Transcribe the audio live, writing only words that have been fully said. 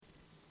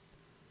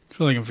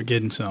feel like I'm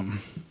forgetting something.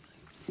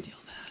 Steal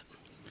that.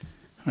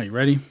 Are you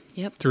ready?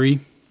 Yep. 3.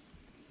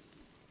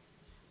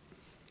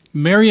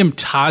 Miriam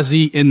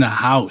Tazi in the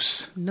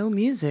house. No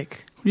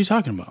music. What are you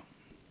talking about?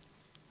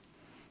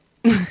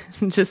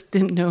 Just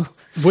didn't know.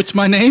 What's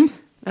my name?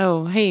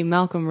 Oh, hey,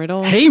 Malcolm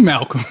Riddle. Hey,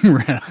 Malcolm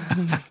Riddle.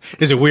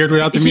 Is it weird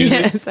without the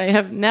music? Yes, I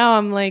have. Now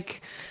I'm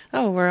like,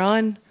 oh, we're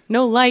on.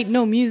 No light,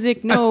 no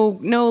music, no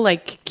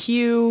like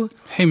cue.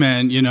 Hey,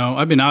 man, you know,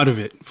 I've been out of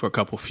it for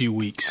a few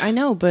weeks. I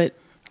know, but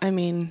I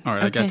mean. All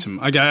right, okay.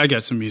 I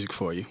got some music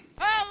for you.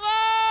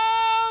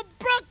 Hello,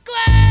 Brooklyn!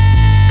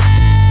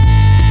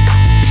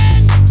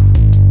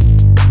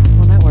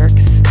 Well, that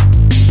works.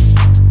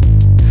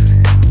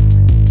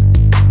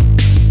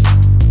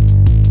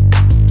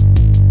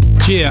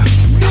 Yeah.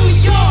 New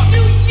York,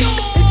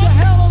 it's a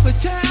hell of a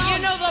town. You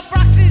know the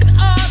Bronx is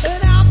up,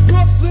 and I'm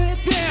Brooklyn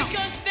down.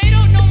 Because they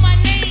don't know my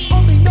name,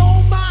 only know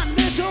my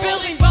initials.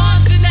 Building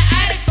bombs in the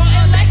attic for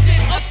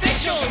elected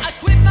officials. I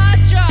quit my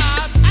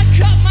job, I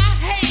cut my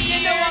hair.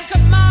 You know I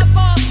cut my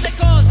balls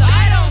because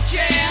I don't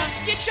care.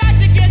 You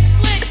tried to get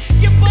slick,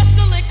 you bust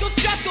a little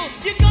chuckle.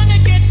 You're gonna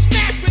get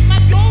smacked with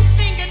my gold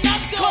finger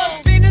knuckle. Cause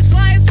Venus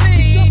flies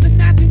me, something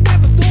that you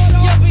never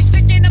thought of. You'll be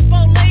sticking up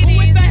on ladies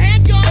with a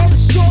handgun.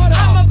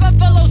 I'm a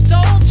Buffalo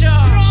Soldier.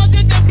 Broad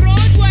to the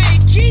Broadway.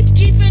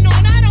 Keeping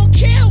on. I don't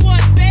care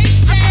what they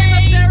say. I play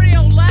my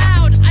stereo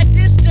loud. I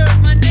disturb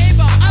my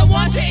neighbor. I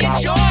want to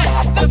enjoy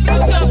the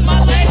fruits of my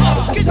labor.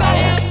 Cause I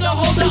am the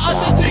holder of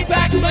the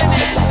 3-pack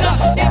bonanza.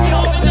 If you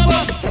open the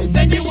book,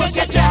 then you will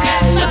get your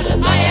hands up.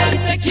 I am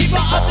the keeper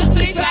of the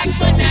 3-pack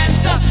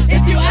bonanza.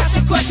 If you ask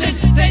a question,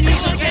 then you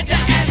shall get your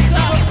answer.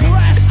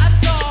 I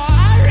saw,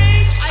 I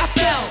reached, I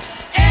felt.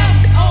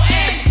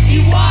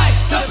 M-O-N-E-Y,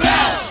 the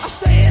bell. I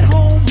stay at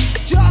home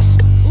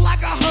just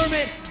like a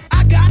hermit.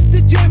 I got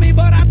the Jimmy,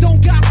 but I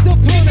don't got the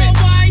permit. You know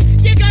why?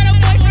 You got a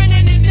boyfriend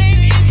and his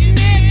name is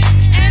Nick.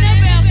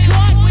 Annabelle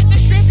caught with the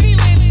shrimpy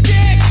lip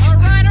dick. I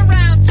ride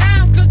around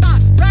town cause my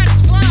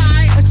rides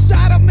fly. I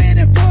shot a man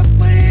in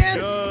Brooklyn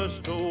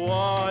just to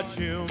watch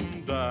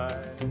him die.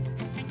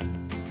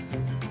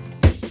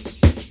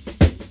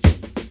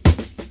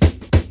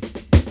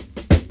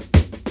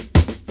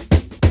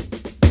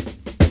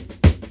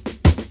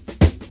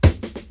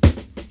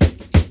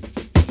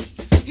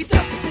 He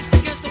thrusts his fist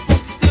against the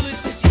post, he's stealing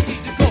since he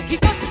sees a ghost. He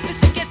thrusts his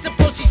fist against the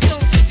post, he's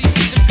stealing since he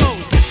sees a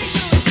ghost.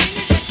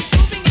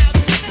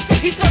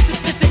 He thrusts his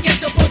fist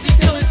against the post, he's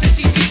stealing since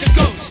he sees a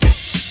ghost.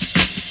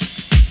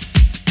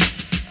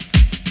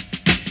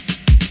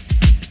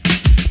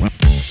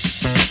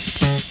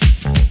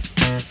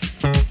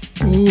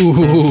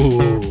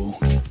 Ooh.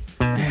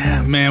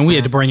 Yeah, man, we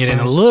had to bring it in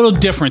a little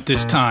different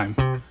this time.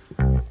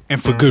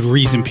 And for good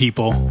reason,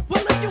 people.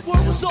 Well, if your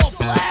world was all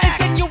black,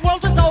 then your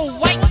world was all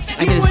white.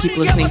 I can just keep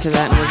listening to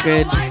that and we're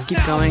good. Just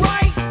keep going.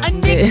 A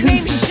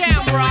nickname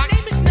Shamrock. My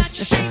name is not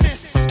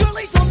Seamus.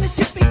 Girlie's on the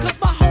tip because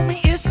my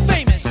homie is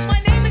famous. My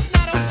name is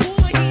not a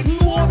Hula,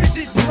 nor is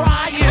it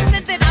Brian. I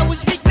said that I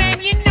was weak,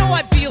 man, you know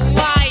I'd be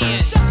lying.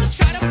 Suckers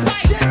try to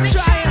bite, then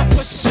try and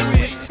pursue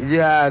it.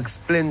 Yeah,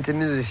 explain to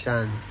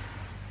musicians.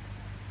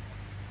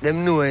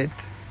 Them know it,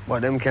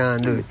 but them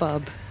can't do it.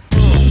 Bub.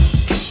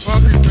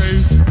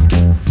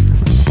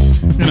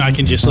 And I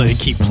can just let it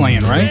keep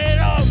playing, right?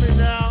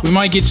 We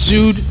might get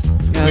sued.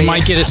 We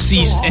might get a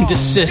cease and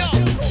desist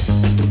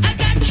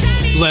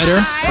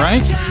letter,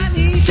 right?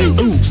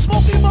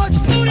 Smoking much,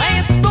 I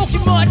ain't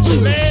smoking much.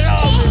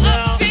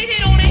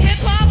 Updated on a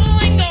hip-hop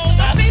lingo.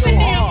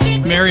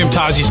 Miriam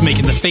Tazi's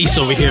making the face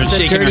over here and The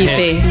shaking her dirty head.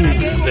 face.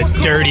 The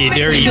dirty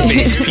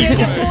face,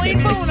 people.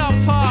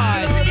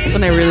 That's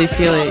when I really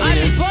feel it, you know.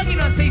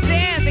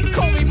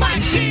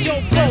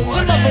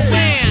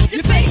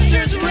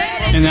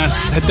 And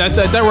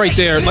that right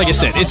there, like I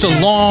said, it's a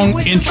long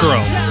intro,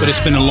 but it's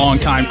been a long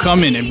time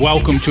coming. And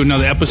welcome to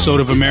another episode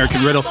of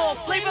American Riddle. How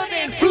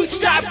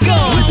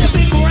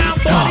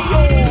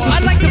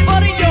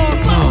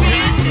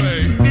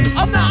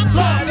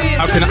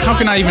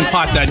can I even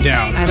pot that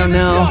down? I don't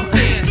know.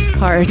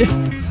 Hard.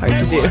 It's hard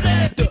to do.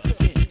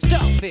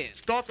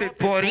 Stop it,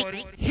 buddy.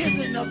 Here's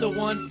another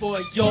one for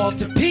y'all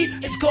to peep.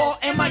 It's called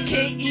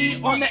M-I-K-E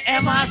on the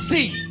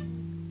M-I-C.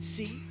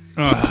 See?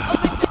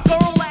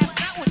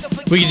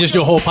 We could just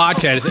do a whole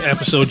podcast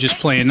episode just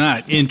playing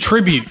that in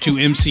tribute to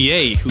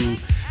MCA, who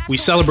we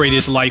celebrate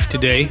his life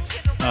today,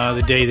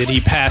 the day that he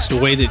passed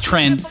away, that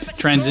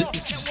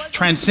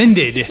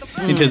transcended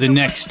into the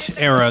next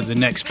era, the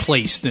next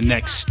place, the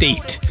next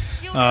state.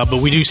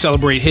 But we do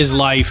celebrate his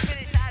life,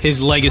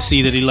 his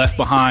legacy that he left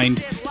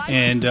behind,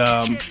 and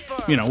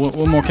you know,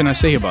 what more can I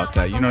say about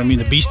that? You know what I mean?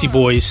 The Beastie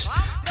Boys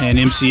and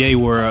MCA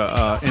were,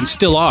 and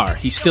still are.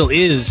 He still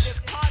is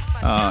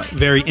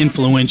very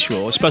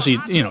influential, especially,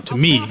 you know, to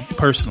me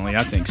personally.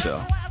 I think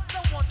so.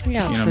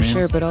 Yeah, you know for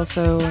sure. But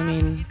also, I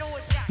mean,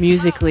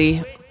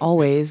 musically,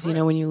 always, you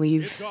know, when you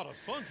leave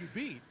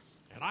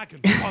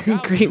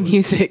great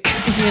music,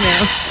 you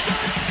know.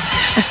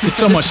 It's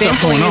so much stuff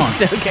going on.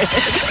 So good.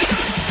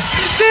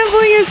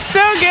 Sampling is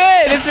so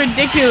good. It's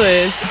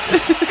ridiculous.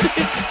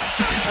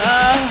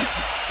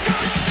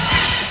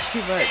 It's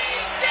too much.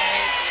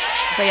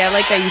 But yeah, I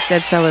like that you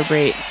said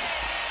celebrate.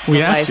 We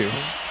the have life. to.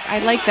 I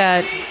like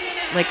that.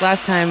 Like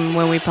last time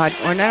when we or I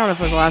don't know if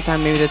it was the last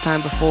time, maybe the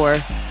time before,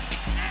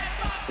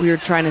 we were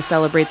trying to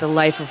celebrate the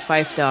life of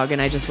Phife Dawg,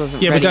 and I just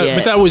wasn't ready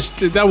yet.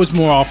 But that was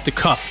more off the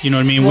cuff. You know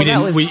what I mean? Well,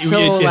 that was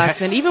so last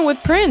minute. Even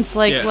with Prince,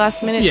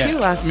 last minute too.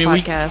 Last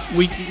podcast.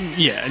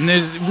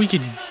 And we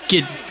could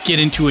get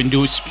into it and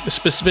do a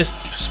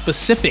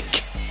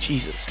specific.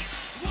 Jesus,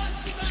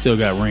 still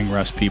got ring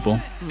rust, people.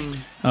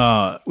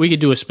 We could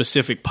do a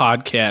specific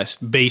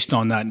podcast based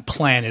on that and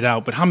plan it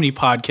out. But how many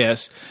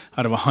podcasts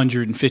out of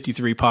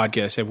 153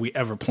 podcasts have we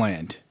ever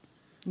planned?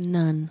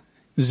 None.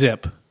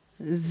 Zip.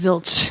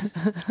 Zilch.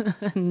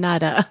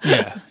 Nada.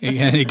 Yeah.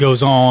 And it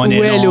goes on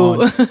and on.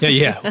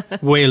 Yeah.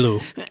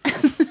 Welu.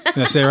 Did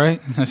I say it right?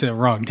 I said it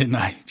wrong, didn't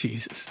I?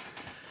 Jesus.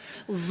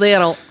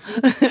 Zero.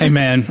 Hey,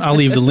 man, I'll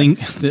leave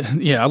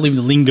I'll leave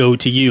the lingo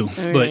to you.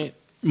 All but right.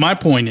 my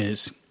point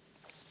is,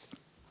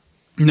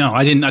 no,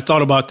 I didn't. I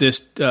thought about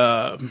this,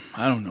 I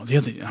don't know,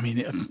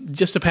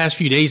 just the past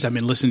few days I've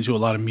been listening to a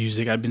lot of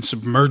music. I've been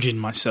submerging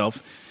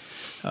myself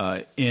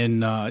in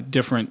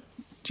different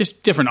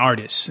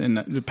artists. And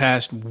the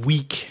past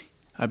week,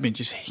 I've been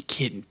just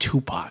hitting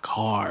Tupac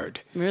hard.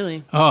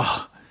 Really?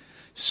 Oh,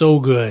 so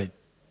good.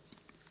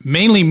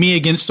 Mainly Me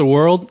Against the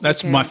World.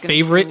 That's my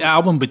favorite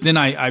album. But then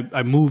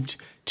I moved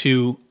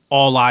to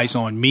All Eyes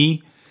on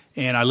Me,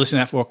 and I listened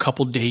to that for a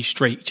couple days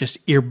straight,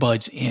 just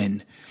earbuds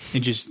in,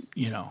 and just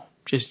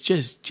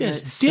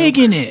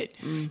digging it.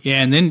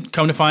 Yeah, and then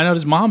come to find out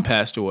his mom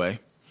passed away.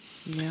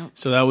 Yeah.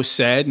 So that was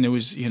sad, and it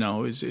was, it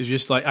was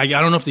just like, I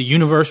don't know if the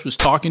universe was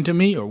talking to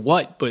me or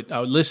what, but I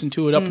would listen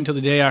to it up until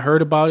the day I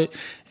heard about it.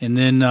 And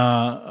then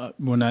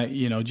when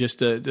I, just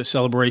the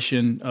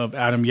celebration of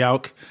Adam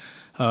Yauch,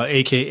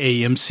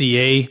 a.k.a.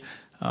 MCA,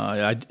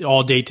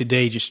 all day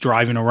today just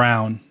driving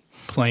around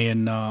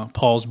playing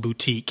Paul's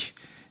Boutique.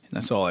 And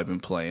that's all I've been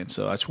playing.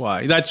 So that's why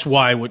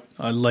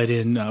I led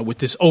in with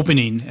this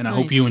opening, and I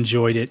hope you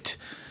enjoyed it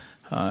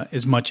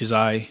as much as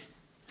I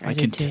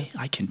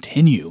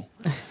continue.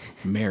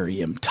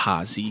 Miriam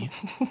Tazi.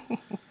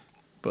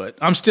 But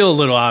I'm still a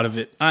little out of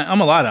it. I'm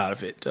a lot out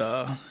of it,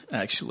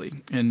 actually.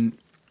 And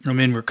I'm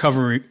in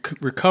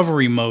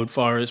recovery mode as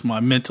far as my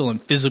mental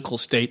and physical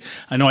state.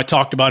 I know I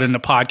talked about it in the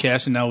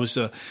podcast, and that was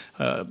a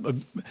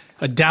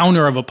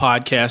downer of a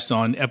podcast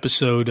on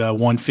episode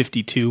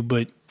 152,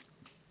 but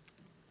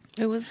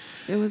it was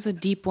a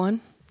deep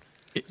one.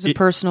 It was a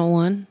personal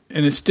one.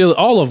 And it's still,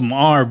 all of them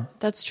are.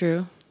 That's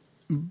true.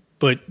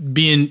 But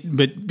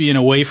being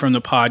away from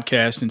the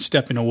podcast and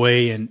stepping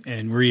away and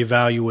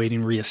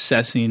reevaluating,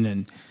 reassessing,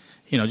 and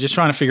just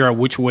trying to figure out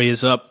which way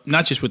is up,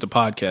 not just with the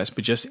podcast,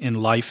 but just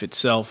in life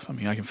itself. I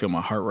mean, I can feel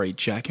my heart rate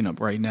jacking up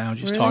right now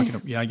just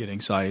talking. Yeah, I get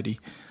anxiety.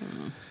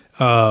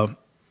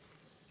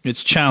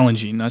 It's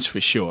challenging, that's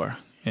for sure.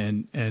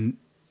 And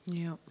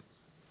yeah.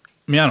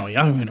 I mean, I don't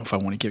even know if I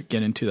want to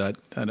get into that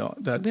we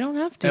don't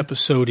have to.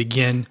 episode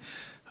again.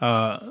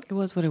 It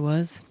was what it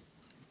was.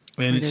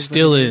 And it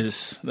still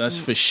is. That's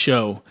for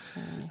sure.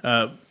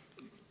 But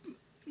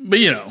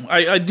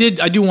I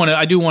do want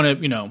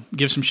to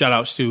give some shout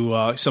outs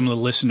to some of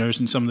the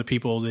listeners and some of the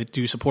people that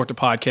do support the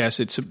podcast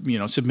that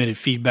submitted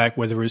feedback,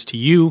 whether it's to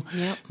you,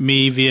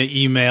 me via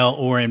email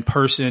or in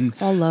person.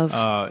 It's all love.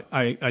 I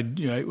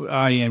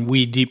and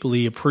we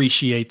deeply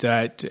appreciate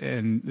that,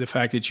 and the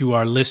fact that you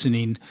are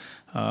listening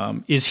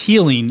is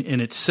healing in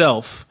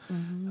itself.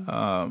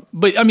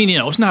 But I mean,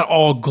 it's not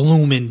all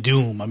gloom and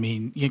doom. I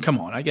mean, come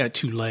on, I got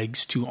 2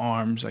 legs, 2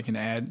 arms. I can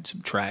add,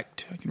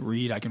 subtract. I can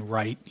read. I can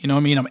write.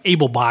 I'm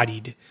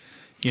able-bodied.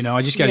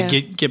 I just got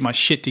to get my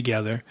shit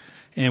together.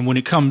 And when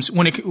it comes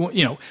down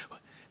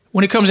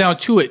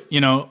to it,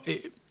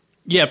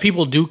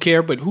 people do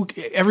care, but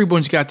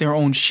everyone's got their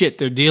own shit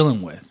they're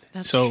dealing with.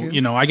 That's true.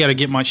 I got to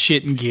get my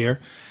shit in gear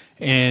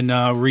and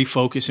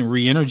refocus and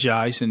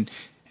re-energize and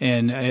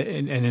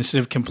instead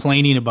of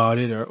complaining about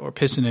it or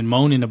pissing and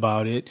moaning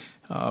about it,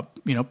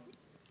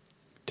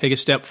 take a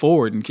step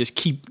forward and just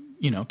keep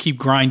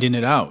grinding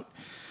it out.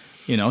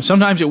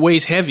 Sometimes it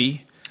weighs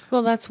heavy.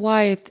 Well, that's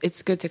why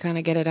it's good to kind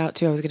of get it out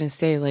too. I was going to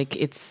say,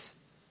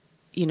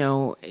 it's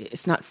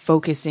not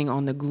focusing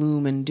on the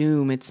gloom and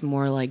doom. It's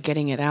more like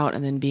getting it out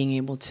and then being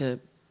able to,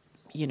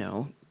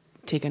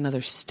 take another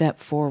step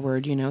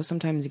forward.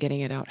 Sometimes getting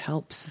it out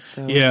helps.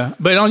 So yeah,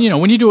 but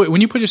when you do it, when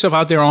you put yourself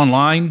out there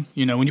online,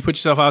 when you put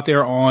yourself out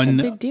there on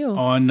it's a big deal.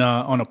 on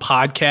a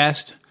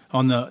podcast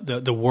on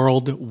the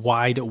World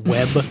Wide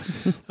Web,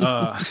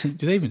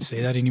 do they even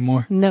say that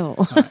anymore? No.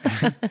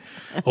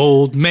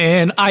 Old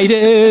man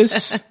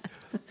itis.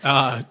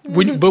 But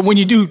when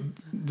you do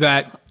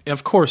that,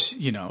 of course,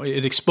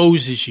 it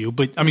exposes you.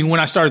 But I mean,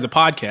 when I started the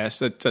podcast,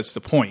 that's the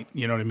point.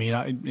 You know what I mean?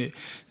 I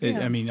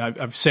mean,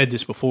 I've said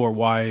this before.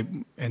 Why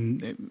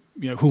and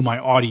who my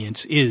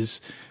audience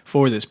is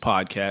for this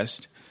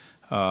podcast,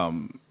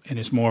 and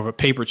it's more of a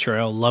paper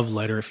trail, love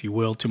letter, if you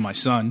will, to my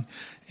son.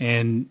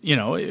 And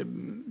a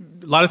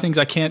lot of things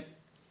I can't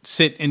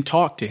sit and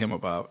talk to him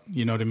about.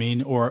 You know what I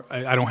mean? Or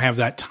I don't have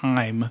that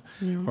time,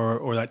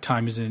 or that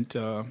time isn't.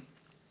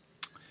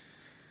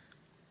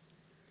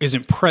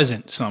 isn't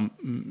present on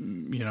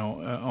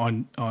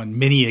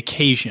many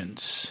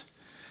occasions,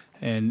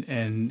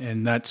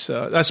 and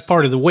that's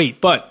part of the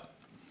weight. But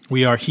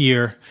we are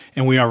here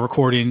and we are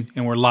recording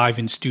and we're live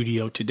in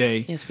studio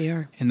today. Yes, we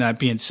are. And that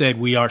being said,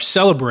 we are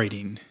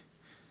celebrating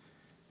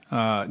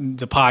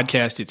the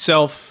podcast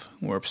itself.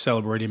 We're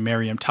celebrating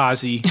Miriam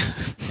Tazi,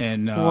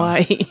 and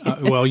why?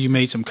 Well, you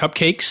made some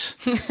cupcakes.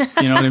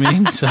 You know what I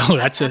mean? So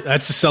that's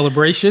a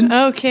celebration.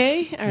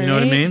 Okay, all right. You know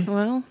what I mean?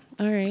 Well,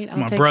 all right.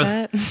 I'll take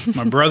that.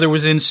 My brother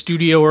was in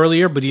studio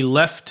earlier, but he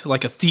left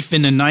like a thief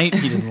in the night.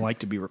 He didn't like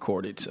to be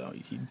recorded, so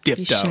he dipped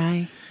He's out.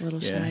 Shy, a little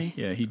shy.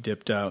 Yeah, he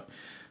dipped out.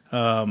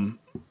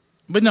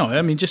 But no,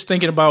 I mean, just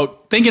thinking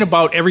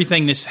about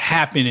everything that's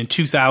happened in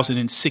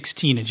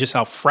 2016 and just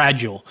how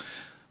fragile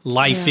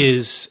life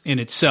is in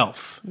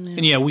itself. Yeah.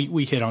 And yeah,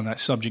 we hit on that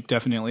subject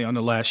definitely on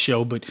the last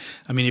show. But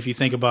I mean, if you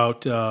think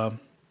about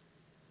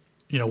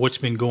what's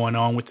been going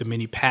on with the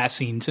many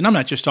passings, and I'm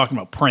not just talking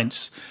about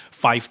Prince,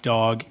 Phife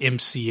Dawg,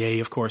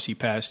 MCA. Of course, he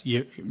passed.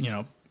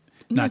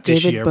 Not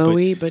this year, David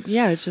Bowie. But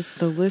yeah, it's just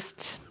the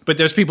list. But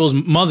there's people's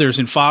mothers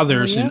and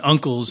fathers and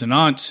uncles and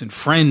aunts and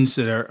friends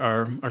that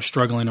are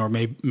struggling or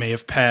may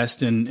have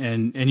passed,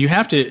 and you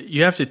have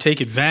to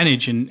take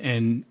advantage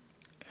and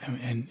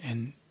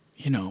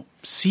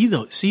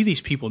see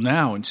these people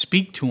now and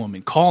speak to them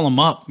and call them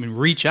up and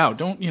reach out.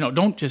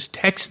 Don't just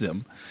text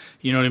them,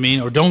 you know what I mean,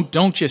 or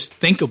don't just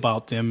think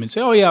about them and say,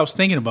 oh yeah, I was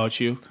thinking about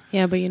you.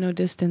 Yeah, but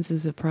distance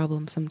is a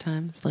problem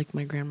sometimes. Like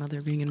my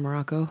grandmother being in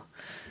Morocco,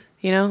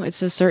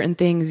 it's just certain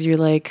things you're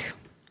like.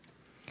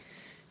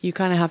 You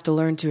kind of have to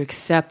learn to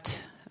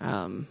accept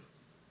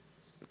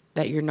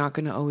that you're not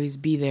going to always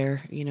be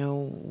there,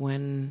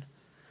 when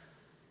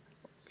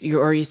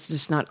or it's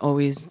just not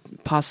always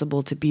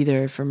possible to be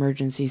there if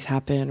emergencies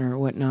happen or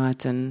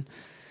whatnot. And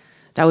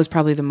that was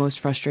probably the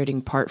most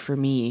frustrating part for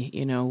me,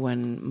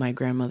 when my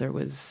grandmother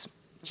was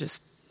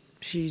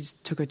she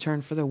took a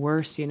turn for the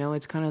worse,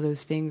 It's kind of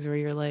those things where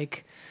you're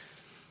like,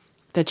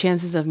 the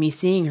chances of me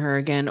seeing her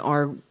again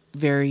are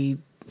very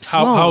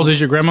small. How old is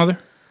your grandmother?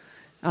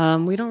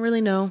 We don't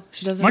really know.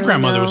 She doesn't. My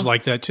grandmother was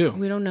like that too.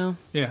 We don't know.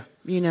 Yeah.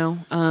 We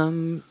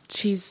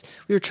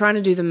were trying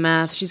to do the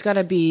math. She's got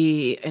to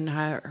be in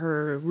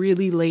her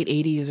really late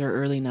 80s or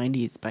early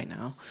 90s by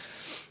now.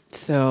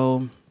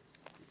 So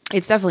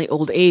it's definitely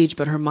old age,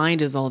 but her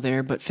mind is all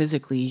there. But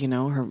physically,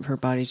 her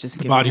body's just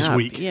giving up. Body's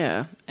weak.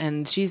 Yeah.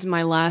 And she's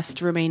my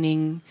last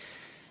remaining,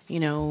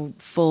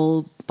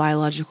 full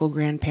biological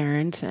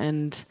grandparent,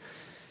 and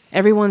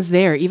everyone's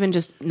there, even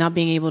just not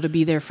being able to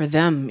be there for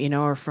them,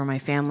 or for my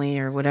family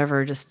or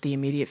whatever, just the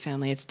immediate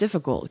family. It's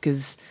difficult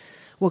because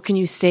what can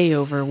you say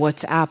over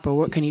WhatsApp or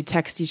what can you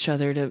text each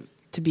other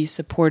to be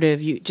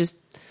supportive?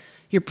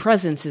 Your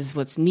presence is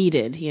what's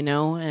needed,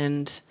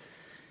 and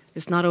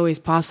it's not always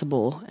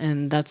possible.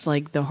 And that's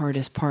like the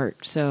hardest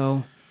part.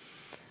 So,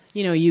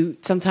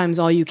 sometimes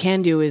all you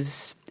can do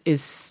is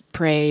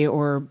pray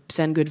or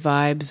send good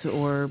vibes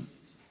or,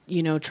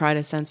 try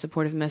to send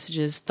supportive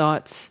messages,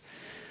 thoughts.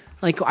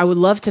 Like, I would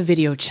love to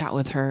video chat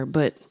with her,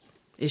 but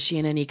is she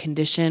in any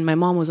condition? My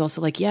mom was also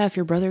like, yeah, if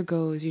your brother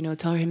goes,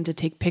 tell him to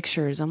take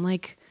pictures. I'm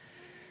like,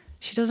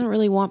 she doesn't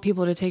really want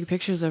people to take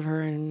pictures of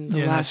her in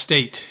the that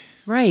state.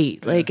 Right.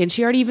 Yeah. Like, and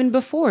she already, even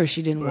before,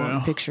 she didn't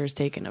want pictures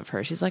taken of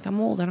her. She's like,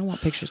 I'm old. I don't want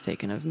pictures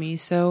taken of me.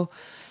 So,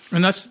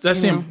 and that's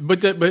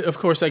but of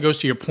course that goes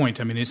to your point.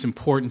 I mean, it's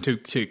important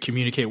to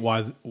communicate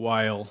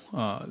while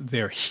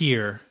they're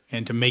here.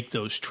 And to make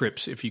those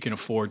trips if you can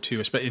afford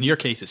to. In your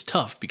case, it's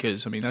tough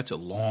because, that's a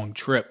long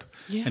trip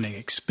and an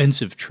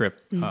expensive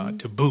trip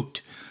to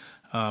boot.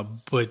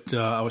 But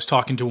I was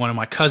talking to one of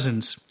my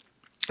cousins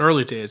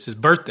earlier today. It's his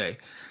birthday.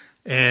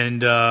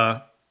 And,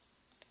 I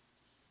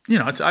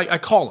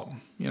call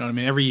him.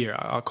 Every year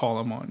I'll call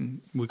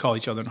him we call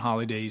each other on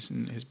holidays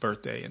and his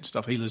birthday and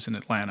stuff. He lives in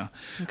Atlanta.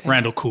 Okay.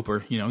 Randall Cooper,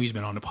 he's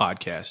been on the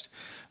podcast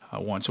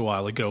once a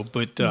while ago.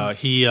 But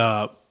he...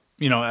 I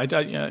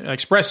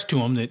expressed to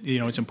him that,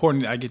 it's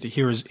important that I get to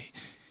hear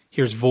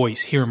his voice,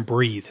 hear him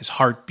breathe, his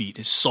heartbeat,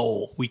 his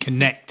soul. We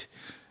connect.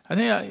 I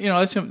think,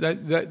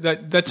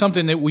 that's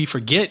something that we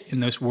forget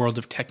in this world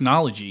of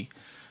technology.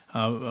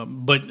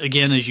 But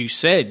again, as you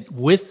said,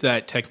 with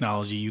that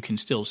technology, you can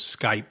still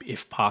Skype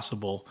if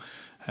possible.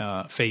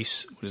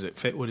 Facebook,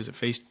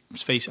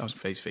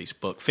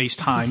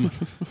 FaceTime.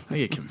 I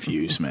get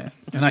confused, man.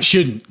 And I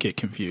shouldn't get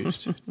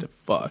confused. The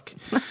fuck.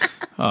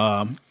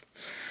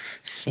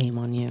 Shame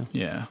on you.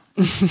 Yeah.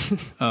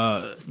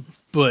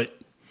 But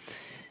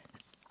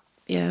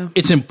yeah,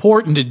 it's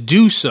important to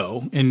do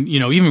so. And,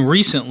 even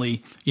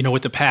recently,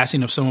 with the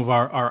passing of some of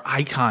our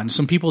icons,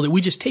 some people that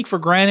we just take for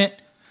granted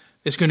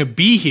that's going to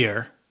be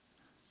here,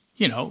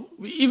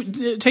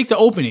 even take the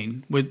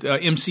opening with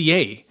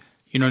MCA.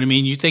 You know what I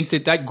mean? You think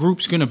that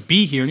group's going to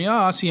be here, and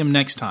I'll see him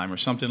next time or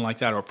something like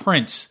that, or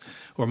Prince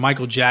or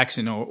Michael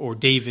Jackson or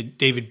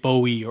David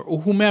Bowie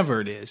or whomever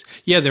it is.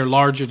 Yeah, they're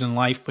larger than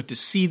life, but to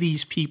see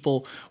these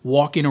people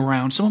walking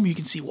around, some of them you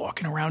can see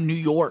walking around New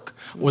York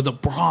or the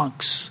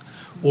Bronx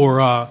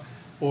or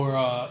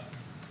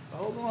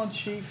hold on,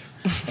 Chief.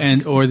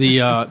 And or the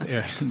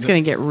It's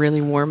going to get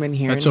really warm in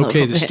here. That's in a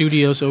okay. little The bit.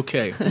 studio's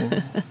okay.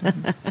 Well,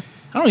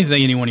 I don't even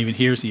think anyone even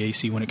hears the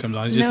AC when it comes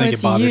on. I just think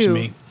it's it bothers you.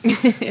 me.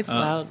 It's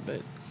loud,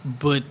 but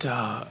But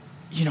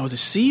you know, to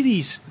see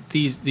these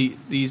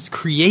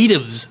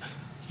creatives,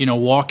 you know,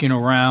 walking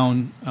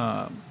around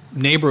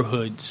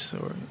neighborhoods,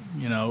 or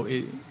you know,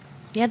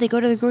 yeah, they go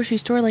to the grocery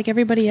store like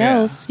everybody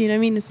else. You know what I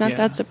mean? It's not Yeah.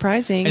 that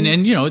surprising. and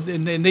then you know,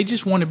 and they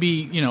just want to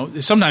be, you know,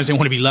 sometimes they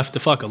want to be left the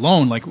fuck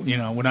alone. Like, you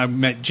know, when I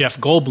met Jeff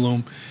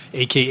Goldblum,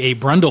 aka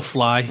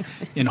Brundlefly,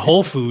 in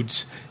Whole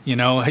Foods, you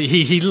know,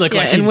 he looked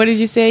like. And what did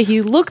you say?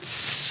 He looked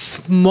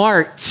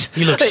smart.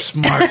 He looked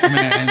smart,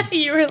 man.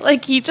 You were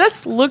like, he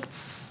just looked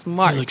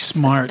smart. He looked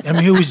smart. I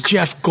mean, it was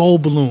Jeff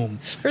Goldblum.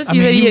 First, I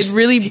you mean,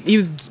 said he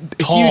was a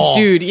tall,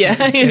 huge dude. Yeah,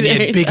 and he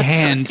had big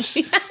hands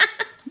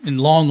and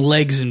long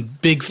legs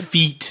and big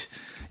feet.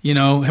 You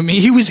know, I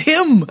mean, he was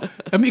him.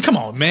 I mean, come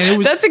on, man. It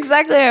was. That's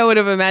exactly how I would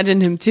have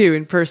imagined him too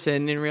in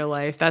person, in real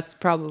life. That's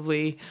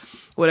probably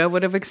what I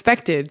would have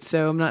expected.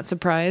 So I'm not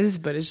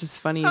surprised, but it's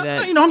just funny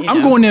that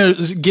I'm going there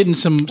getting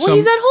some. Well,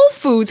 he's at Whole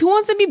Foods. Who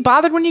wants to be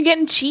bothered when you're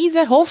getting cheese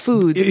at Whole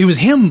Foods? It was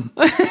him.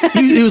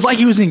 It was like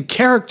he was in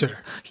character.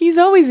 He's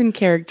always in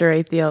character.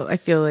 I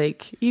feel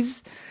like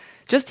he's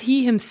just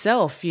he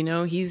himself. You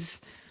know, he's.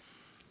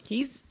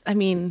 I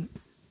mean,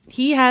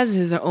 he has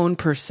his own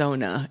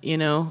persona. You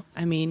know,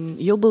 I mean,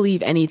 you'll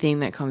believe anything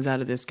that comes out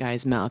of this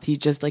guy's mouth. He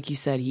just, like you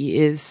said, he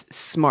is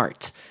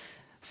smart.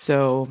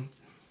 So,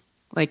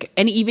 like,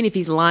 and even if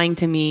he's lying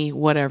to me,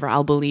 whatever,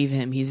 I'll believe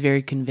him. He's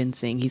very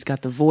convincing. He's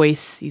got the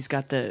voice. He's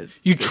got the.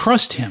 You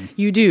trust him.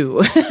 You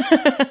do.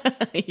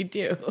 You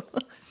do.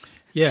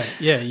 Yeah.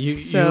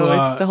 It's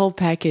the whole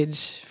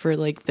package for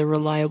like the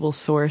reliable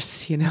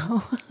source, you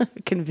know,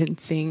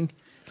 convincing.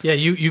 Yeah,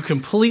 you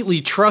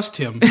completely trust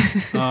him.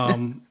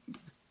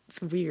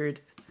 It's weird.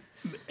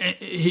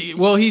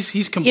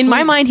 He's completely. In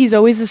my mind, he's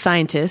always a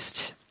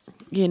scientist.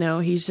 You know,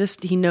 he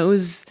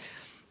knows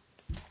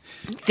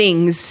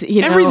things.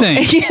 You know?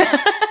 Everything.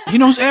 He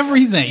knows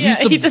everything. Yeah, he's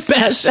the he just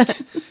does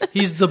best.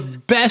 He's the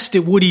best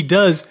at what he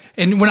does.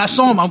 And when I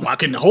saw him, I'm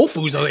walking to Whole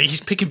Foods. I was like,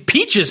 he's picking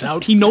peaches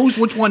out. He knows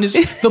which one is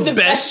the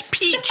best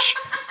peach,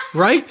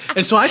 right?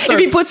 And so I If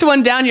started. he puts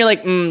one down, you're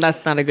like,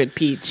 that's not a good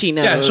peach. He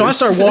knows. Yeah, so I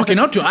started walking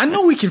up to him. I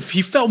know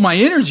he felt my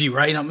energy,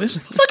 right? And I'm this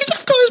fucking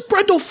Jeff Goldblum is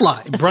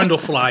Brundlefly.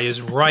 Brundlefly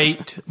is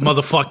right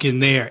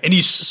motherfucking there. And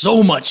he's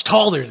so much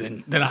taller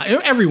than I.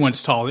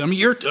 Everyone's taller. I mean,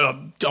 you're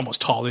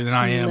almost taller than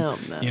I am. No.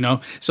 You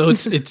know? So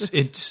it's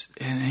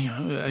and you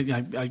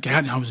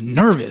know, I was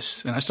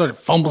nervous and I started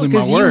fumbling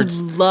my words.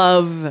 You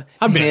love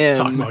I've been him.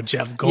 talking about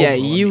Jeff Goldblum. Yeah,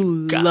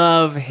 you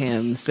love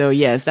him. So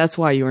yes, that's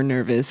why you were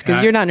nervous.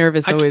 Because you're not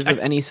nervous always with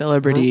any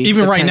celebrity.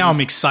 Even right now, I'm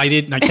Depends.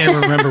 excited, and I can't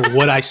remember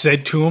what I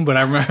said to him, but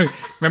I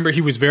remember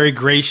he was very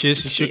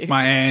gracious. He shook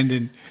my hand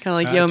and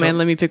Kind of like, yo, man,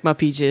 let me pick my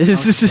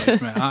peaches.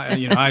 man,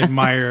 I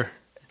admire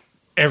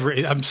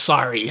I'm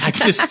sorry. I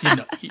just,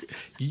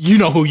 you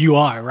know who you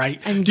are, right?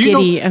 I'm do you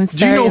giddy. know, I'm do you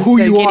sorry, know I'm who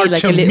so you giddy are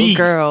like to a little me?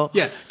 girl.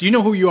 Yeah. Do you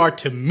know who you are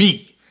to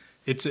me?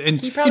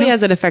 He probably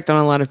has an effect on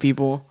a lot of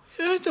people.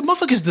 The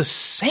motherfucker's the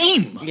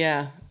same.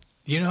 Yeah.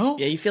 You know?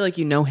 Yeah, you feel like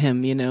you know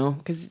him,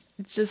 because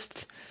it's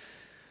just,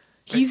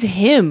 he's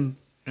him,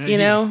 you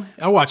know?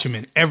 I watch him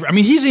in every, I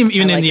mean, he's even I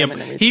in like the, him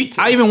in everything,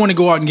 too. I even want to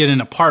go out and get an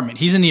apartment.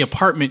 He's in the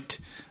apartment,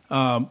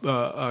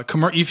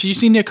 commercial. Have you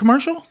seen the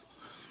commercial?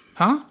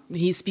 Huh?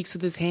 He speaks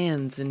with his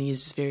hands, and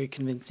he's very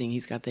convincing.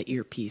 He's got the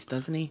earpiece,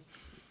 doesn't he?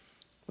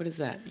 What is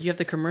that? You have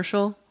the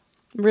commercial?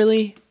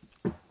 Really?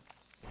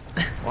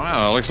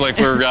 Wow, looks like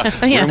we're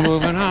Yeah. we're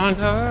moving on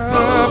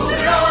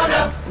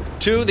up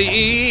to the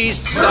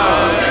east side.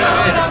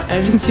 I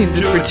haven't seen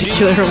this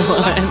particular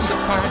one.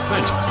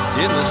 Apartment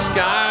in the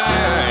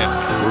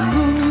sky. We're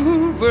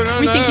moving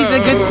on We think he's a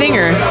good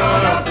singer.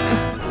 up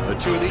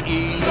to the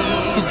east.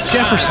 He's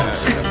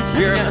Jefferson's.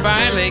 We're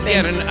finally thanks.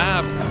 getting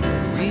up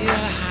real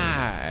high.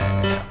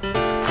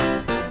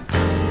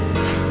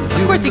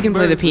 Of course he can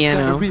play the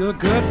piano. Real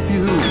good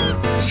view.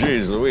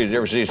 Jeez Louise, you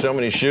ever see so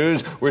many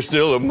shoes? We're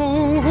still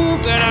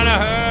moving on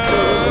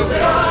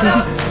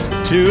up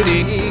to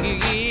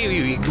the...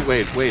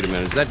 Wait a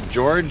minute. Is that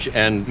George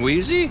and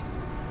Wheezy?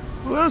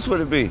 Who else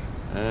would it be?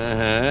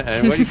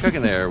 And what are you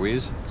cooking there,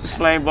 Wheeze? Just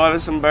flame boiling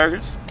some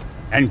burgers.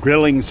 And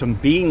grilling some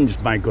beans,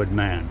 my good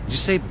man. Did you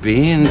say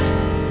beans?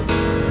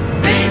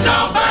 Beans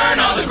don't burn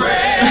on the grill.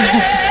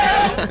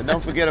 And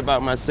don't forget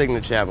about my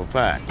signature apple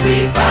pie.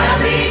 We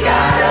finally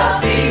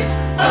got a piece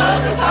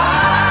of the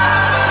pie.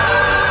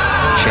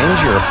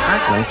 Change your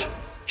apartment,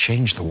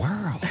 change the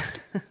world.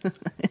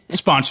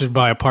 Sponsored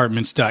by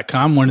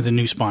Apartments.com, one of the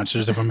new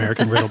sponsors of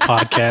American Riddle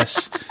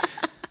Podcasts.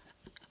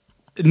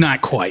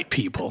 Not quite,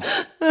 people.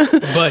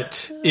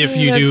 But if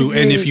you do, That's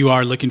and great. if you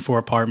are looking for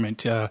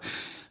apartment,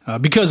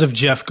 because of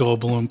Jeff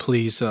Goldblum,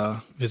 please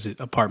visit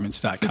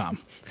Apartments.com.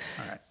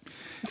 All right.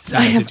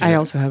 I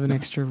also have an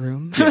extra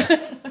room.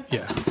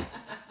 Yeah.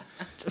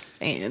 Just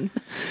saying.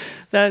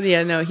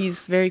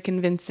 He's very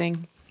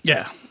convincing.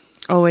 Yeah.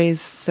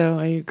 Always. So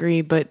I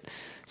agree. But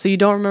So you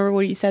don't remember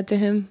what you said to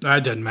him?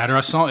 It doesn't matter.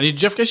 I saw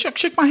Jeff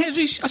shook my hand.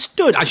 I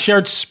stood. I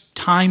shared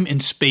time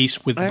and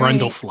space with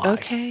Brundlefly.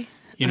 Okay.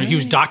 You know, he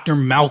was Dr.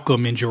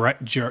 Malcolm in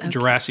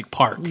Jurassic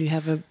Park. You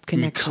have a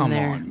connection come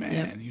there. on,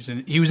 man.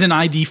 Yep. He was in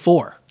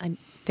ID4.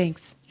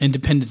 Thanks.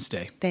 Independence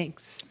Day.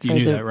 Thanks. You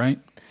knew that, right?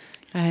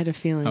 I had a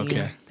feeling. Okay.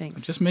 Yeah. Thanks.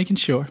 I'm just making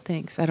sure.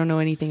 Thanks. I don't know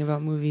anything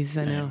about movies.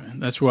 I know.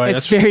 Man, that's why.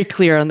 It's very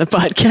clear on the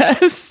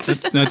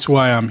podcast. That's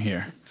why I'm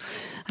here.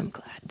 I'm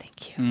glad.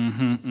 Thank you.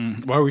 Mm-hmm.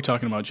 Why are we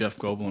talking about Jeff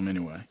Goldblum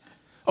anyway?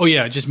 Oh,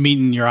 yeah, just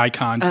meeting your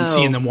icons and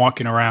seeing them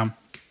walking around.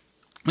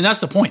 And that's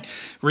the point.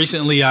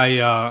 Recently,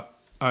 I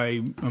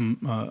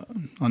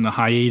on the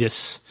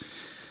hiatus,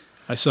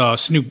 I saw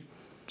Snoop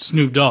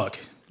Dogg.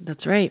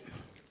 That's right.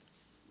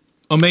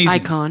 Amazing.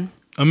 Icon.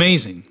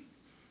 Amazing.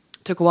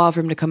 Took a while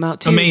for him to come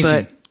out too.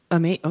 Amazing.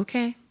 But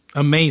okay.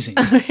 Amazing.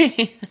 Was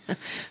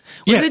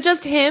it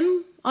just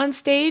him on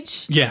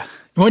stage? Yeah.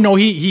 Well, no,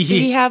 Did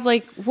he have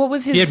like, what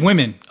was his? He had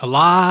women. A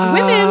lot.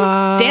 Women?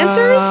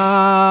 Dancers?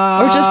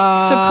 Or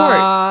just support?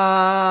 A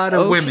lot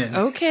of women.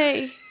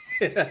 Okay.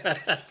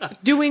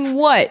 Doing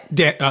what?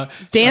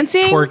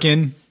 Dancing?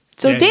 Twerking.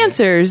 So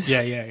dancers.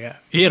 Yeah.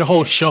 He had a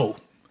whole show.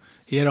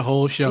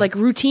 Like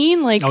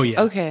routine? Like, oh,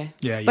 yeah. Okay.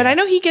 Yeah. But I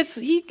know he does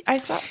he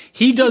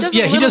does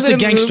the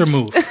gangster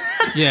move.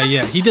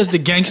 Yeah. He does the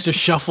gangster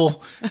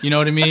shuffle. You know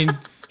what I mean?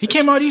 He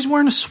came out, he's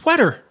wearing a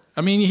sweater. I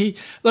mean,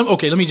 let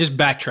me just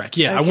backtrack.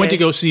 Yeah, okay. I went to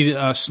go see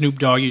Snoop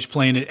Dogg. He was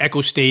playing at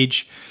Echo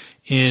Stage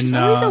in It's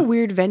always a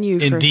weird venue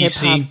in for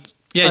DC. hip-hop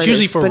Yeah, it's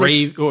usually for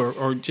rave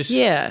or just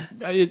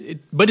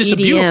but it's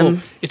EDM.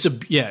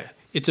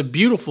 it's a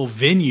beautiful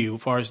venue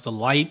as far as the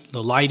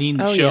lighting,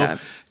 the show. Yeah.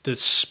 The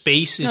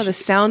space is... No, the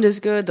sound is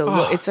good.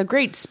 It's a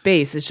great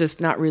space. It's just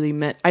not really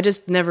meant... I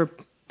just never...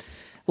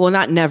 Well,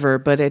 not never,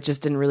 but it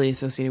just didn't really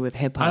associate with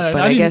hip-hop.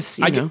 But I guess,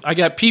 I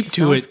got peeped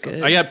to it.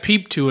 Good. I got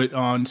peeped to it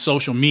on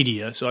social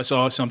media. So I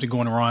saw something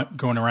going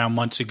around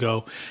months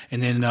ago.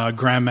 And then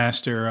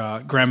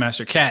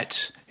Grandmaster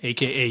Katz,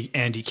 a.k.a.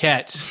 Andy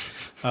Katz,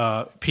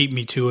 peeped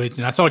me to it.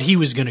 And I thought he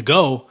was going to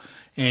go.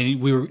 And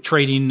we were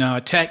trading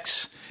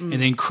texts. And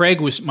then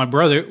Craig my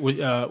brother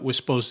was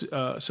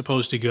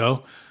supposed to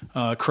go.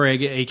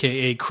 Craig,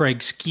 a.k.a.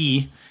 Craig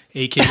Ski,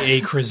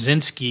 a.k.a.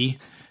 Krasinski.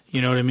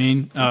 You know what I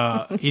mean?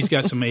 He's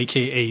got some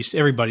AKAs.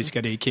 Everybody's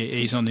got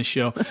AKAs on this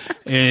show.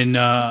 And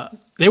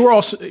they were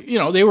also,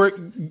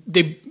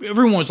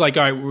 everyone was like,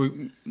 all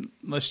right,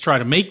 let's try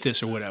to make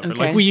this or whatever,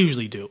 like we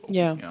usually do.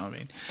 Yeah. You know what I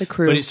mean? The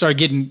crew. But it started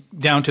getting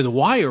down to the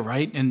wire,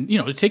 right? And,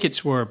 the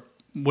tickets were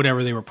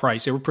whatever they were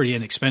priced. They were pretty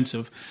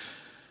inexpensive.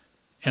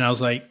 And I was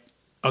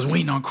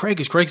waiting on Craig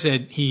because Craig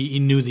said he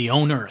knew the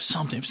owner or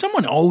something.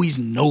 Someone always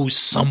knows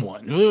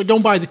someone.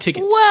 Don't buy the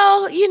tickets.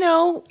 Well,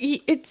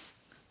 it's...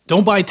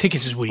 Don't buy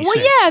tickets is what he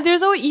said.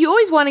 Well, yeah, you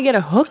always want to get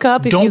a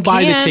hookup if you can. Don't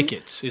buy the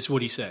tickets is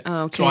what he said.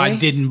 Okay. So I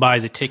didn't buy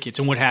the tickets.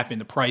 And what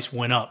happened? The price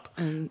went up,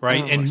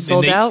 right? And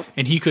sold out?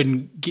 And he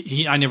couldn't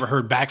I never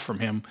heard back from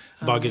him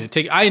about getting a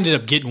ticket. I ended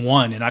up getting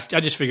one, and I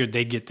just figured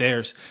they'd get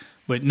theirs.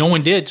 But no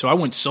one did, so I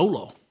went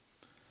solo.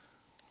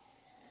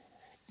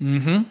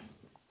 Mm-hmm.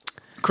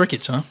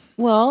 Crickets, huh?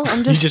 Well,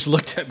 I'm just... You just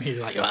looked at me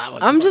like...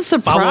 I'm just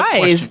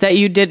surprised that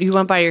you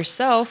went by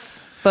yourself.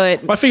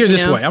 But I figured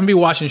this way. I'm gonna be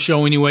watching the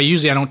show anyway.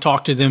 Usually, I don't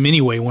talk to them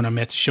anyway when I'm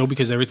at the show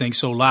because everything's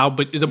so loud.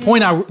 But the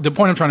point I'm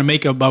trying to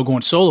make about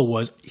going solo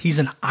was he's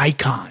an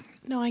icon.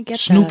 No, I get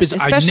Snoop that. is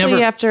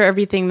especially after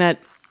everything that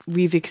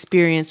we've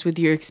experienced with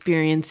your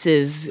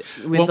experiences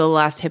with the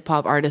last hip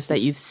hop artist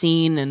that you've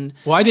seen and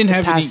I didn't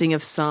have passing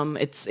of some.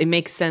 It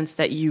makes sense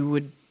that you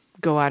would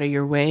go out of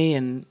your way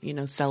and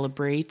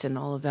celebrate and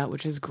all of that,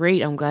 which is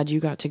great. I'm glad you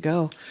got to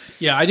go.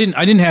 Yeah, I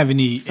didn't have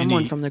any.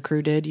 Someone from the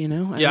crew did,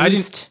 Yeah, I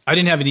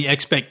didn't have any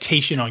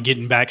expectation on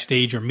getting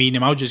backstage or meeting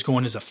him. I was just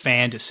going as a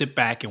fan to sit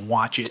back and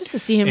watch it, just to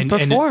see him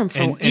perform.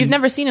 You've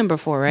never seen him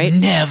before, right?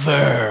 Never.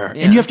 Yeah.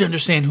 And you have to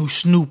understand who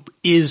Snoop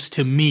is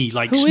to me.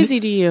 Like, who is he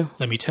to you?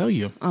 Let me tell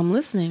you. I'm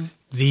listening.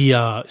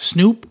 The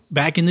Snoop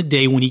back in the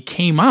day when he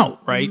came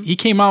out, right? Mm-hmm.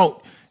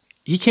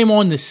 He came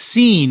on the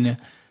scene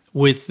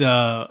with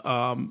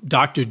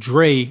Dr.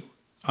 Dre.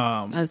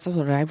 That's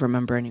what I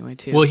remember anyway,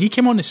 too. Well, he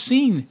came on the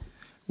scene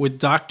with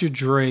Dr.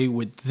 Dre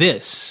with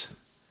this.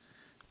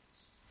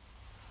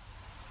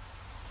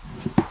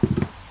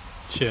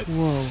 Shit.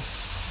 Whoa.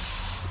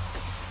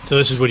 So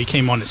this is what he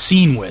came on the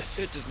scene with.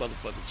 Hit this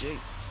motherfucker, G.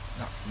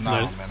 No,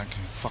 man, I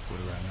can't fuck with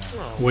it right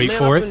now. Oh, Wait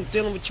for it. I've been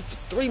dealing with you for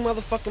 3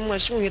 motherfucking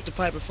months. You ain't hit the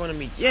pipe in front of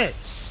me yet.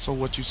 So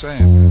what you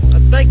saying, man? I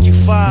thank you,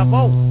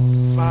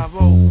 5-0.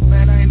 5-0?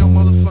 Man, I ain't no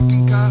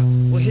motherfucking cop.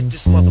 Well, hit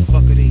this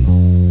motherfucker then.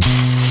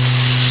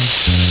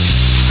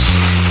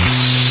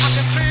 I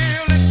can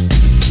feel it.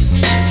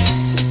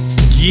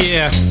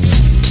 Yeah.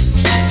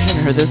 I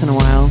haven't heard this in a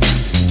while.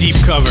 Deep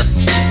cover.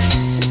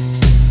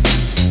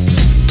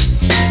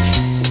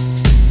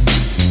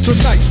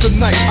 Tonight's the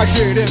night I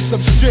get in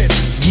some shit.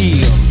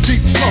 Yeah.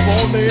 Deep cover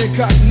on the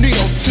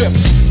incognito tip.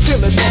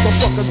 Killing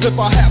motherfuckers if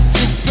I have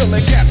to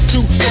filling gaps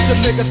too. Let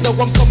your niggas know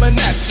I'm coming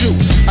at you.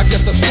 I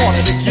guess that's part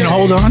of the game. And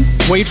hold on,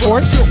 wait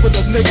for it. I feel for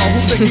the nigga who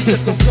think he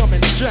just gon' come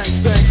and change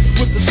things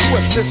with the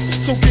swiftness.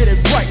 So get it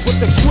right with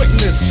the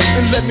quickness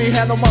and let me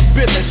handle my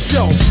business.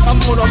 Yo,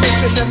 I'm on a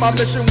mission and my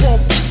mission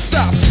won't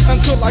stop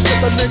until I get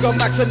the nigga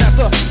maxing at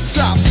the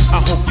top.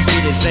 I hope you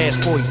get his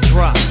ass before he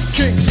drop.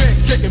 Kingpin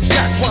kicking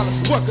back while his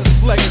workers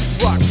slay his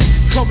rocks.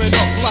 Coming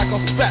up like a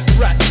fat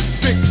rat.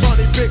 Big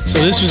money, big So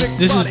this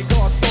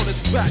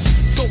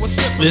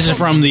is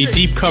from the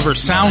Deep Cover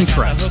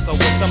soundtrack.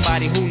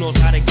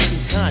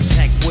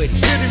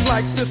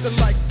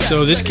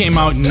 So this came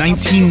out in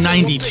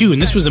 1992,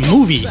 and this was a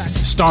movie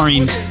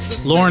starring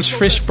Lawrence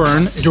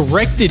Fishburne,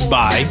 directed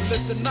by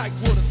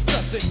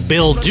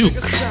Bill Duke.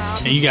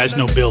 And you guys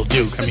know Bill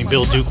Duke. I mean,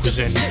 Bill Duke was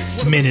in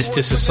Menace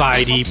to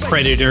Society,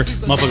 Predator.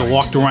 Motherfucker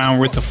walked around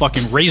with a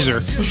fucking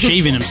razor,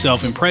 shaving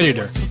himself in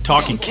Predator,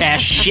 talking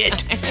cash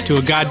shit to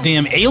a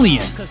goddamn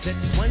alien. I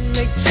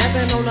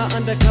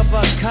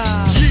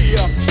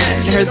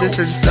heard this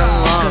is so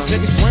long.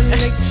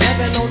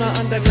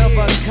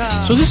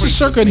 So this is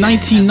circa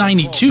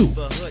 1992.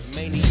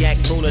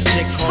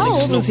 How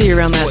old was he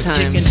around that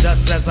time?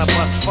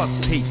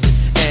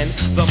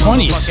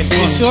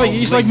 20s.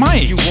 He's like my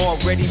age.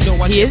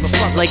 He is?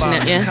 Like, yeah.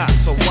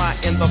 Like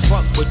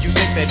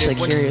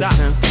curious now.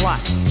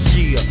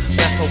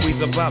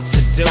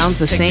 Sounds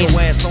the same.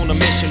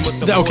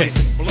 Okay,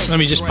 let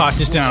me just pop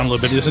this down a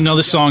little bit. There's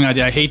another song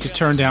I hate to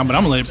turn down, but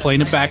I'm going to let it play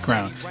in the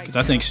background because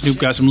I think Snoop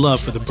got some love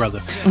for the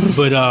brother.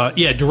 But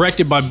yeah,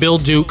 directed by Bill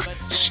Duke,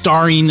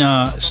 starring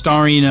Lawrence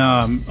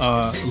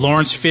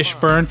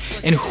Fishburne.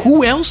 And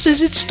who else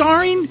is it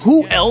starring?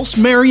 Who else?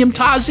 Miriam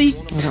Tazi?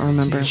 I don't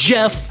remember.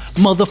 Jeff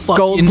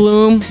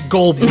motherfucking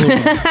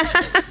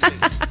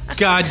Goldblum.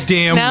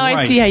 Goddamn now right.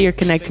 I see how you're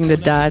connecting the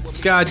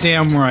dots.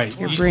 Goddamn right.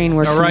 Your brain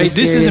works all right. in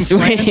mysterious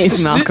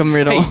ways, Malcolm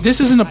Riddle. Hey, this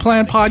isn't a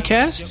planned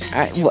podcast.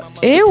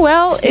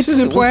 Well, it's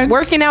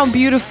working out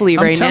beautifully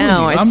right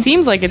now. It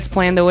seems like it's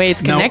planned the way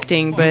it's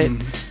connecting, but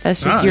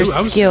that's just your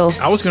skill.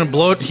 I was going to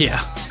blow it.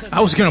 Yeah.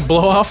 I was going to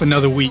blow off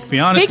another week, be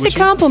honest with you. Take the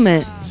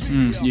compliment.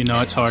 You know,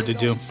 it's hard to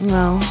do.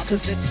 Well,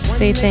 just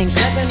say thanks.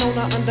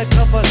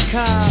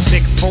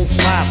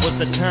 6:05 was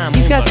the time.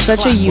 He's got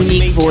such a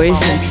unique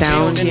voice and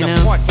sound, you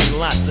know.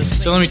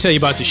 So let me tell you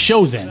about the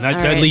show then.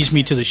 That leads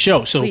me to the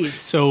show. So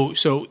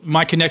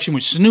my connection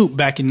with Snoop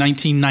back in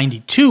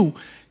 1992,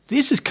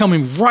 this is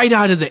coming right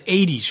out of the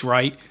 80s,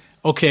 right?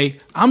 Okay,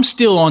 I'm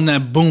still on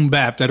that boom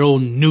bap, that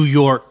old New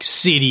York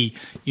City,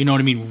 you know what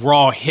I mean,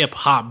 raw hip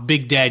hop,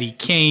 Big Daddy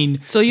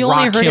Kane. So you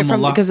only heard it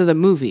from because of the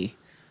movie.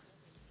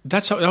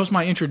 That was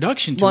my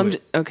introduction to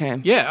it. Okay.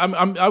 Yeah,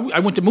 I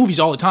went to movies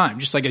all the time,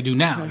 just like I do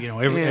now. You know,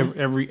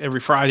 every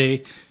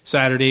Friday,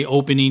 Saturday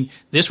opening.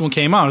 This one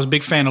came out. I was a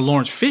big fan of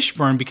Lawrence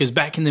Fishburne because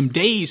back in them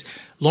days,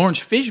 Lawrence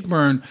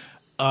Fishburne,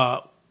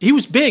 he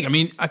was big. I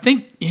mean, I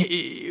think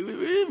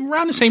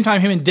around the same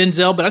time him and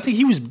Denzel, but I think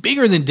he was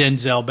bigger than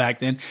Denzel back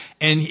then.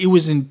 And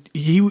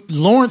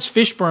Lawrence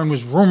Fishburne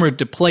was rumored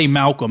to play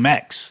Malcolm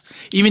X.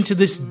 Even to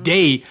this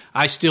day,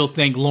 I still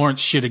think Lawrence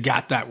should have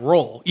got that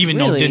role. Even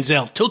though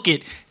Denzel took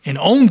it and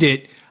owned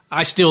it,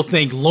 I still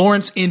think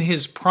Lawrence in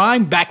his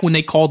prime, back when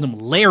they called him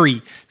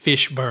Larry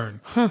Fishburne.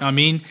 I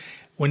mean,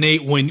 when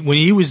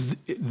he was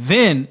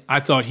then, I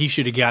thought he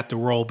should have got the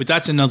role, but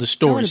that's another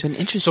story. That would have been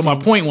interesting. So my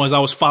point was, I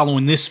was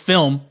following this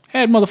film,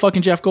 had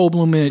motherfucking Jeff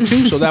Goldblum in it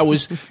too, so that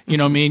was, you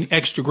know what I mean,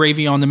 extra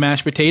gravy on the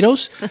mashed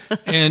potatoes.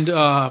 And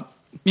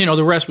you know,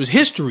 the rest was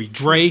history.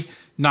 Dre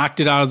knocked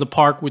it out of the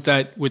park with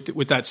that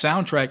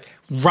soundtrack.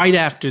 Right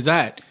after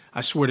that,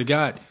 I swear to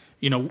God,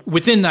 you know,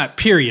 within that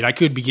period, I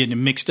could be getting it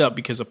mixed up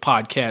because of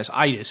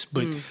podcast-itis,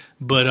 but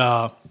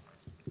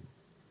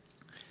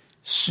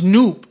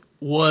Snoop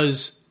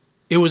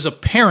it was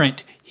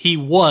apparent he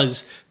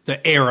was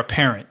the heir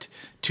apparent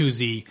to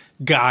the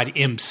God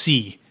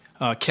MC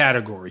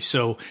category.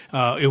 So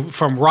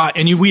from Rock,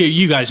 and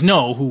you guys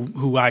know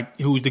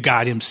who the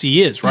God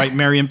MC is, right?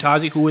 Miriam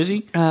Tazi, who is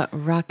he?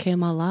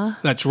 Rakim Allah.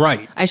 That's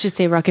right. I should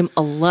say Rakim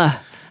Allah.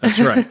 That's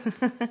right.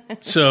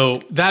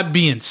 So that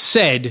being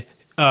said,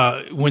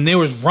 when there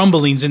was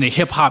rumblings in the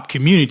hip hop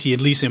community, at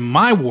least in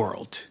my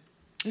world,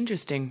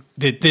 interesting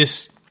that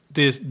this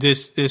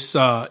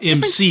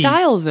MC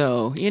style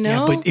though, you know.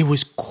 Yeah, but it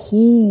was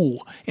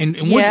cool. And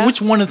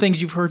what's one of the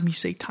things you've heard me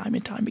say time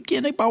and time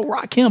again about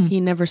Rakim? He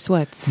never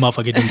sweats.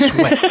 Motherfucker didn't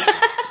sweat.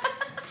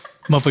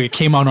 Motherfucker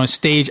came out on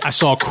stage. I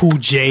saw Cool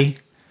J.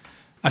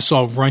 I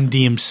saw Run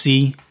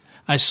DMC.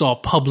 I saw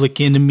Public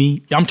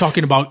Enemy. I'm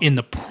talking about in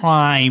the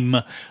prime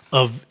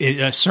of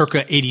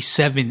circa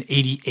 87,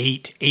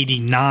 88,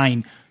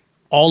 89.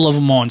 All of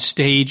them on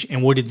stage.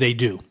 And what did they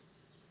do?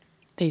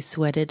 They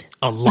sweated.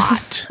 A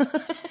lot.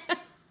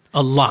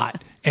 A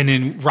lot. And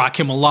then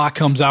Rakim Allah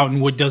comes out, and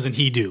what doesn't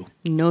he do?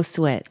 No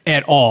sweat.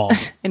 At all.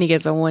 And he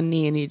gets on one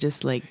knee, and he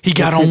just like... He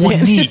got on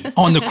one knee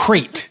on the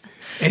crate.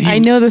 And I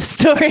know the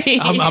story.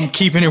 I'm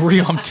keeping it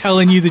real. I'm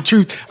telling you the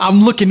truth.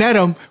 I'm looking at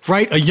him,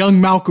 right? A young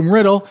Malcolm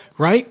Riddle,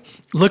 right?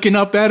 looking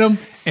up at him.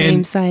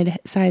 Same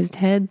sized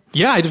head.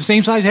 Yeah, I have the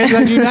same size head as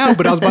I do now,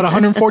 but I was about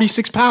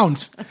 146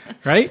 pounds,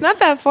 right? It's not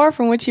that far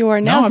from what you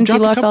are now since you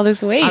lost all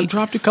this weight. I've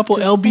dropped a couple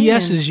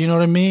LBSs, you know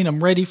what I mean?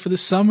 I'm ready for the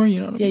summer, you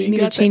know what I mean? Yeah, you need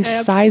to change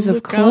size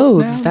of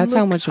clothes. That's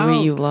how much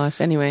weight you've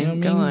lost. Anyway,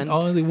 go on.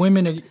 All the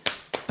women are...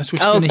 That's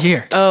what you're going to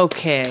hear.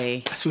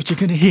 Okay. That's what you're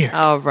going to hear.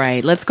 All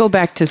right. Let's go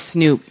back to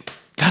Snoop.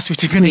 That's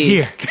what you're going to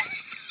hear.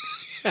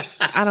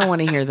 I don't want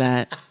to hear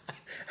that.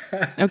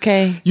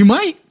 Okay. You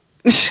might.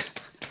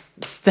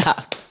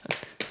 Stop.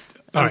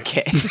 All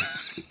okay.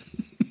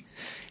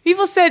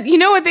 People said, you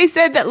know what they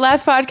said that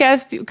last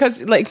podcast?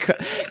 Because, like,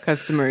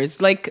 customers,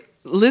 like,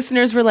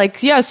 listeners were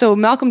like, yeah, so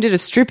Malcolm did a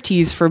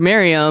striptease for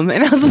Miriam.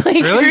 And I was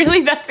like,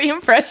 really? That's the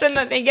impression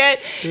that they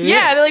get?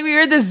 Yeah. They're like, we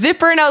heard the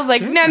zipper. And I was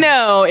like,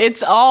 no,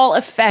 it's all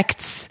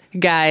effects,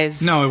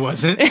 guys. No, it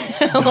wasn't.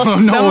 Well,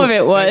 some of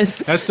it was.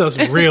 That's just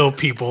real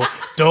people.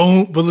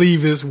 Don't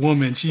believe this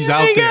woman. She's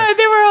out there. God,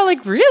 they were all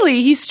like,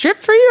 really? He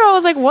stripped for you? I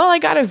was like, well, I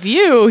got a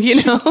view,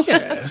 you know?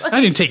 Yeah,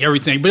 I didn't take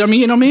everything. But I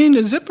mean, you know what I mean?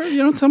 The zipper,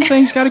 you know, some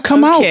things got to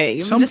come out.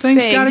 Some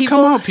things got to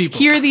come out, people.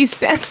 Hear these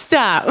sets,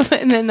 stop.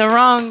 And then the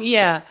wrong,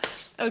 yeah.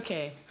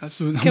 Okay.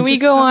 Can we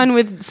go on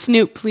with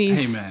Snoop, please?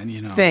 Hey, man,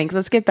 you know. Thanks.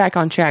 Let's get back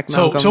on track,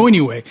 Malcolm. So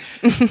anyway,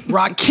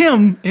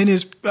 Rakim and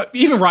his,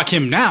 even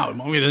Rakim now, I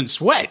mean, it doesn't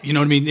sweat. You know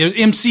what I mean? There's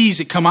MCs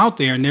that come out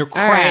there and their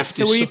craft all right,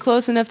 so were you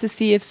close enough to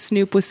see if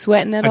Snoop was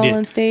sweating at all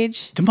on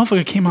stage? The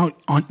motherfucker came out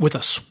with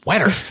a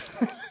sweater.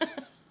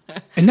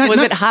 And was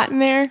it hot in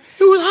there? It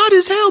was hot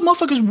as hell.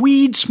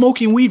 Motherfuckers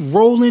smoking weed,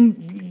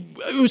 rolling.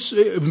 It was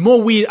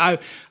more weed. I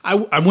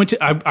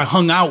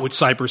hung out with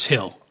Cypress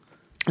Hill.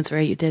 That's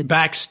right, you did.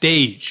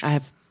 Backstage. I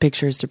have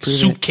pictures to prove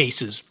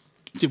Suitcases,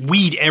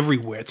 weed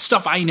everywhere.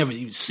 Stuff I ain't never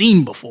even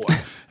seen before.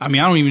 I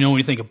mean, I don't even know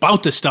anything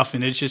about this stuff,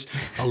 and it's just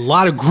a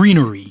lot of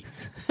greenery,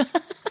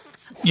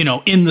 you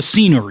know, in the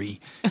scenery.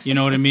 You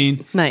know what I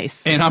mean?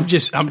 Nice. And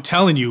I'm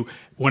telling you,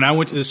 when I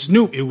went to the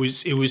Snoop, it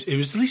was at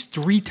least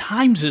 3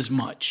 times as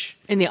much.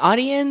 In the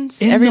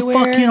audience? In everywhere?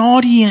 the fucking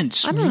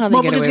audience. I don't know how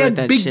they get away with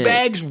that big shit.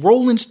 bags,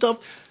 rolling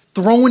stuff.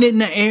 Throwing it in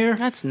the air.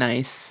 That's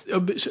nice.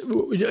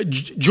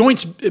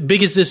 Joints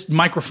big as this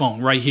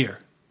microphone right here.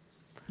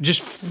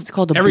 Just it's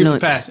called a everyone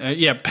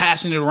blunt.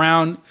 passing it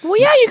around. Well,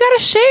 yeah, you got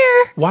to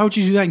share. Why would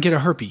you do that and get a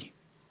herpes?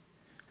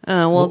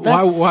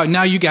 Why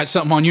now you got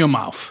something on your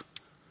mouth.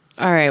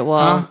 All right,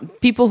 well,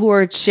 people who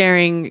are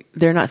sharing,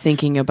 they're not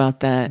thinking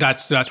about that.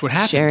 That's what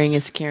happens. Sharing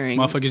is caring.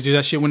 Motherfuckers do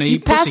that shit when they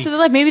eat pass pussy. to the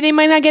left. Maybe they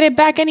might not get it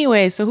back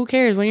anyway, so who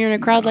cares? When you're in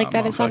a crowd like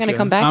that, it's not going to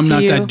come back to you.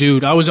 I'm not that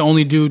dude. I was the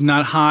only dude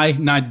not high,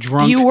 not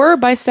drunk. You were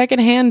by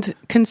secondhand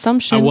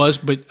consumption. I was,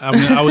 but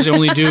I was the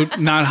only dude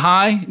not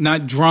high,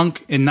 not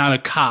drunk, and not a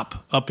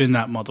cop up in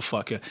that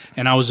motherfucker.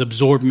 And I was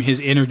absorbing his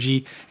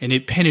energy, and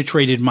it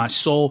penetrated my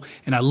soul.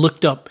 And I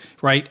looked up,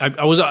 right?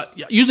 I was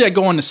usually I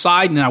go on the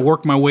side, and I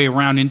work my way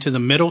around into the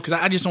middle, because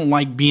I just don't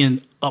like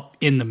being up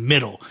in the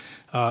middle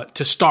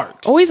to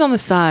start. Always on the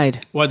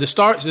side. Well, the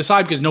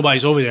side because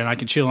nobody's over there, and I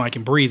can chill and I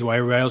can breathe while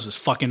everybody else is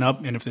fucking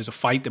up. And if there's a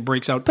fight that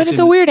breaks out, but it's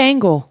a weird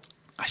angle.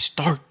 I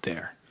start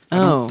there. I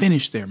don't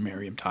finish there,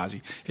 Miriam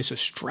Tazi. It's a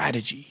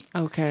strategy.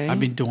 Okay. I've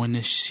been doing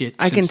this shit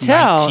I since can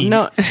tell.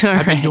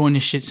 I've been doing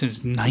this shit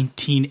since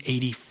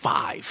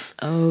 1985.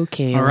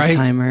 Okay, all right?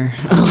 Timer.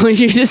 Oh,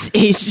 you just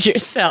aged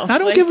yourself. I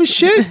don't give a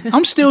shit.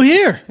 I'm still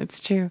here. That's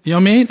true. You know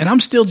what I mean? And I'm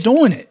still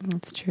doing it.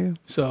 That's true.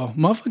 So,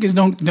 motherfuckers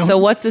don't. So,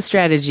 what's the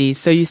strategy?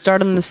 So, you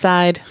start on the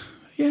side?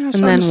 Yeah, and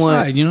then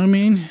what? Side, you know what I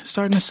mean?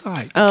 Starting the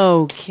side.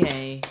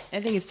 Okay.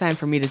 I think it's time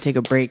for me to take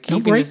a break. No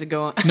break? Just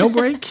go on. No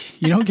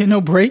break? You don't get no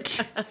break?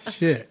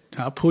 Shit.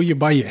 I'll pull you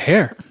by your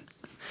hair.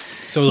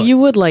 So look, you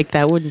would like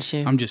that, wouldn't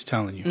you? I'm just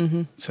telling you.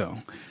 Mm-hmm. So,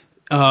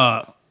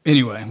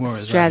 anyway, where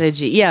was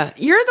strategy? Yeah,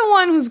 you're the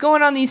one who's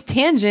going on these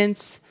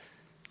tangents.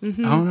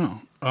 Mm-hmm. I don't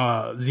know.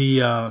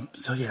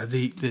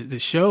 The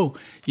show,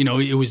 you know,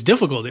 it was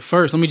difficult at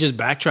first. Let me just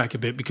backtrack a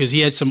bit because he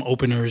had some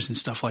openers and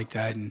stuff like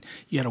that, and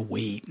you had to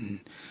wait.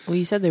 And well,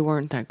 you said they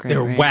weren't that great. They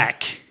were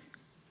whack.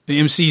 The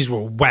MCs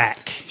were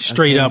whack,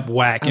 straight up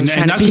whack. And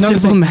that's another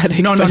diplomatic.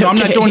 No, I'm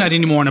not doing that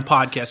anymore on the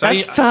podcast.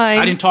 That's fine.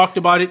 I didn't talk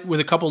about it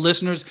with a couple of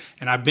listeners,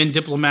 and I've been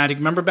diplomatic.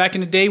 Remember back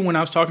in the day when I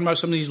was talking about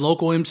some of these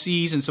local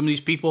MCs and some of these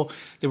people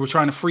that were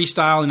trying to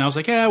freestyle, and I was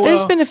like, yeah, well.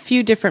 There's been a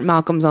few different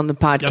Malcolms on the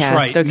podcast. That's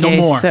right. Okay, no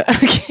more.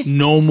 Okay.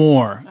 No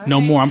more. All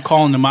no more. I'm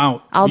calling them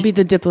out. I'll be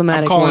the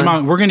diplomatic I'm calling one.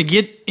 them out. We're going to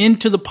get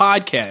into the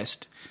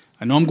podcast.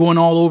 I know I'm going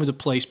all over the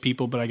place,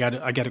 people, but I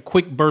got a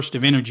quick burst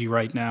of energy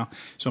right now,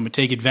 so I'm going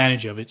to take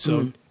advantage of it.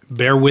 So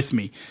bear with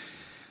me.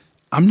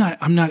 I'm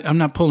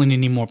not pulling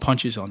any more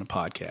punches on the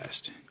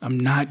podcast. I'm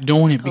not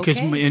doing it because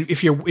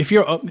if you're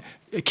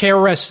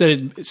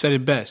KRS said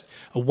it best.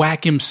 A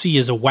whack MC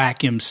is a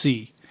whack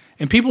MC,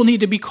 and people need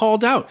to be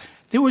called out.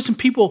 There were some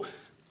people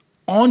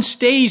on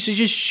stage that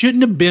just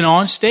shouldn't have been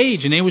on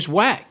stage, and they was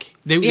whack.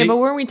 But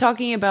weren't we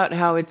talking about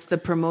how it's the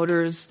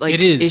promoters like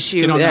it is.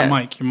 issue? Get on that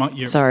mic.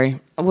 You're, sorry.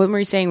 What were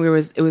you saying?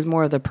 It was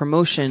more of the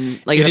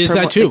promotion. Like it is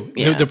that too.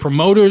 Yeah. The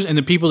promoters and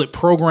the people that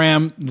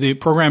program the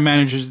program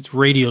managers at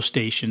radio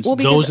stations.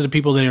 Those are the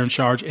people that are in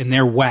charge, and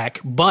they're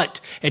whack.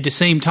 But at the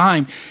same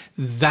time,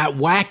 that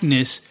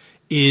whackness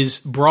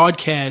is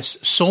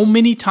broadcast so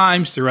many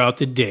times throughout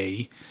the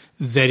day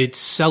that it's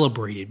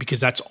celebrated because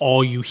that's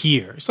all you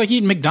hear. It's like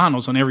eating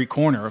McDonald's on every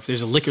corner. If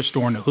there's a liquor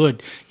store in the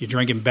hood, you're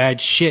drinking bad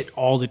shit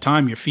all the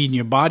time. You're feeding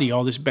your body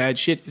all this bad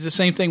shit. It's the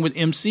same thing with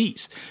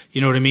MCs.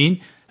 You know what I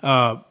mean?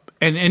 I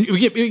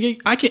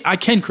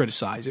can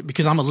criticize it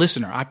because I'm a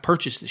listener. I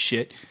purchase the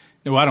shit.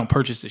 No, I don't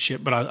purchase the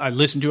shit, but I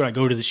listen to it. I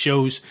go to the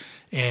shows,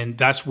 and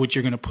that's what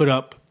you're going to put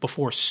up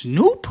before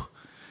Snoop?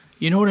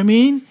 You know what I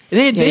mean?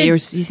 They had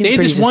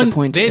this one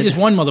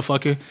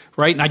motherfucker,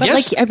 right? And I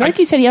guess, like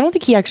you said, I don't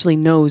think he actually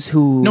knows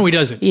who. No, he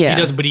doesn't. Yeah.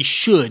 He doesn't, but he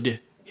should.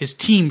 His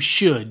team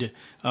should.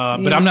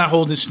 But I'm not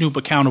holding Snoop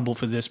accountable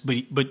for this.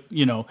 But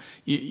you know,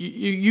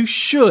 you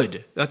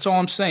should. That's all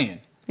I'm saying.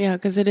 Yeah,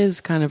 because it is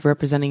kind of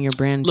representing your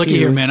brand. Look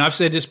here, man. I've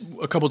said this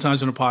a couple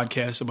times on the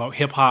podcast about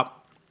hip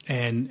hop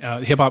and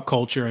hip hop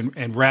culture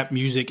and rap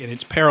music and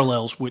its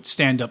parallels with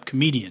stand up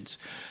comedians.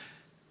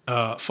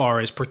 Far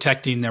as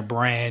protecting their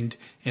brand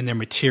and their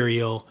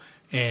material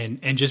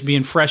and just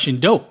being fresh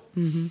and dope.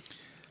 Mm-hmm.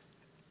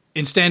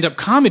 In stand-up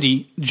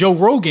comedy, Joe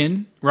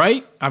Rogan,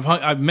 right?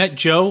 I've met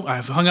Joe.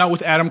 I've hung out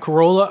with Adam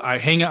Carolla.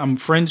 I'm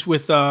friends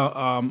with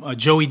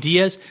Joey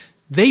Diaz.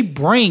 They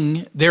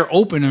bring their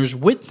openers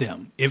with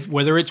them,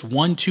 whether it's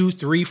 1, 2,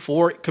 3,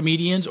 4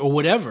 comedians or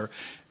whatever.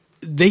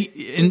 They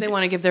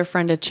want to give their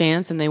friend a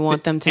chance, and they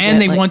want them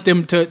to, want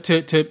them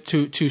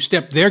to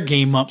step their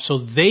game up, so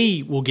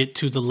they will get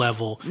to the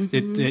level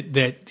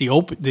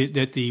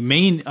that the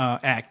main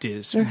act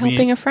is. They're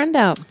helping a friend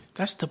out.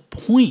 That's the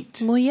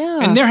point. Well, yeah,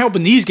 and they're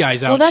helping these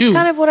guys out too. Well, that's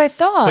kind of what I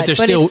thought. But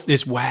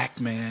it's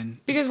whack, man.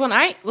 Because when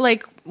I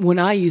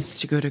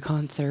used to go to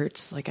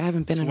concerts, like I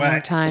haven't been in a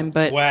long time,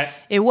 but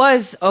it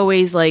was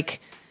always like,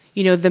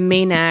 you know, the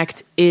main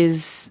act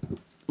is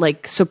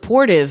like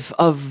supportive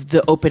of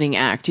the opening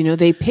act. You know,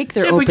 they pick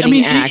their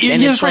opening act,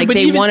 and it's like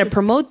they want to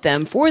promote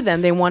them for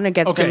them. They want to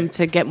get them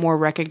to get more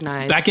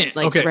recognized,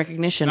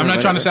 recognition. I'm not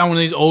trying to sound one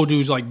of these old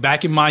dudes like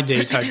back in my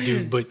day type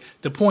dude, but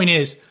the point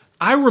is,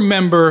 I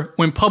remember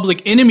when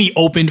Public Enemy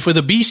opened for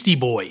the Beastie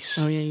Boys.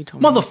 Oh yeah, you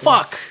told me.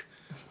 Motherfuck,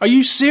 are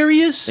you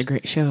serious? It's a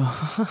great show.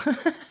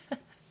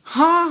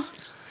 Huh?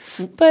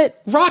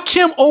 But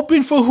Rakim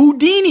opened for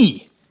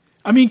Houdini.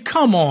 I mean,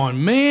 come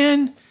on,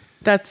 man.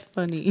 That's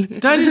funny.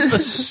 That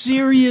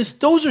is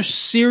those are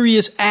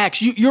serious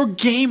acts. Your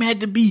game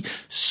had to be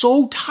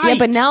so tight. Yeah,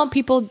 but now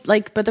people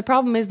but the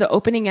problem is the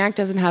opening act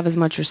doesn't have as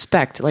much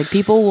respect. Like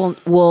people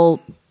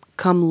will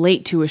come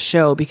late to a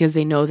show because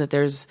they know that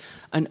there's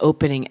an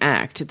opening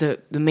act. The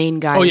main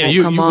guy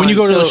won't come on. When you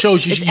go to the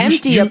shows, it's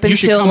empty up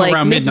until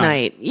like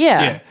midnight.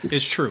 Yeah,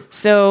 it's true.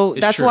 So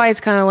that's why it's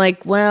kind of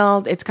like,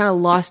 well, it's kind of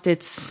lost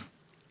its...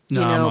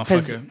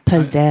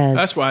 pizzazz.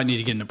 That's why I need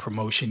to get in the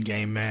promotion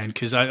game, man.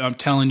 Because I'm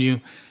telling you,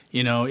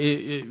 you know,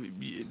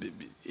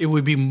 it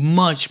would be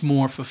much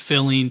more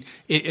fulfilling,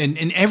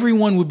 and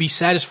everyone would be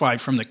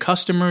satisfied, from the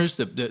customers,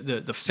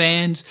 the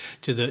fans,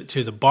 to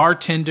the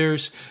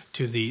bartenders,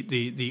 to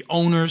the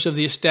owners of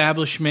the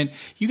establishment.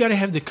 You got to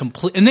have the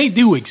complete, and they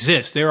do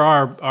exist. There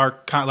are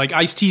like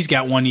Ice-T's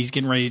got one he's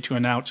getting ready to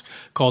announce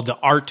called the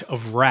Art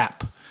of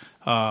Rap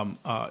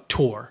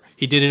tour.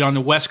 He did it on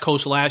the West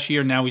Coast last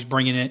year. Now he's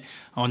bringing it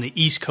on the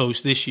East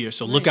Coast this year.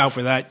 So look out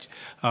for that.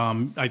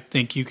 I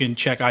think you can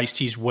check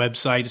Ice-T's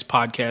website. His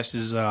podcast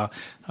is the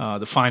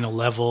Final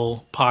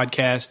Level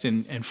podcast,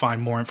 and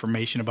find more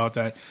information about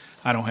that.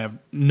 I don't have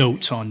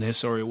notes on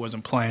this, or it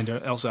wasn't planned,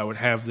 or else I would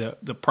have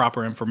the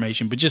proper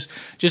information. But just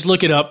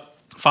look it up.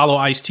 Follow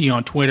Ice-T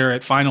on Twitter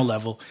at Final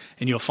Level,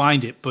 and you'll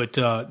find it. But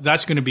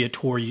that's going to be a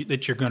tour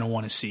that you're going to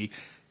want to see,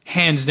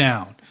 hands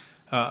down.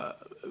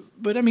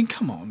 But, I mean,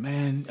 come on,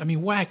 man. I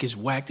mean, whack is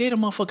whack. They had a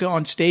motherfucker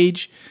on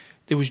stage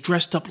that was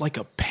dressed up like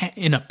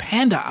in a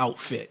panda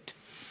outfit.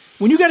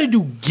 When you got to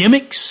do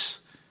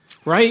gimmicks,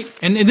 right?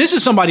 And this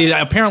is somebody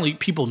that apparently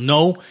people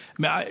know.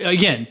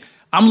 Again,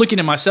 I'm looking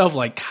at myself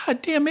like,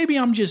 God damn, maybe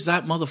I'm just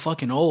that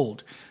motherfucking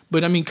old.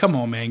 But, I mean, come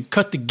on, man.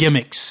 Cut the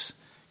gimmicks.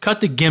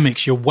 Cut the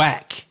gimmicks. You're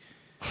whack.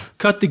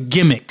 Cut the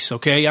gimmicks,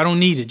 okay? I don't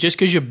need it. Just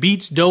because your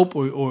beat's dope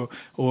or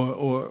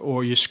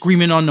you're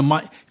screaming on the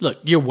mic. Look,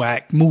 you're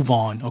whack. Move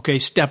on, okay?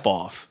 Step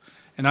off.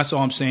 And that's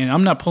all I'm saying.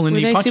 I'm not pulling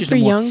any punches super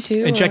anymore. Young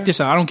too, and check this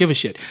out. I don't give a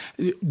shit.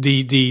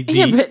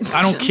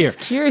 I don't care. I'm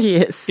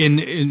curious.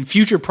 In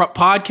future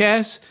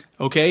podcasts,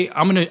 okay,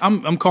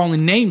 I'm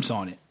calling names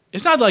on it.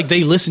 It's not like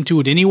they listen to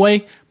it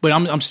anyway, but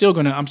I'm still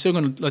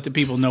gonna let the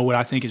people know what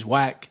I think is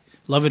whack.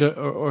 Love it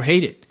or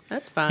hate it.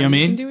 That's fine. You know what I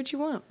mean? You can do what you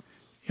want.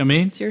 You know what I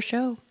mean? It's your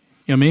show.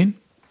 You know what I mean?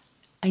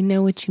 I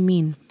know what you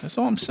mean. That's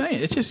all I'm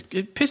saying. It's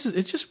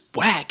just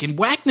whack. And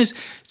whackness,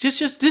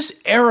 just this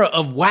era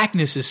of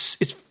whackness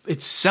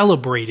it's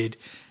celebrated.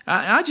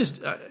 I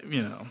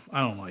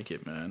don't like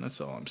it, man. That's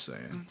all I'm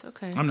saying. It's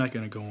okay. I'm not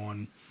going to go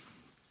on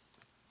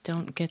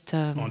Don't get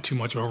on too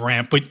much of a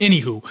rant. But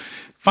anywho,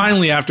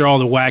 finally after all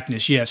the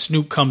whackness,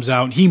 Snoop comes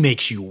out and he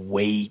makes you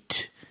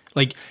wait.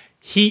 Like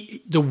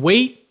the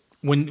wait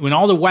when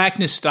all the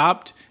whackness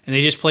stopped and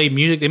they just played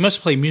music. They must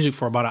have played music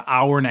for about an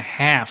hour and a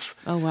half.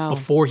 Oh wow!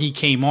 Before he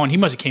came on, he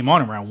must have came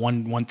on around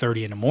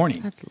 1:30 in the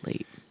morning. That's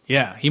late.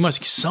 Yeah, he must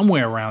be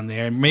somewhere around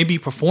there. Maybe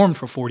performed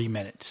for 40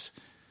 minutes.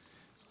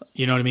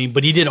 You know what I mean?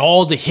 But he did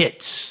all the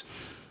hits.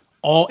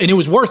 And it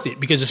was worth it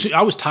because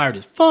I was tired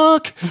as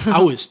fuck.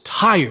 I was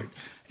tired.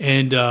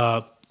 And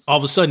all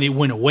of a sudden, it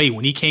went away.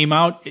 When he came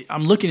out,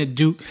 I'm looking at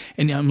Duke,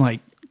 and I'm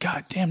like,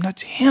 God damn,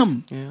 that's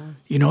him. Yeah.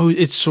 You know,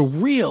 it's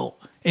surreal.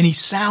 And he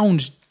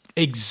sounds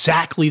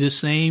exactly the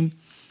same,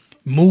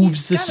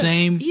 moves the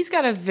same. He's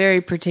got a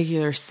very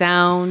particular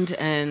sound,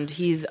 and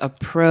he's a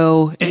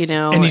pro, you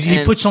know. And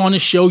he puts on a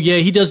show. Yeah,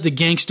 he does the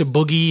gangster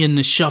boogie and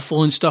the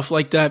shuffle and stuff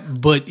like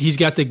that. But he's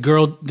got the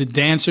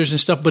dancers and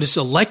stuff. But it's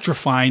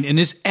electrifying, and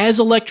it's as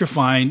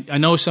electrifying. I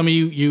know some of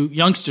you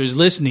youngsters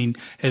listening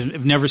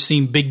have never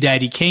seen Big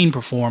Daddy Kane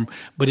perform,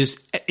 but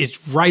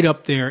it's right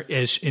up there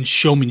as in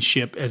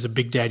showmanship as a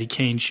Big Daddy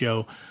Kane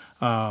show.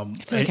 I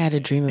feel like I had a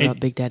dream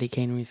about Big Daddy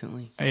Kane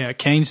recently. Yeah,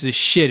 Kane's the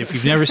shit. If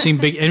you've never seen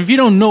and if you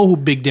don't know who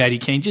Big Daddy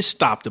Kane, just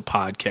stop the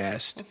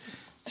podcast.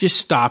 Just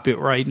stop it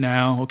right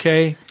now,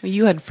 okay? Well,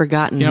 you had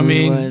forgotten who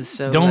he was.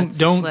 So don't.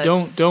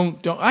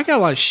 I got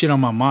a lot of shit on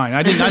my mind.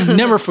 I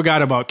never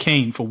forgot about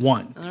Kane for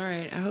one. All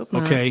right, I hope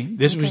not. Okay,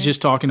 this was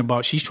just talking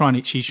about. She's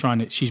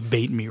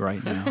baiting me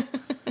right now.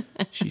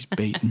 She's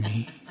baiting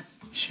me.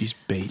 She's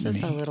baiting me.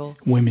 Just a little.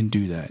 Women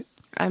do that.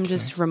 I'm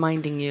just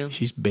reminding you.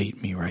 She's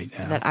baiting me right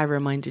now. That I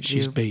reminded you.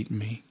 She's baiting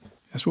me.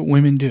 That's what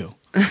women do.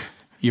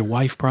 Your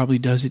wife probably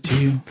does it to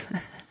you.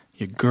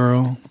 Your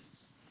girl.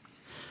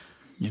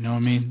 You know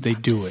what I mean? They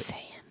do it.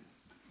 Saying.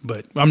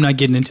 But I'm not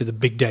getting into the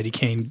Big Daddy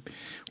Kane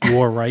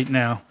war right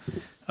now.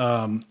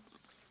 But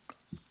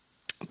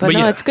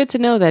no, it's good to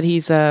know that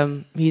he's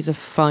a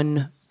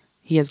fun.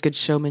 He has good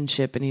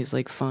showmanship, and he's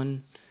like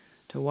fun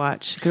to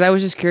watch. Because I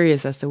was just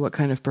curious as to what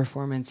kind of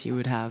performance he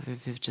would have,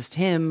 if it's just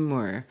him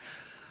or,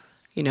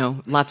 you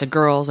know, lots of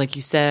girls, like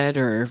you said,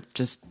 or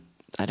just,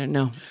 I don't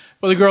know.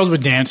 Well, the girls were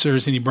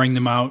dancers, and he'd bring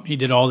them out. He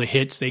did all the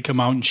hits. They come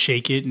out and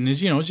shake it, and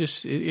it's, you know, it's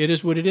just it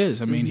is what it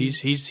is. I mean,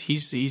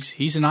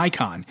 he's an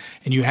icon,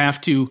 and you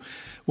have to,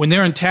 when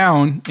they're in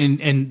town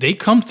and they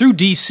come through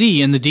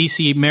D.C. and the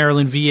D.C.,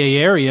 Maryland, VA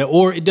area,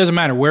 or it doesn't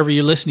matter wherever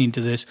you're listening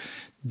to this.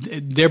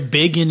 They're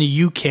big in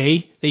the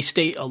UK. They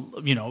stay,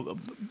 you know,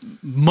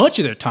 much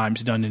of their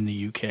time's done in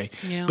the UK.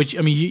 Yeah. But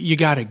I mean, you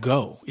got to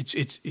go.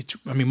 It's.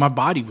 I mean, my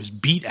body was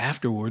beat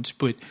afterwards,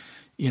 but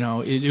you know,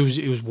 it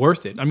was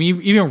worth it. I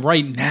mean, even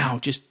right now,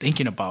 just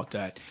thinking about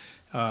that,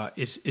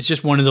 it's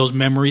just one of those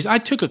memories. I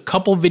took a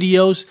couple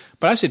videos,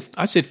 but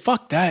I said,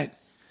 fuck that.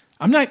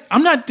 I'm not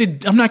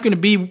going to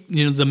be,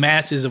 you know, the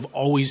masses of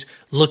always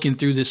looking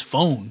through this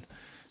phone.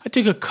 I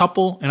took a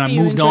couple and I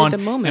moved on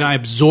and I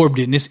absorbed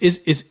it, and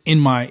it's in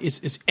my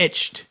it's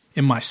etched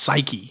in my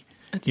psyche.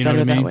 It's you know better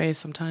what I mean? that way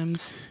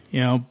sometimes.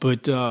 You know,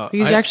 but because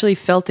you actually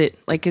felt it,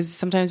 like, because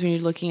sometimes when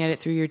you're looking at it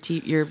through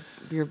your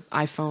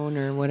iPhone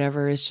or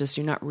whatever, it's just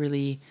you're not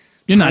really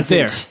not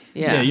there.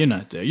 Yeah, you're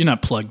not there. You're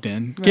not plugged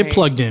in. Right. Get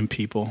plugged in,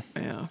 people.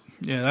 Yeah,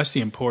 that's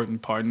the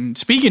important part. And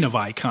speaking of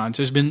icons,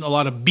 there's been a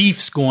lot of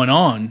beefs going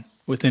on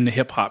within the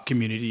hip hop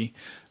community.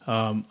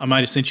 I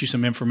might have sent you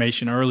some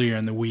information earlier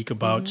in the week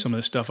about some of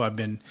the stuff I've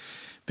been.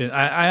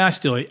 I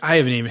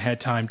haven't even had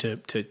time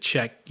to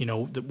check, you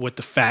know, what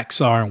the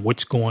facts are and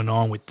what's going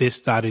on with this,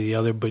 that, or the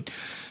other. But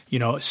you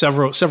know,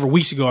 several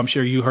weeks ago, I'm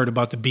sure you heard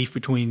about the beef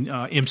between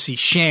MC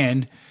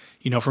Shan,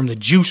 you know, from the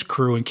Juice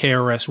Crew and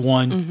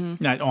KRS-One.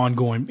 Not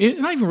ongoing. It's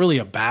not even really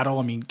a battle.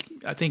 I mean,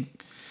 I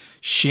think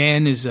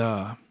Shan is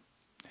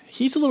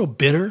he's a little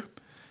bitter.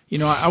 You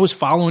know, I was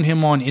following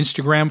him on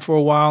Instagram for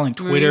a while and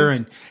Twitter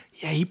and.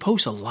 Yeah, he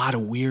posts a lot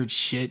of weird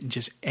shit and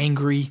just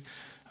angry.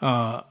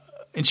 And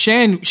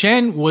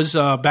Shan was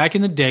back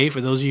in the day. For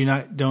those of you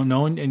don't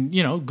know, and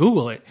you know,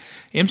 Google it.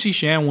 MC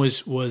Shan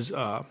was you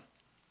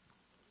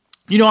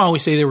know, I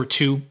always say there were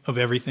two of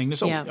everything.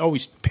 There's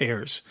always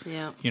pairs.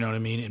 Yeah, you know what I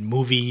mean. In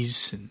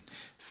movies and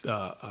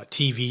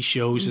TV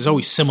shows, there's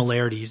always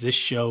similarities. This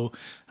show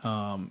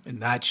and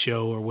that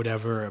show or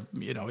whatever.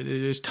 You know,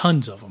 there's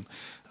tons of them.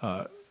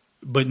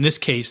 But in this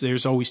case,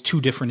 there's always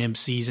two different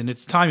MCs. And at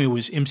the time, it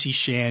was MC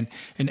Shan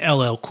and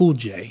LL Cool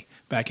J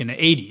back in the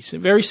 80s.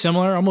 Very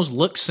similar, almost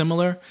looked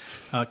similar.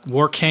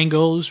 Wore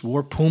Kangos,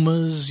 wore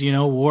Pumas, you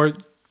know, wore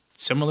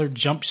similar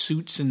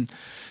jumpsuits and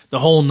the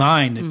whole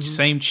nine, the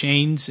same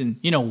chains. And,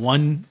 you know,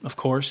 one, of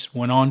course,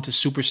 went on to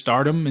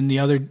superstardom. And the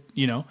other,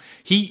 you know,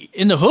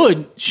 in the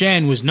hood,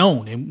 Shan was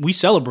known. And we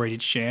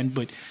celebrated Shan,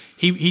 but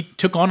he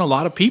took on a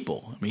lot of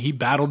people. I mean, he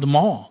battled them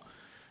all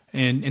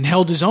and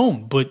held his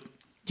own. But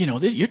you know,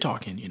 you're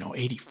talking, you know,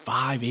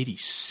 85,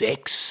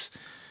 86,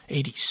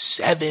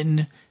 87.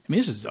 I mean,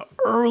 this is the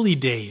early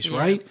days,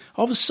 right?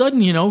 All of a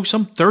sudden, you know,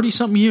 some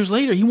 30-something years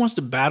later, he wants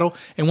to battle.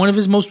 And one of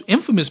his most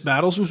infamous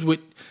battles was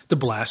with the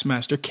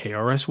Blastmaster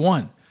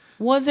KRS-One.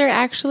 Was there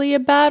actually a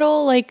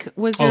battle? Like,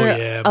 was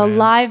there a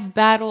live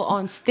battle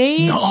on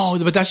stage? No,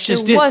 but that's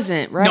just it. It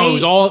wasn't, right? No, it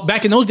was all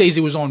back in those days.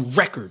 It was on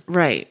record.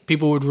 Right.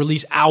 People would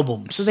release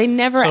albums. So they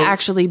never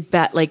actually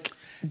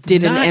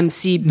did an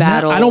MC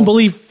battle. I don't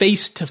believe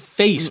face to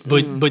face,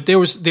 but there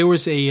was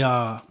a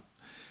I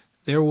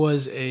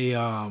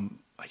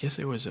guess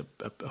there was a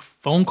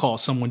phone call.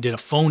 Someone did a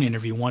phone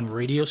interview, one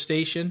radio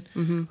station.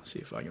 Let's see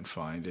if I can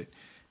find it.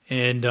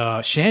 And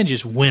Shan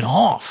just went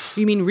off.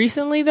 You mean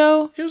recently,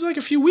 though? It was like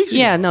a few weeks ago.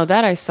 Yeah, no,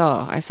 that I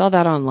saw. I saw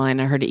that online.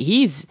 I heard it.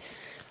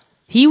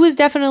 He was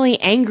definitely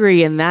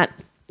angry in that.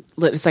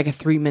 It's like a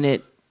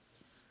 3-minute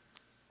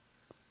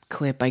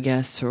clip, I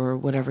guess, or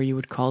whatever you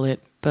would call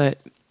it. But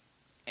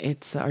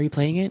it's. Are you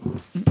playing it?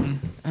 Mm-mm.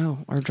 Oh,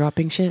 or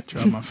dropping shit?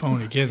 Drop my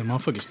phone again. The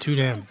motherfucker's too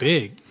damn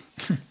big.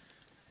 This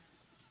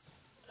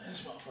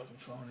motherfucking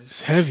phone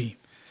is heavy.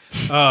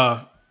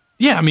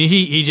 Yeah, I mean,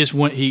 he just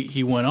went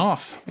he went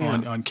off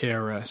on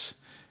KRS,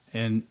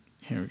 and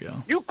here we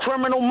go. You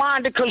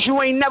criminal-minded because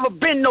you ain't never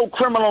been no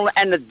criminal,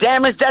 and the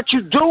damage that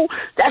you do,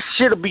 that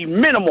shit'll be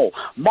minimal.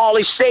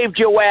 Marley saved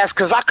your ass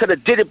because I could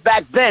have did it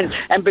back then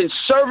and been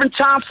serving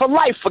time for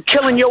life for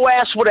killing your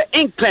ass with an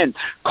ink pen.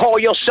 Call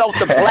yourself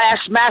the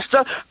blast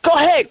master? Go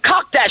ahead,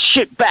 cock that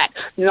shit back.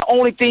 And the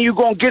only thing you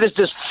gonna get is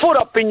this foot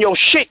up in your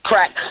shit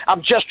crack.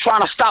 I'm just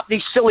trying to stop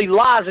these silly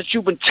lies that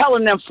you've been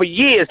telling them for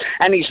years,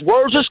 and these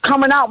words is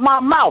coming out my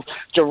mouth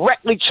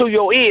directly to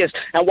your ears.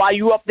 And while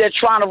you up there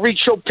trying to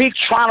reach your peak,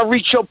 trying to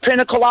reach your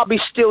pinnacle, I'll be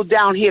still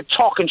down here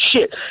talking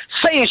shit,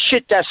 saying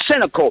shit that's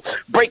cynical.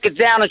 Break it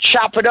down and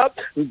chop it up,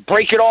 and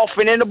break it off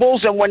in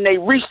intervals, and when they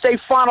reach their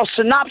final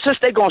synopsis,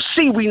 they gonna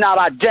see we not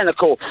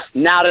identical.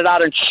 Now that I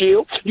done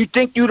chill, you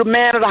think you the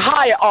man of the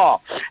higher art,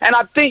 and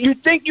I think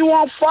you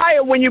on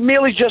fire when you're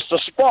merely just a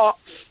spark.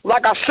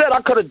 Like I said,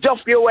 I could have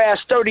duffed your ass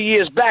 30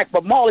 years back,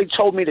 but Marley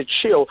told me to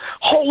chill.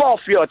 Hold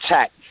off your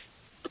attack.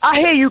 I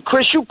hear you,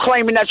 Chris, you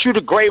claiming that you the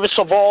greatest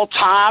of all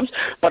times,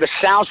 but it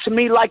sounds to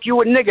me like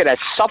you a nigga that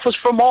suffers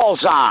from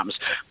Alzheimer's.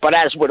 But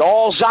as with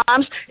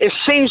Alzheimer's, it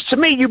seems to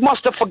me you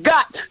must have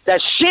forgot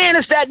that Shan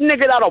is that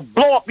nigga that'll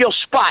blow up your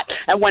spot.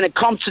 And when it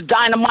comes to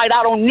dynamite,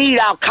 I don't need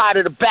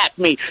Al-Qaeda to back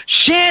me.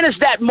 Shan is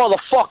that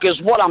motherfucker is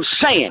what I'm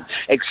saying.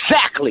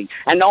 Exactly.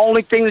 And the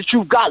only thing that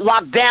you've got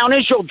locked down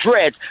is your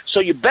dreads. So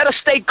you better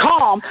stay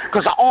calm,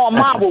 because I arm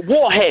mine with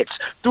warheads.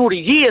 Through the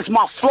years,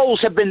 my flows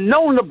have been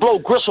known to blow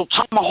gristle,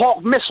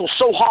 tomahawk, missile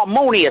so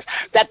harmonious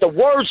that the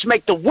words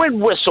make the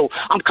wind whistle.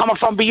 I'm coming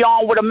from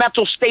beyond with a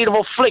mental state of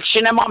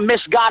affliction, and my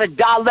misguided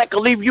dialect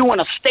will leave you in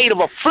a state of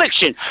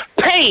affliction,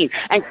 pain,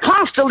 and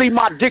constantly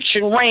my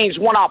diction reigns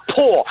when I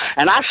pour,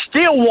 and I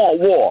still want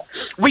war.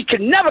 We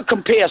can never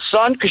compare,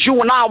 son, because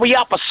you and I, we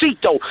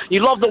opposito.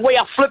 You love the way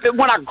I flip it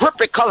when I grip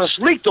it because it's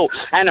lethal,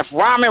 and if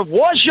rhyming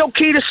was your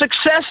key to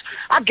success,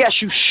 I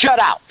guess you shut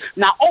out.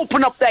 Now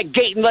open up that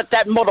gate and let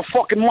that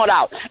motherfucking mud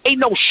out. Ain't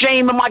no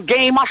shame in my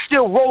game. I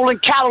still roll in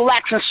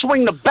Cadillacs and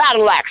swing the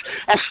battle axe,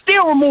 and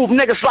still remove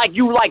niggas like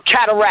you like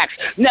cataracts.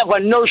 Never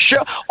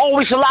inertia,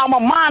 always allow my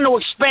mind to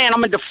expand.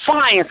 I'm in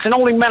defiance, and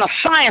only men of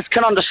science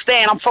can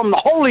understand. I'm from the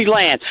Holy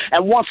Land,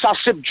 and once I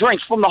sip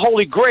drinks from the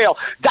Holy Grail,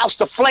 doused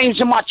the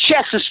flames in my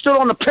chest and stood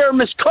on the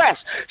pyramid's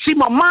crest. See,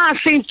 my mind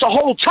seems to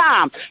hold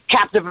time,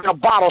 captive in a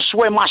bottle,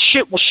 swear my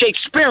shit was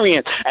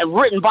Shakespearean and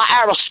written by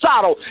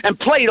Aristotle and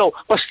Plato,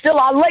 but still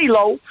I lay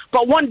low.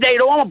 But one day,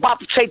 though, I'm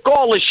about to take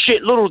all this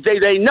shit, little do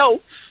they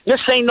know. This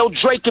ain't no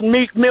Drake and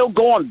Meek Mill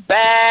going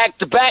back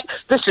to back.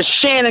 This is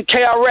Shan and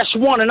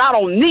KRS-One, and I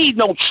don't need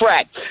no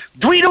track.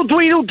 Dweedle,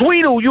 dweedle,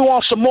 dweedle, you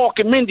on some Mark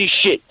and Mindy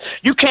shit.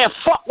 You can't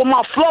fuck with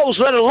my flows,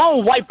 let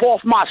alone wipe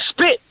off my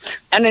spit.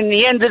 And in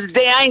the end of the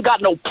day, I ain't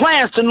got no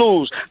plans to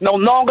lose. No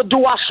longer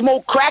do I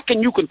smoke crack,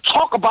 and you can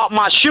talk about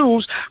my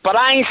shoes, but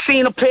I ain't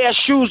seen a pair of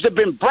shoes that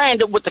been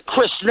branded with the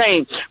Chris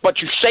name.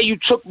 But you say you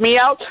took me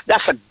out?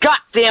 That's a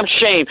goddamn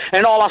shame.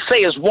 And all I say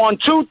is 1,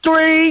 2,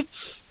 3.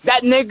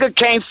 That nigga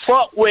can't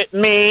fuck with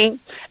me.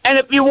 And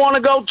if you want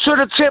to go to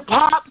the tip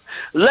hop,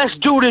 let's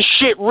do this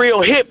shit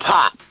real hip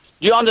hop.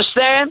 You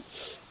understand?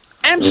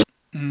 I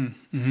think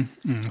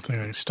I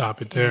can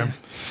stop it there. Yeah.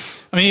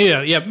 I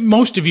mean, yeah.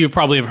 Most of you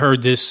probably have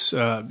heard this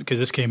because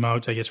this came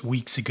out, I guess,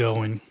 weeks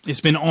ago, and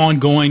it's been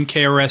ongoing.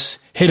 KRS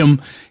hit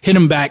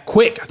him back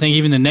quick. I think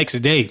even the next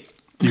day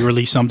he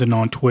released something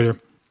on Twitter.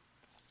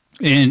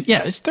 And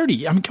yeah, it's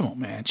 30. I mean, come on,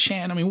 man.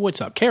 Shan, I mean, what's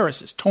up?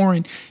 KRS is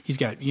touring. He's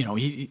got,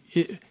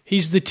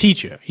 he's the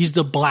teacher. He's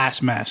the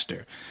blast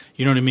master.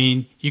 You know what I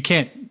mean? You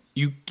can't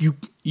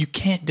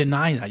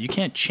deny that. You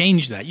can't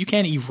change that. You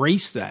can't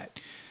erase that.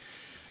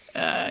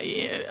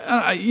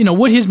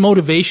 What his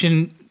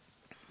motivation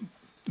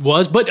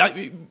was, but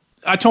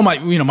I told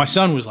my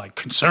son was like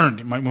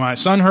concerned. When my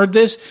son heard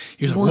this,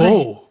 he was like,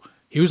 whoa.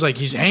 He was like,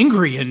 he's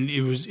angry, and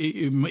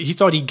he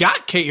thought he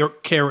got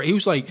KRS. He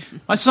was like,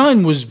 my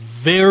son was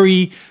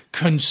very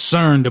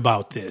concerned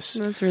about this.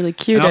 That's really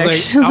cute,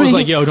 actually. I was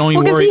like, yo, don't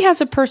even worry. Because he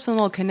has a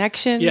personal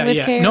connection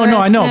with KRS. No,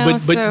 I know, now,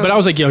 but I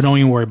was like, yo, don't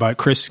even worry about it.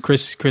 Chris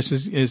is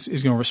going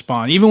to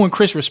respond. Even when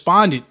Chris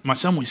responded, my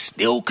son was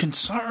still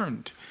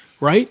concerned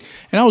right?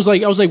 And I was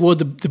like, well,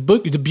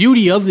 the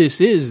beauty of this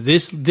is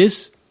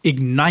this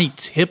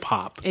ignites hip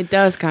hop. It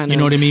does kind of. You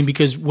know what I mean?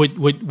 Because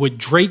what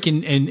Drake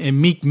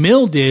and Meek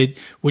Mill did,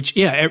 which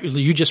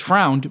you just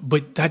frowned,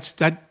 but that's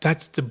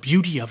the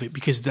beauty of it,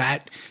 because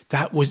that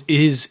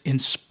is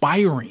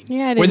inspiring.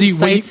 Yeah,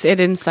 it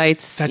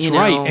incites. That's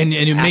right, and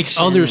it makes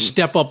others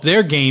step up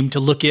their game to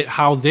look at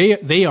how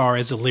they are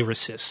as a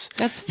lyricist.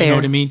 That's fair. You know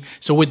what I mean?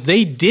 So what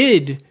they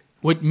did,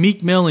 what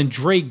Meek Mill and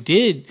Drake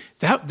did,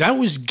 that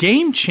was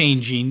game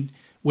changing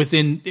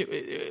within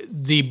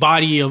the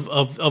body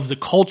of the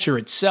culture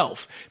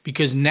itself,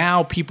 because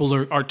now people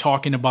are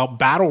talking about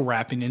battle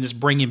rapping, and it's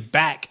bringing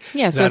back.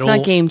 Yeah, so it's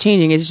not game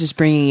changing; it's just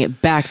bringing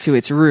it back to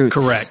its roots.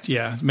 Correct.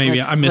 Yeah,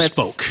 maybe I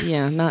misspoke.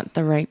 Yeah, not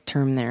the right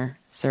term there,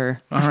 sir.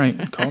 All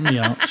right, call me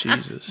out,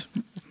 Jesus.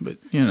 But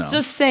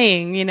just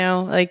saying,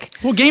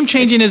 well, game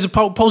changing as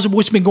opposed to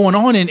what's been going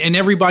on, and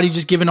everybody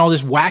just giving all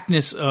this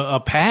whackness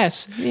a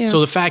pass. Yeah. So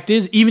the fact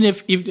is, even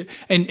if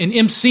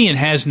MCing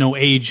has no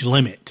age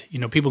limit,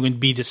 people can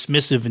be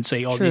dismissive and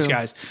say, "Oh, true. These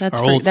guys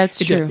are old."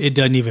 That's true. It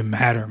doesn't even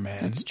matter, man.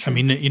 That's true. I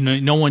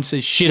mean, no one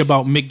says shit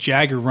about Mick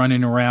Jagger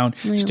running around,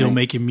 still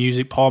making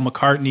music. Paul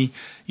McCartney,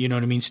 you know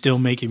what I mean, still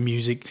making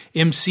music.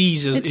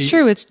 MCs, it's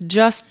true. It's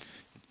just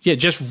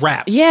just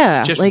rap.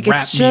 Yeah, just like rap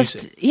it's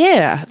just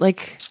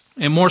music.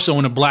 And more so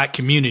in the black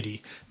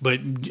community, but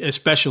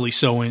especially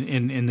so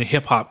in the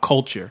hip hop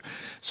culture.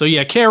 So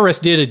yeah, KRS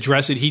did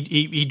address it.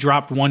 He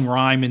dropped one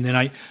rhyme, and then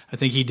I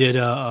think he did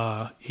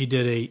a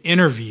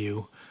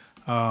interview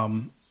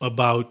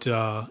about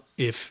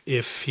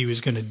if he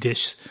was going to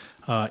diss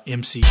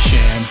MC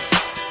Shan.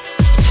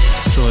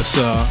 So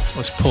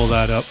let's pull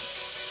that up.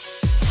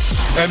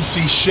 MC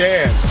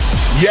Shan,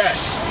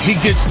 yes, he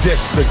gets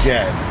dissed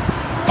again.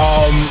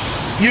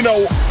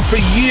 For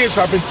years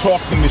I've been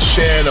talking to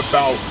Shan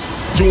about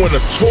doing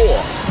a tour.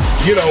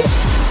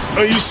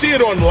 You see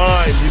it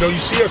online, you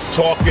see us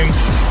talking.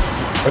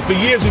 And for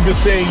years we've been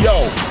saying,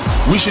 yo,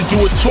 we should do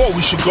a tour.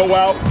 We should go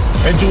out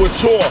and do a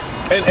tour.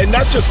 And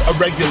not just a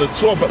regular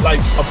tour, but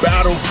like a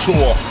battle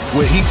tour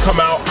where he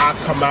come out, I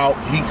come out,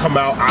 he come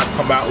out, I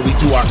come out, and we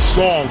do our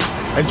songs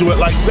and do it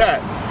like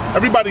that.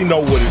 Everybody know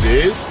what it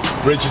is.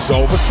 Bridge is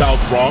over, South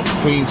Bronx,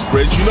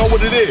 Queensbridge, you know what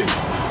it is.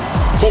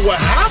 But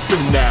what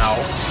happened now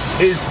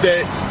is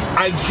that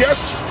I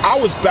guess I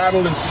was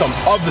battling some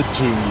other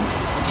dude,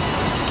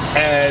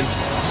 and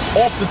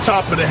off the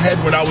top of the head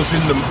when I was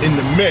in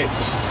the mix,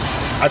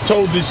 I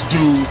told this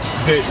dude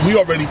that we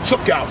already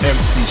took out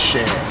MC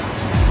Shan.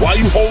 Why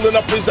you holding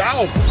up his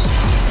album?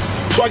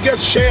 So I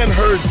guess Shan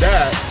heard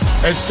that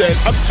and said,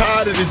 I'm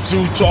tired of this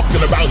dude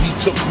talking about he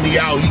took me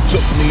out.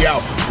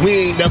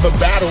 We ain't never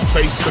battled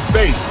face to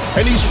face.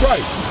 And he's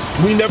right.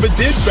 We never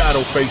did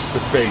battle face to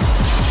face.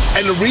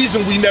 And the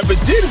reason we never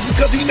did is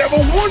because he never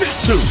wanted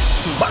to.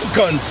 My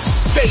guns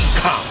stay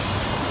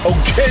cocked,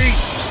 okay?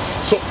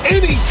 So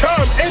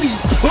anytime, any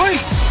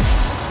place,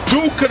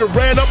 dude could have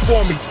ran up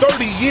on me.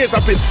 30 years,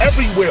 I've been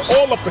everywhere,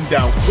 all up and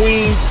down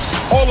Queens,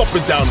 all up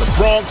and down the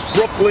Bronx,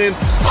 Brooklyn.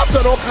 I've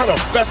done all kind of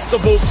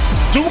festivals.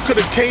 Dude could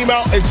have came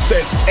out and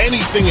said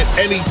anything at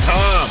any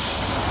time.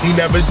 He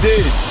never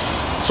did.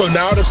 So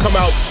now to come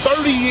out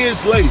 30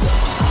 years later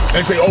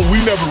and say, oh, we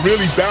never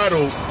really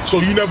battled, so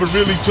you never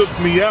really took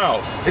me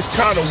out. It's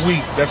kind of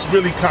weak. That's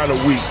really kind of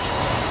weak.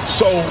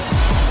 So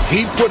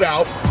he put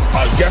out,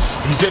 I guess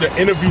he did an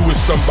interview with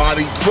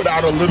somebody, put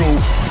out a little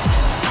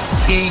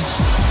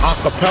piece, a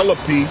cappella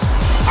piece.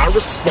 I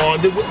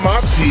responded with my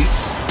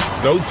piece,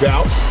 no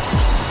doubt.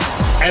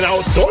 And I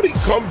thought he'd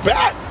come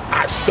back.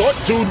 I thought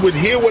dude would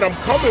hear what I'm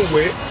coming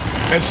with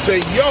and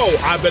say, yo,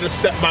 I better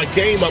step my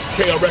game up,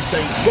 KRS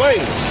ain't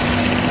playing.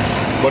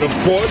 But of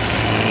course,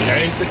 that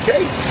ain't the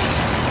case.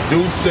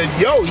 Dude said,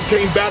 yo, he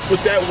came back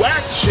with that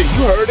wack shit.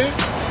 You heard it?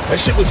 That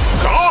shit was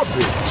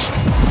garbage.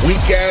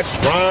 Weak ass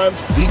rhymes,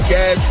 weak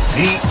ass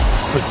beat,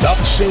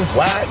 production,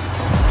 whack.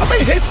 I'm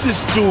gonna hit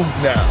this dude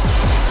now.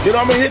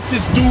 I'm gonna hit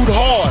this dude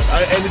hard.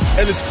 And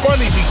it's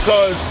funny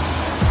because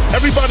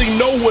everybody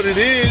know what it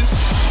is.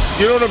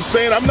 You know what I'm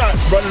saying? I'm not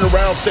running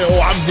around saying,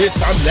 oh, I'm this,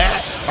 I'm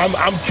that,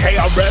 I'm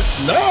KRS.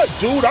 Nah,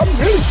 dude, I'm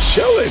really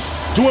chilling.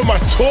 Doing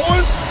my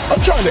tours, I'm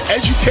trying to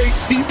educate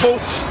people.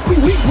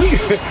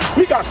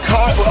 We got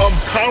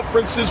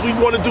conferences we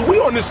want to do. We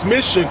on this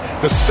mission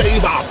to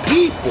save our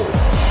people.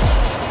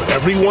 But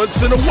every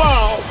once in a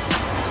while,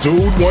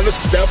 dude want to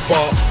step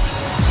up,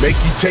 make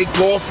you take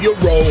off your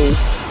robe,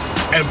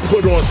 and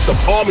put on some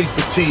army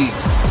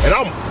fatigues. And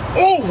I'm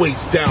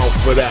always down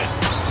for that.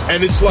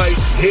 And it's like,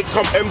 here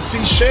come MC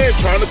Shan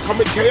trying to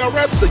come at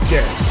KRS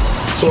again.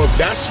 So if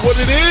that's what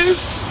it is,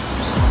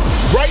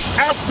 right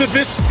after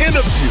this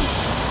interview,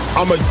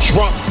 I'ma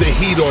drop the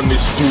heat on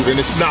this dude, and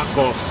it's not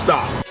gonna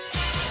stop.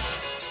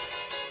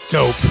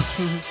 Dope.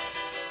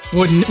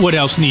 What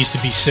else needs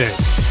to be said?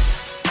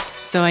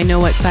 So I know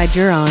what side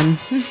you're on.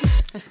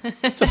 It's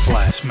the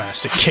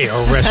Blastmaster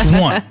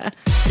KRS-One.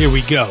 Here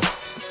we go.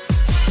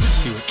 Let's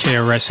see what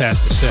KRS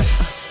has to say.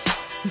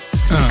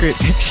 It's a great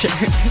picture.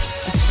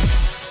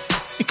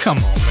 Come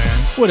on, man.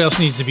 What else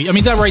needs to be? I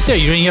mean, that right there,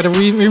 you ain't got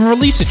to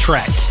release a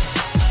track.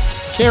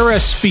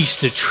 KRS speaks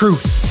the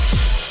truth.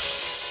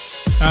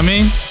 I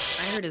mean,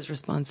 I heard his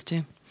response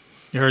too.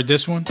 You heard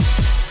this one?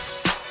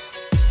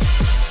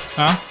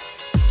 Huh?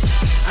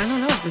 I don't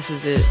know if this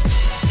is it.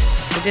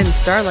 It didn't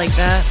start like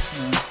that.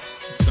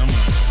 Somewhere.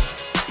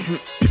 See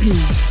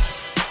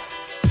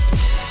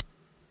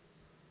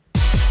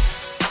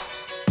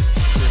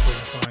if we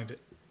can find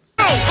it.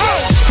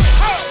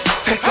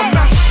 Take 'em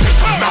out, take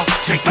 'em out,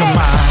 take 'em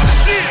out.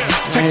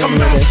 Take 'em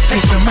out,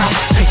 take 'em out,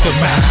 take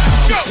 'em out.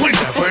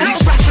 Whenever these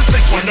rappers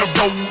they wanna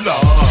roll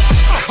up,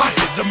 I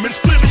hit them and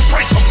split and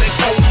break them, they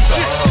hold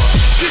up.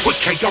 With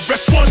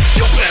KRS-One,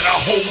 you better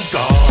hold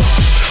up.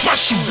 My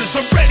shooters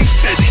are ready,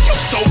 steady, you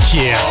so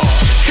yeah.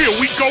 Here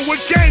we go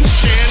again,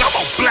 Shan,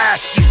 I'ma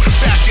blast you.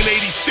 Back in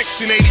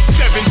 86 and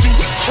 87, dude,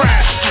 we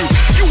crashed you.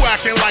 You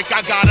acting like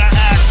I gotta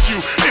ask you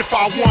if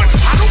I won.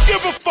 I don't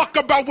give a fuck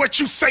about what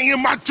you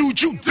saying, my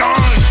dude, you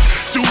done.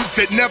 Dudes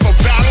that never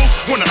battle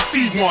wanna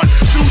see one.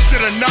 Dudes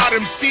that are not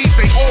MCs,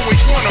 they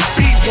always wanna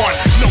be one.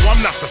 No,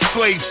 I'm not the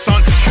slave, son.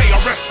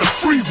 KRS the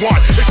free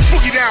one. It's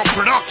Boogie Down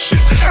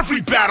Productions.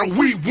 Every battle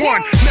we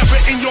won. Never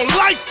in your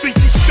life think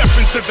you step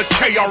into the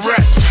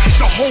KRS.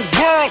 The whole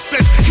world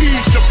says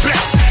he's the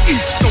best.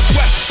 East to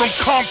west, from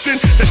Compton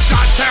to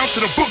Chi-Town to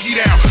the Boogie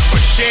Down. But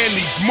Shan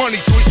needs money,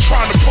 so he's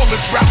trying to pull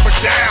his rapper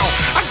down.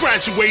 I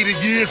graduated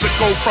years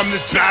ago from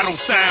this battle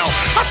sound.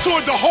 I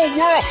toured the whole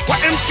world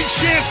while MC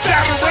Shan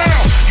sat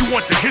around. You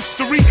want the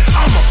history?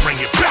 I'ma bring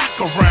it back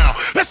around.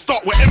 Let's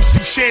start with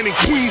MC Shan and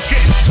Queens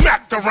getting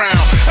smacked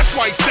around. That's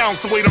why he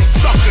sounds the way them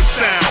suckers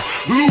sound.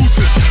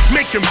 Losers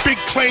making big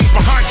claims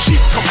behind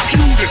cheap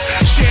computers.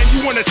 Shan,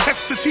 you wanna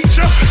test the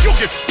teacher? You'll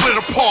get split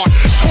apart,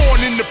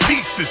 torn into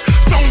pieces,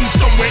 thrown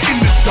somewhere in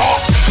the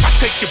dark. I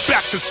take you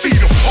back to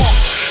Cedar Park.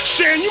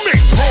 Shan, you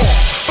make wrong,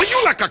 but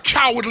you like a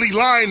cowardly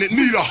lion that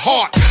need a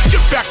heart.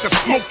 Get back to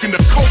smoking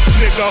the coke,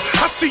 nigga.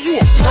 I see you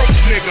a broke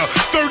nigga.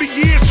 30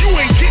 years, you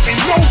ain't getting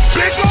no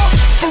bigger.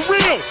 For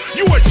real,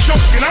 you a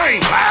joke and I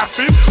ain't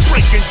laughing.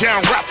 Breaking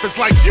down rappers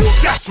like you,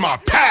 that's my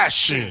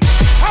passion.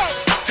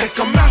 Take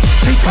 'em out,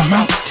 take 'em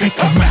out, take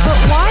 'em out. But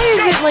why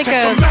is it like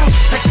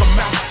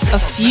a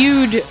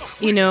feud,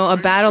 you know, a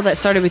battle that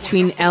started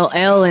between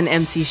LL and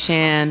MC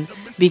Shan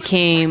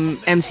became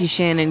MC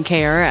Shan and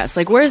KRS?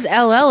 Like, where's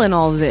LL in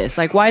all this?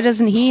 Like, why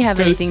doesn't he have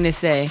anything to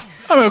say?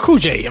 I mean, Cool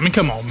J. I mean,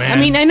 come on, man. I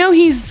mean, I know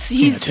he's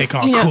take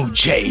on Cool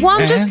J. Well,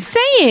 man. I'm just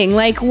saying,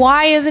 like,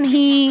 why isn't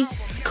he?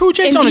 Cool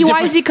J's on a why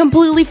different... is he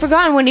completely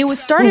forgotten when it was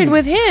started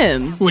with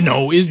him? Well,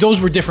 no,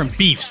 those were different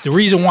beefs. The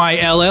reason why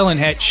LL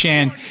and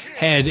Shan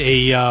had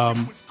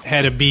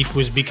a beef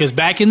was because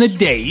back in the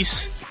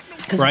days,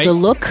 right? The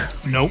look?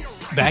 Nope.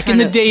 Back in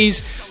the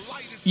days,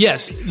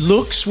 yes,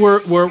 looks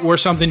were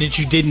something that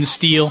you didn't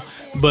steal,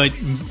 but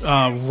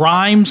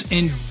rhymes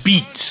and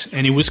beats,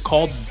 and it was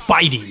called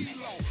biting.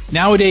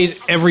 Nowadays,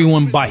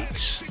 everyone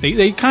bites.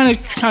 They kind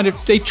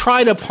of they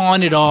try to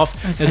pawn it off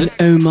as an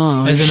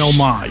homage. As an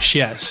homage,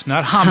 yes,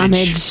 not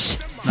homage.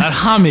 Not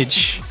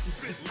homage.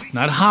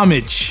 Not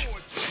homage.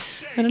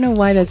 I don't know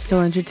why that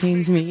still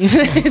entertains me.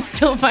 I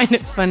still find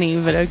it funny,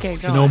 but okay,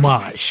 it's an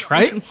homage,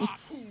 right?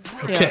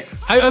 Okay,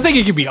 yeah. I think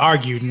it could be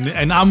argued,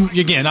 and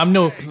I'm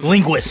no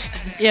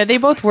linguist. Yeah, they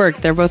both work.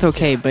 They're both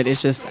okay, but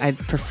it's just I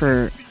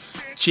prefer.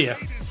 Yeah.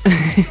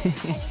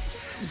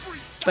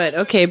 But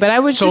okay, but I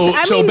was LL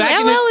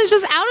is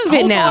just out of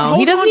it now. Hold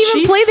he doesn't on, even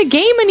Chief. play the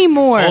game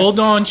anymore. Hold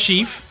on,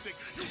 Chief.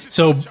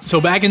 So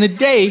back in the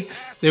day,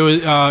 there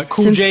was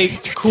Cool J,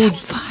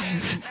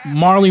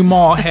 Marley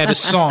Marl had a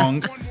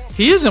song.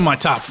 He is in my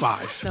top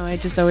 5. No, I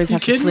just always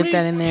have to slip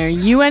that in there.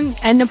 You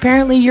and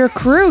apparently your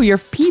crew, your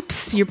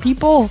peeps, your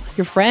people,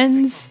 your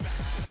friends.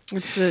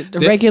 It's the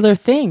regular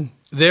thing.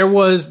 There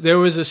was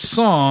a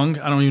song.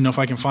 I don't even know if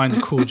I can find the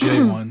Cool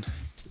J one.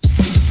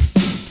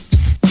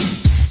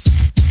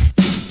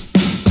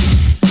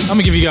 I'm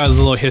gonna give you guys a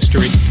little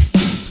history.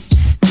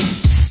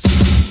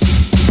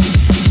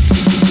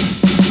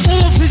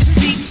 All of his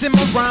beats and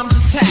my rhymes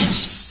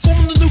attached.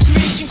 From the new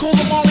creation, call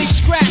them Marley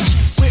Scratch.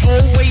 We're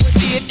always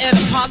steered at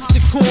a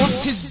positive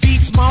course. His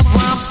beats, my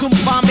rhymes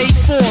combine make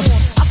force.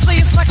 I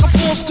say it's like a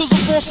force, cause the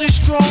force is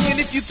strong.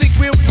 And if you think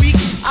we're weak,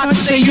 I'd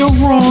say you're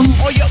wrong.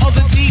 All your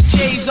other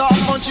DJs are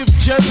a bunch of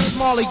jerks.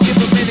 Marley, give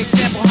them an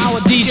example how a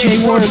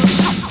DJ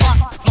works.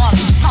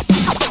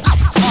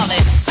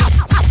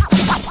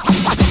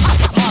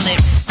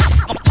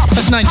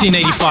 That's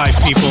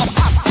 1985, people.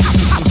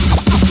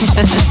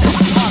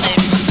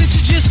 Since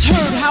you just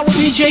heard how a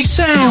DJ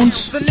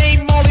sounds, the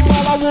name Marley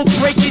Marl, I will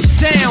break it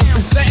down.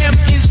 The M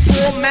is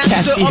for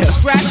master of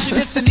scratch, and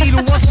if the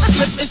needle wants to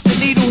slip, it's the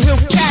needle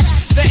he'll catch.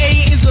 The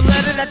A is a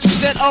letter that you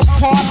set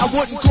apart. I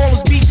wouldn't call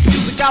his beats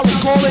music, I would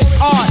call it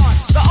art.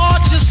 The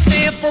R just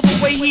stand for the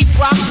way he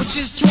rock, which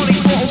is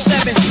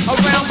 24/7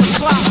 around the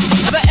clock.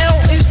 The L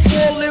is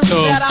for lyrics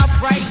that I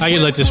write. I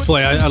can let this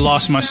play. I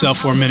lost myself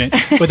for a minute.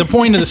 But the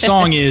point of the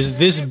song is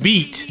this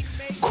beat,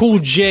 Cool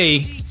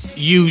J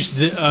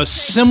used a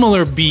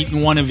similar beat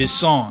in one of his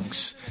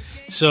songs.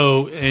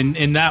 So,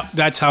 and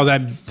that's how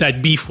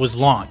that beef was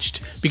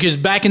launched. Because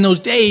back in those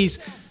days,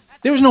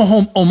 there was no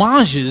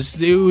homages.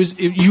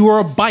 You were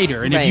a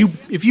biter, and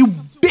if you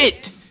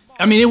bit,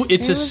 I mean,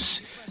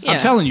 I'm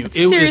telling you,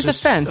 it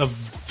was a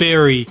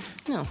very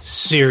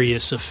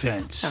serious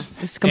offense.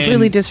 No, it's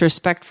completely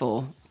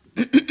disrespectful.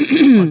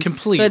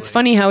 Completely. So it's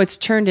funny how it's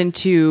turned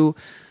into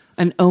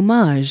an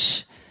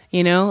homage.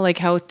 You know, like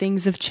how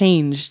things have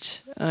changed.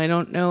 I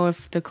don't know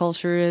if the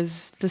culture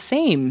is the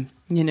same.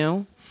 You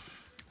know,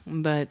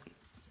 but.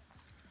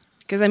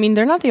 Because I mean,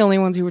 they're not the only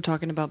ones who were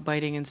talking about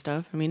biting and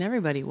stuff. I mean,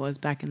 everybody was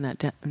back in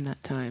that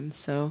time.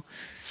 So,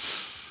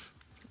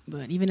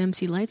 but even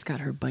MC Light's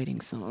got her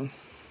biting song.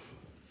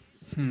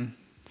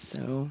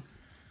 So,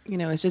 you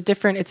know, it's just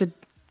different. It's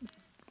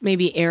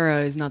maybe era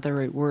is not the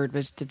right word, but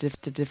it's a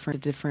different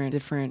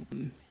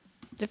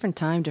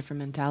time, different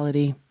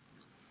mentality,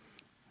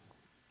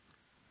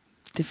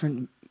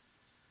 different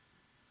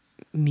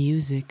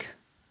music,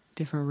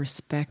 different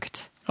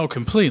respect. Oh,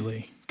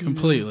 completely.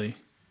 Mm-hmm.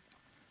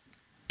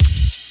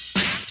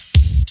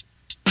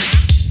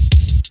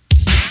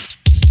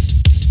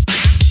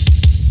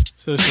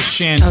 So this is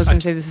Shan. I was going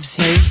to say this is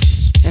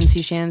his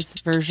MC Shan's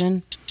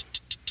version.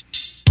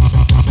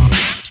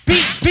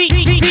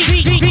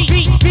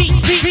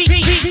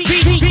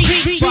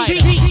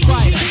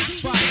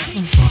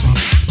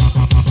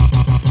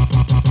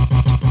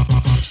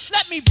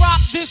 Let me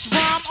rock this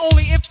rhyme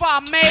only if I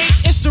may.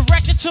 It's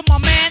directed to my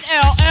man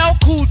LL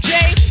Cool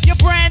J. Your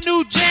brand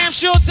new jam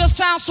sure does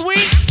sound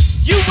sweet.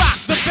 You rock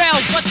the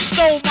bells, but you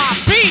stole my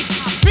beat.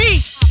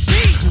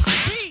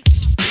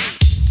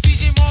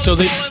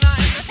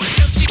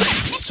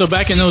 So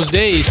back in those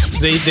days,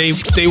 they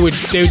would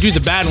do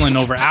the battling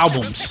over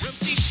albums.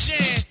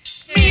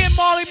 Me and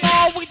Marley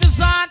Marl, we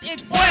designed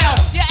it well.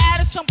 You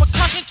added some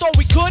percussion, though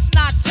we could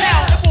not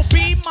tell. It will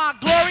be my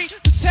glory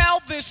to tell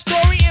this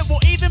story. It will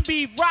even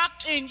be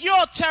rocked in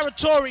your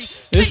territory.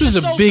 This was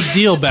a big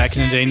deal back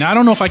in the day. Now I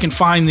don't know if I can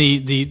find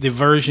the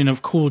version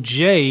of Cool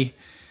J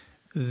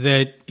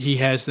that he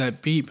has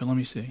that beat, but let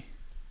me see.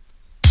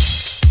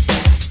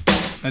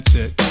 That's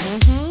it.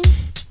 Mm-hmm.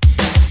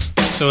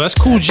 So that's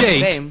Cool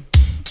J.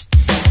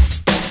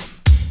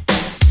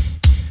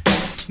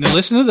 Now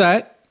listen to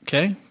that,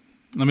 okay?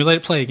 Let me let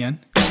it play again.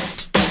 Rumor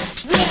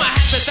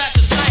has it that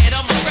you're tired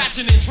of my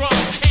scratching and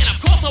drums, and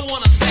of course I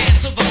want to span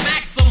to the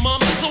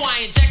maximum, so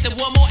I injected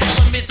one more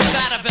element to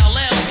that of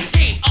LL.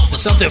 Came up with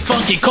something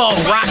funky called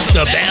Rock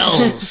the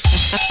Bells.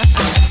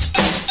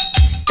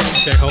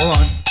 Okay, hold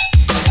on.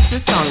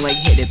 This song like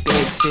hit it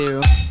big too.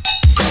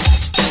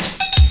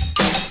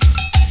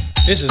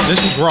 This is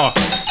raw.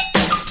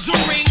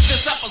 During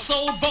this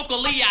episode,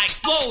 vocally I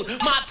explode.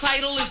 My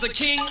title is the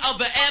king of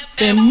the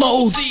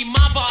FMOD.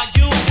 My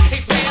volume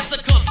expands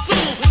to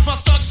consume. My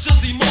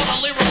structure's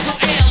immortal, lyrical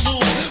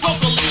heirloom.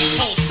 Vocally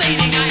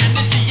pulsating, I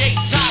initiate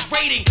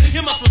gyrating.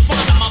 You must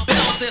respond to my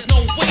bell. There's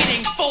no waiting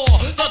for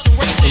the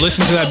duration. So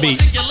listen to that beat.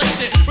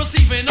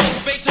 Receiving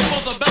ovation for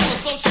the Bell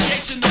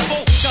Association. The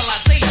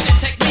vocalization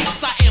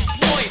techniques I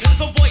employ.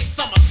 The voice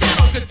of a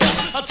shadow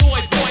conduct. A toy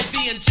boy,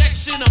 the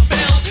injection of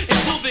bell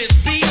into this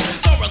beat.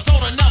 The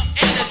result enough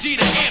energy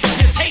to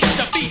amputate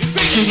your feet.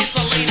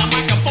 Insulator,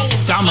 microphone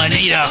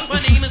Dominator. My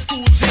name is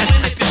Cool J,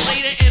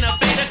 manipulator,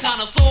 innovator,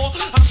 connoisseur.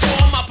 I'm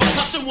sure my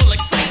percussion will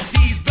excite.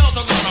 These bells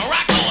are gonna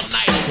rock all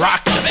night.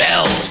 Rock the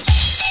bells.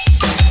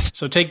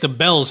 So take the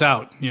bells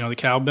out, you know, the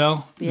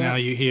cowbell. Yeah. Now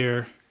you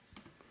hear.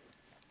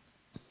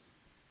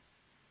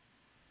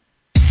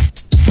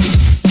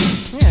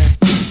 Yeah, it's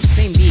the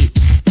same beat.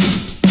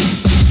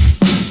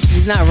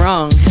 He's not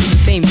wrong. It's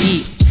the same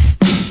beat.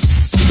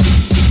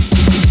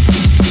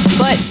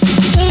 But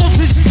all of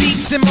his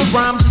beats and my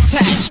rhymes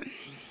attached.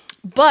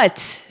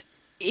 But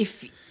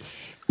if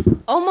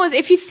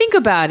you think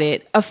about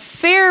it, a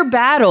fair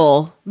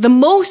battle, the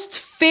most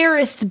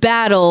fairest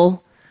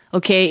battle,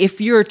 okay, if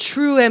you're a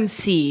true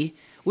MC,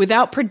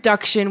 without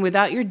production,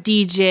 without your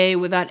DJ,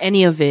 without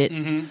any of it,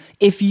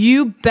 if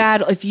you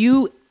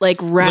like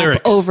rap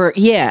lyrics. over,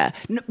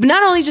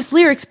 not only just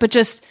lyrics, but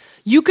just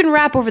you can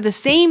rap over the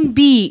same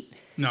beat.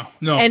 No,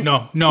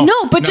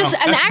 but just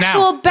an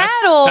actual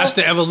battle. That's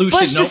the evolution.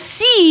 But to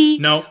see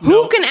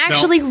who can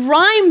actually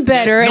rhyme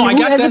better and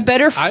who has a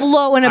better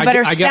flow and a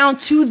better sound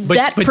to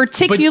that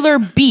particular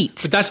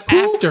beat. But that's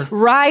who after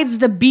rides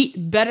the beat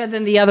better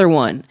than the other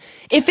one.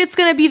 If it's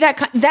going to be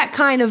that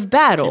kind of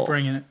battle, Keep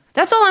bringing it.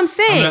 That's all I'm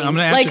saying. I'm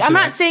gonna answer I'm to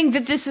not that. saying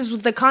that this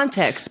is the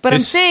context, but I'm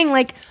saying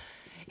like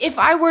if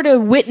I were to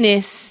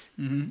witness,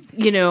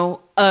 you know,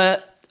 an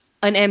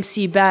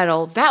MC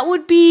battle, that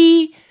would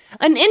be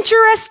an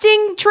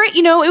interesting trait.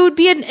 You know, it would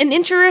be an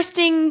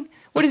interesting.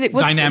 What is it?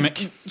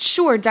 Dynamic.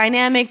 Sure,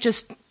 dynamic.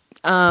 Just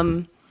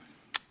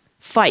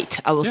fight.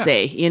 I will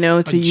say. You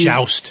know, to use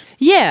joust.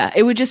 Yeah,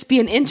 it would just be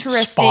an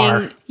interesting.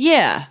 Spar.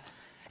 Yeah,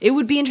 it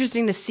would be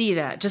interesting to see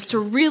that. Just to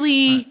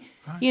really,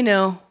 you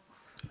know.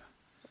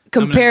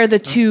 Compare the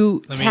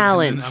two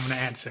talents. I'm going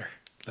to answer.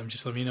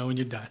 Let me know when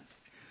you're done.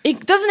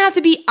 It doesn't have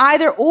to be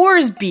either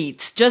or's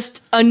beats,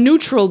 just a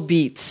neutral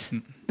beat.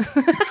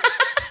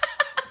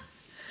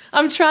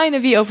 I'm trying to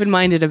be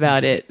open-minded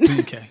about it.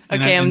 Okay.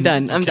 Okay, I'm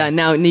done. I'm done.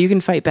 Now you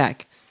can fight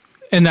back.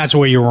 And that's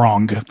where you're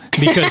wrong.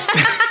 Because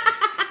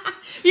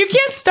you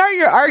can't start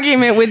your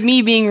argument with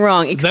me being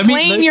wrong.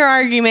 Explain your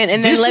argument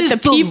and then let the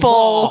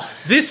people.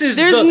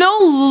 There's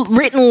no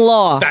written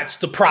law. That's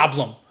the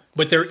problem.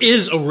 But there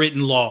is a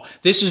written law.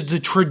 This is the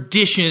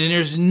tradition, and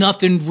there's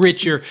nothing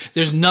richer.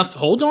 There's nothing.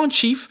 Hold on,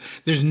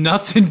 Chief. There's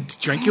nothing.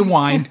 Drink your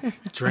wine.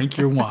 Drink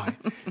your wine.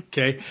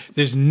 Okay?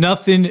 There's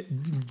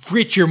nothing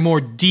richer, more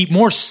deep,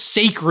 more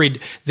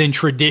sacred than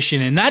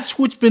tradition. And that's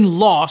what's been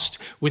lost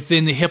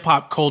within the hip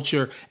hop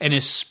culture, and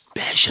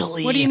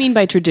especially. What do you mean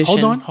by tradition?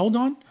 Hold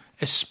on.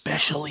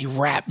 Especially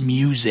rap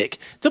music.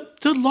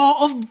 The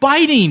law of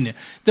biting.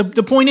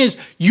 The point is,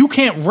 you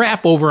can't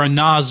rap over a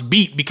Nas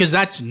beat because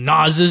that's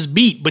Nas's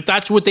beat, but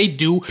that's what they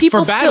do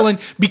for battling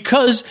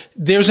because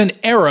there's an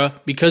era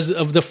because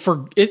of the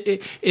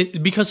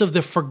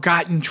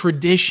forgotten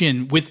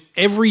tradition. With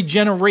every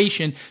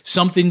generation,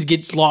 something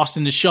gets lost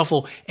in the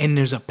shuffle, and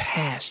there's a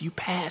pass. You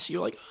pass.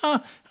 You're like,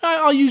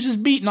 I'll use this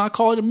beat and I'll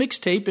call it a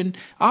mixtape and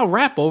I'll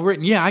rap over it,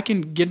 and yeah, I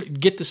can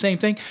get the same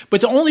thing.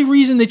 But the only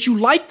reason that you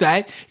like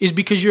that is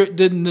because you're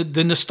the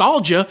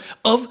nostalgia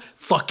of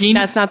fucking.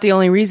 That's not the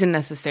only reason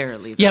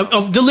necessarily, though.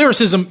 Yeah, the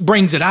lyricism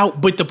brings it out.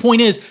 But the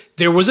point is,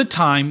 there was a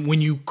time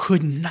when you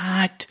could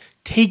not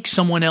take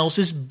someone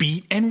else's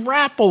beat and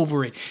rap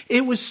over it.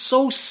 It was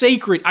so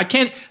sacred. I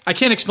can't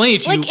explain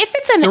it to you. Like, if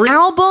it's an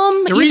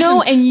album,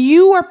 and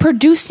you are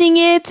producing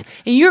it,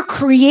 and you're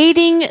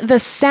creating the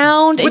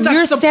sound, and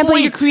you're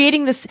sampling, you're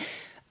creating this.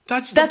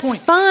 That's point.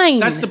 Fine.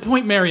 That's the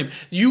point, Miriam.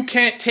 You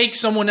can't take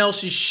someone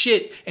else's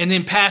shit and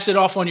then pass it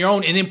off on your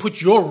own and then put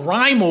your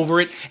rhyme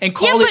over it and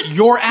call it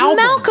your album.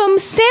 Malcolm,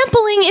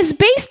 sampling is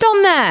based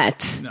on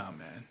that. No,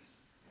 man.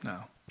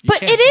 No.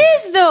 But it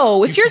is,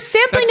 though. If you're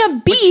sampling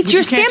a beat,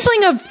 you're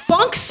sampling a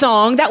funk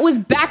song that was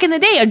back in the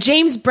day, a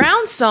James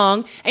Brown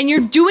song, and you're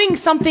doing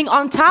something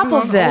on top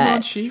of that. Hold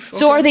on, Chief. Okay.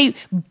 So are they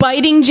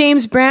biting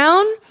James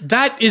Brown?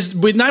 That is,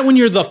 but not when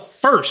you're the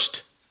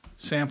first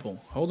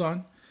sample. Hold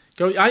on.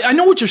 I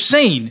know what you're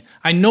saying.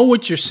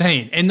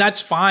 And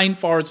that's fine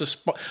far as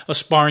a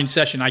sparring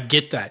session. I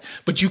get that.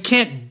 But you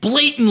can't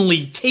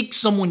blatantly take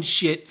someone's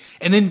shit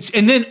and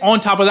then on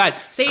top of that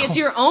say it's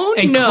your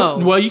own.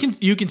 Well,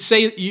 you can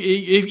say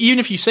even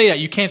if you say that,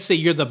 you can't say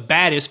you're the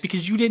baddest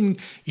because you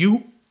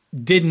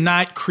did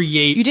not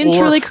create. You didn't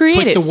truly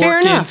create it. Put the Fair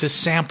work in enough. to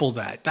sample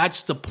that.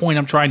 That's the point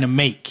I'm trying to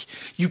make.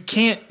 You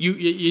can't.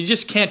 You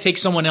just can't take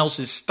someone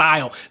else's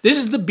style. This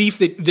is the beef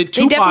that Tupac.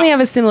 They definitely have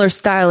a similar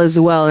style as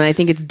well, and I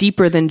think it's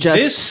deeper than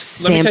just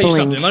sampling. Let me tell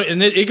you something,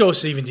 and it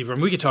goes even deeper.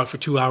 We could talk for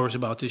 2 hours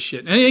about this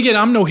shit. And again,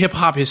 I'm no hip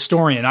hop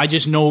historian. I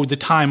just know the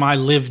time I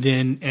lived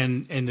in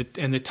and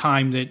the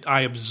time that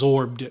I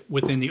absorbed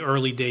within the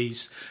early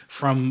days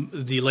from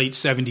the late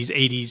 70s,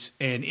 80s,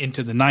 and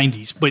into the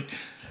 90s. But.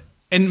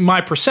 And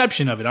my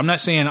perception of it, I'm not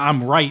saying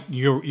I'm right,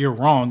 you're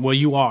wrong. Well,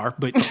 you are,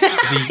 but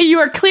you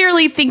are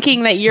clearly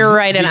thinking that you're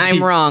right and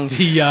I'm wrong.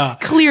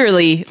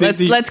 Clearly,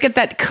 let's get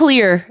that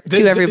clear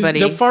to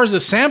everybody. As far as the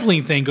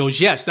sampling thing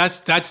goes, yes,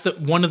 that's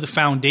one of the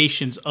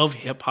foundations of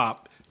hip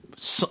hop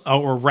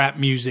or rap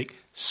music.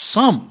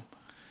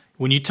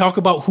 When you talk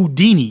about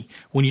Houdini,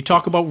 when you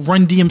talk about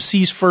Run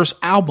DMC's first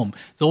album,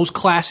 those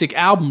classic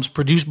albums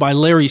produced by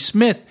Larry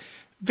Smith,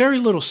 very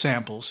little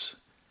samples.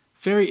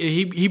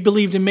 He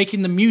believed in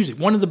making the music.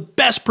 One of the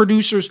best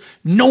producers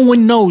no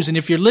one knows. And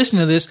if you're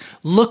listening to this,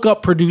 look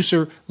up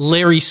producer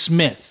Larry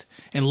Smith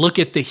and look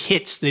at the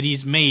hits that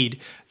he's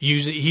made.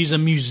 He's a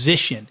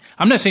musician.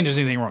 I'm not saying there's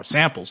anything wrong with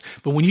samples,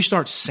 but when you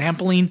start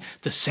sampling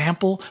the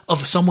sample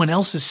of someone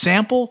else's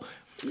sample,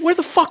 where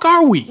the fuck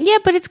are we? Yeah,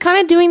 but it's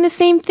kind of doing the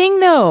same thing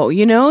though,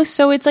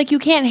 So it's like you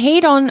can't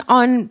hate on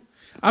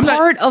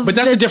part of. But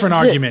that's a different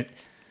argument.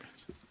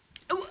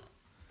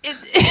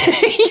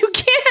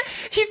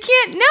 You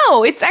can't.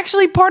 No, it's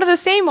actually part of the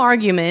same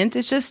argument.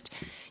 It's just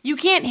you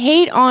can't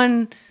hate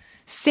on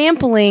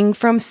sampling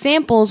from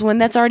samples when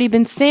that's already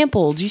been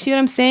sampled. You see what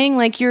I'm saying?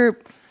 Like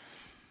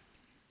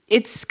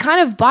it's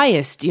kind of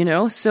biased,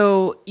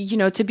 So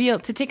to be able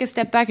to take a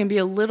step back and be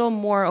a little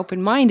more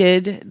open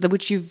minded,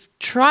 which you've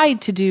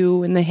tried to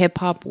do in the hip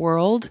hop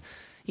world,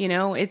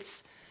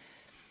 it's.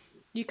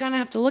 You kind of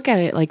have to look at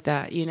it like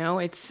that,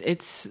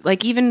 It's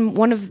like even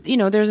one of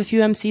there's a few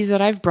MCs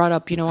that I've brought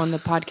up, on the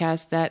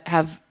podcast that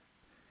have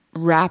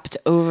rapped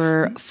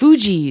over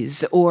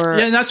Fugees or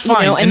and that's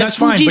fine, and that's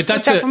the Fugees fine. But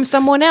took that from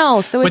someone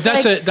else. So but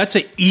that's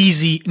a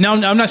easy. No,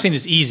 I'm not saying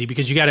it's easy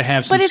because you got to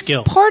have some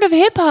skill. But it's part of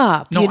hip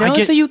hop,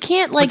 so you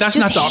can't just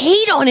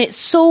hate on it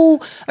so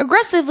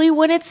aggressively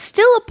when it's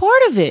still a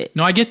part of it.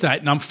 No, I get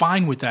that, and I'm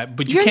fine with that.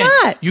 But You're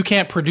not. You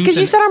can't produce because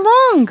you said I'm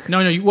wrong.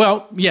 No.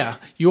 Well, yeah,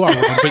 you are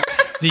wrong, but.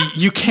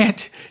 You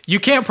can't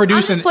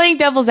produce. I'm just playing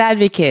devil's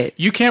advocate.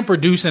 You can't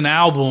produce an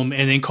album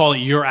and then call it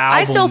your album.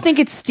 I still think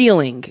it's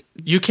stealing.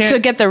 You can't to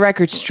get the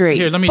record straight.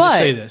 Here, let me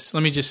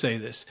just say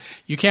this.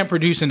 You can't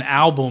produce an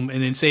album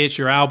and then say it's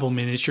your album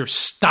and it's your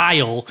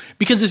style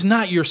because it's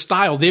not your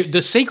style.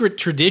 The sacred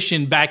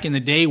tradition back in the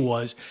day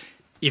was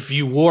if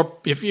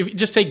you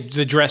just take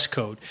the dress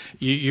code,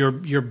 you're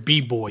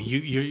B-boy,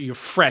 you're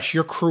fresh.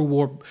 Your crew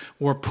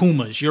wore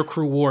Pumas, your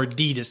crew wore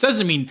Adidas.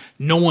 Doesn't mean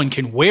no one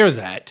can wear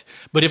that.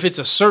 But if it's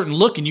a certain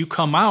look and you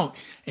come out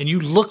and you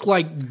look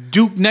like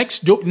Duke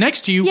next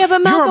to you, yeah,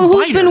 but Malcolm,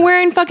 who's been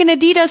wearing fucking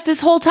Adidas this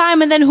whole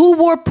time, and then who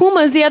wore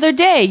Pumas the other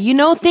day? You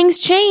know, things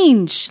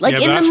change. Like, yeah,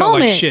 in but the I felt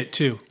moment. like shit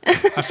too.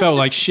 I felt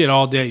like shit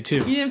all day too.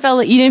 You didn't feel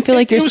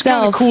like yourself. It was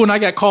kind of cool, and I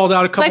got called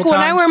out a couple times. Like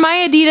when I wear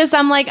my Adidas,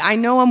 I'm like, I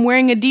know I'm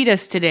wearing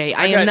Adidas today.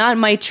 I am not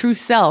my true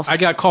self. I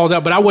got called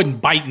out, but I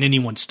wasn't biting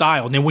anyone's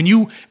style. And then when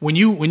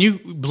you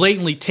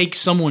blatantly take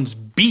someone's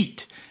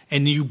beat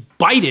and you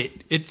bite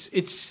it,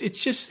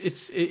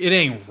 it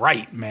ain't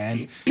right,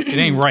 man. It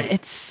ain't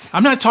right.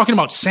 I'm not talking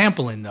about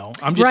sampling though.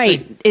 I'm just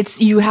saying,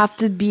 you have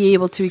to be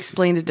able to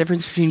explain the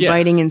difference between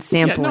biting and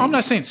sampling. Yeah, no, I'm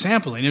not saying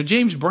sampling. You know,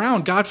 James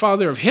Brown,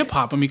 godfather of hip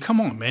hop. I mean, come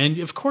on, man.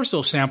 Of course,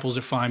 those samples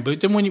are fine.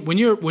 But then when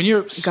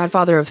you're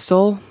godfather of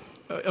soul.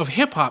 Of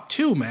hip hop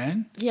too,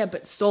 man. Yeah,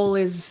 but soul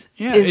is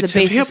the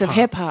basis of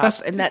hip hop,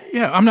 and that.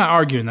 Yeah, I'm not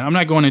arguing that. I'm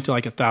not going into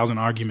like 1,000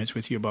 arguments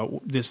with you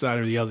about this, that,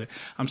 or the other.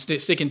 I'm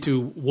sticking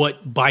to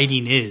what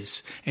biting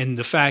is, and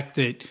the fact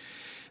that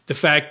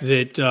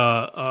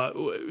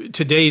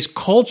today's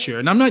culture,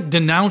 and I'm not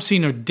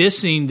denouncing or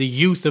dissing the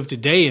youth of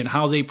today and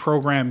how they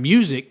program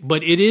music,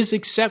 but it is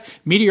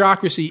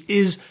mediocrity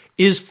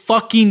is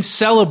fucking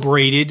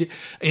celebrated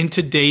in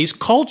today's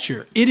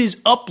culture. It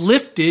is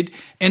uplifted,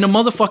 and a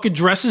motherfucker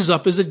dresses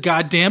up as a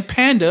goddamn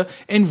panda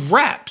and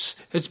raps.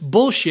 It's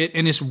bullshit,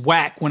 and it's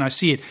whack when I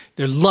see it.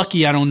 They're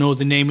lucky I don't know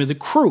the name of the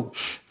crew,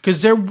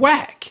 because they're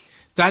whack.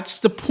 That's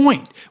the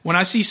point. When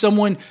I see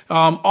someone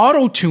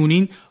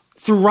auto-tuning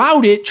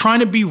throughout it, trying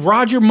to be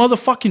Roger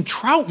motherfucking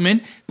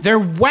Troutman, they're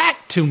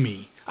whack to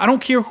me. I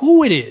don't care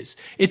who it is.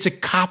 It's a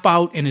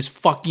cop-out, and it's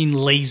fucking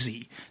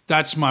lazy.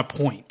 That's my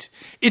point.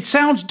 It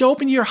sounds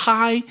dope and you're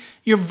high,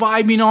 you're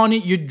vibing on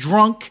it, you're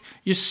drunk,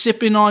 you're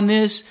sipping on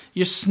this,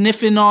 you're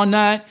sniffing on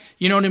that,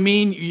 you know what I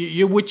mean?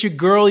 You're with your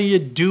girl, your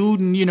dude,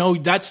 and you know,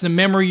 that's the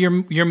memory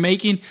you're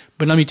making.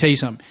 But let me tell you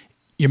something,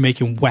 you're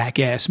making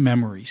whack-ass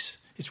memories.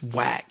 It's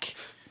whack.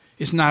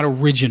 It's not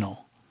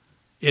original.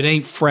 It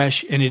ain't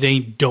fresh and it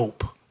ain't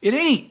dope. It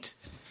ain't.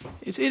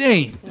 It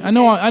ain't. I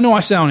know I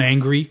sound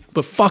angry,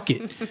 but fuck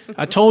it.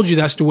 I told you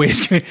that's the way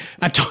it's going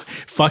to...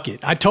 Fuck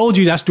it. I told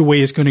you that's the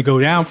way it's going to go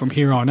down from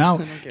here on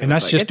out. And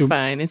that's just... It's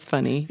fine. It's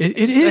funny. It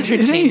is.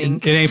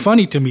 It ain't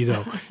funny to me,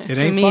 though. It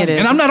ain't funny. It is.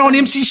 And I'm not on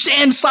MC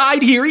Shan's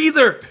side here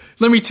either.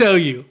 Let me tell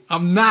you.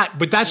 I'm not,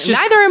 but that's just...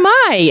 Neither am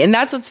I. And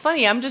that's what's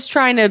funny. I'm just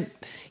trying to...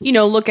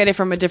 look at it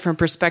from a different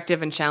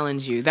perspective and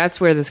challenge you.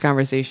 That's where this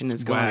conversation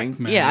is going.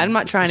 Whack, yeah, I'm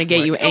not trying to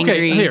get you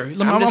angry. Okay, here.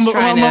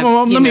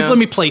 Let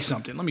me play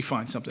something. Let me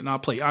find something.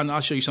 I'll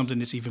show you something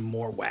that's even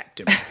more whack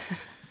to me.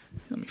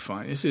 Let me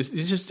find. It's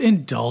just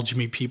indulge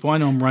me, people. I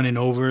know I'm running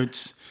over.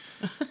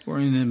 We're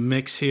in the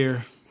mix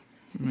here.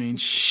 I mean,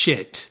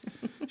 shit.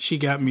 She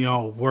got me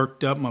all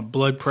worked up. My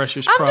blood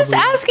pressure's probably... I'm just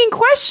asking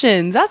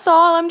questions. That's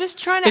all. I'm just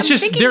trying to... It's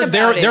just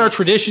there are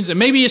traditions, and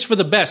maybe it's for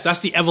the best.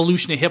 That's the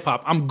evolution of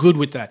hip-hop. I'm good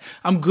with that.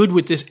 I'm good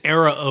with this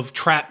era of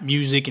trap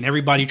music and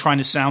everybody trying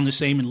to sound the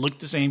same and look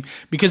the same,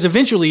 because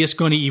eventually it's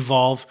going to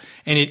evolve,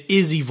 and it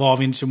is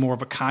evolving into more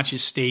of a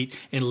conscious state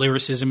and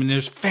lyricism, and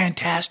there's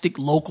fantastic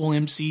local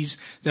MCs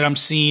that I'm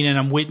seeing and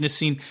I'm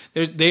witnessing.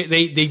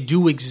 They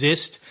do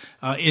exist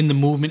in the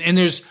movement, and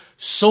there's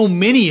so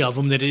many of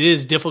them that it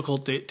is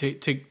difficult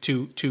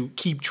to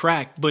keep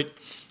track. But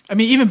I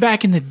mean, even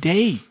back in the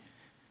day,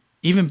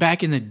 the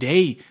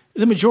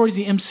majority of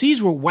the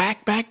MCs were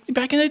whack back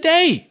in the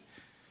day.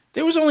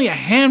 There was only a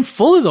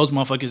handful of those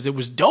motherfuckers that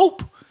was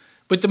dope.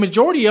 But the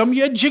majority of them,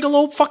 you had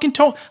Gigolo fucking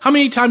Tony. How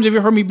many times have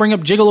you heard me bring up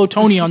Gigolo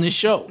Tony on this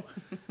show?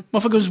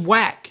 Motherfucker was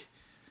whack.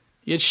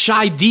 You had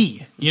Shy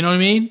D, you know what I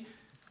mean?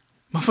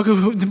 The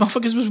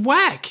motherfuckers was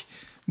whack.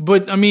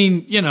 But I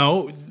mean,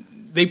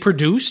 they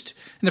produced.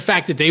 And the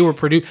fact that they were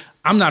produced,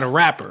 I'm not a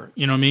rapper,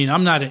 you know what I mean?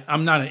 I'm not an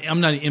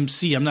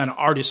MC, I'm not an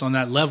artist on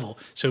that level.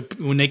 So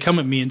when they come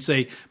at me and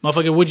say,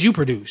 "Motherfucker, what'd you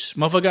produce?"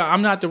 Motherfucker,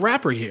 I'm not the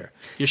rapper here.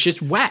 Your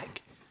shit's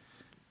whack.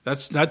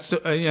 That's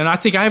and I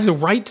think I have the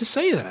right to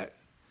say that.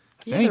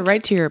 You have the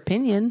right to your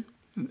opinion.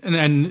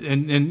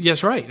 And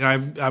yes, right.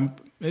 And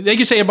they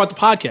can say about the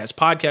podcast.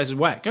 Podcast is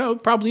whack. Oh,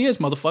 it probably is,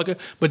 motherfucker.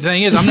 But the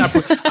thing is, I'm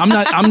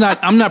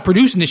not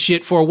producing this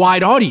shit for a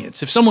wide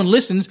audience. If someone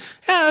listens,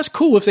 yeah, that's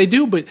cool if they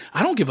do. But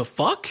I don't give a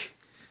fuck.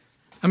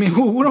 I mean,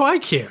 what do I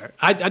care?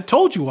 I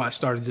told you why I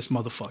started this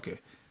motherfucker.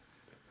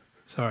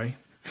 Sorry.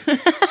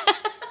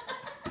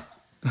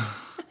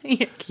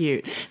 You're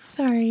cute.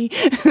 Sorry.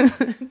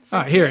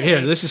 All right,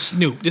 here. This is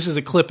Snoop. This is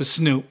a clip of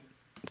Snoop.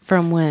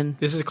 From when?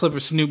 This is a clip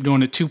of Snoop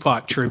doing a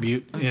Tupac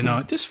tribute. Okay.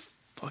 This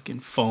fucking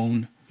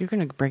phone. You're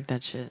going to break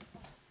that shit.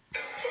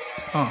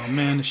 Oh,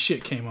 man, the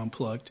shit came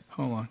unplugged.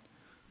 Hold on.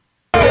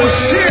 Oh,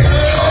 shit!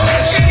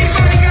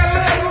 Anybody got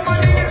love?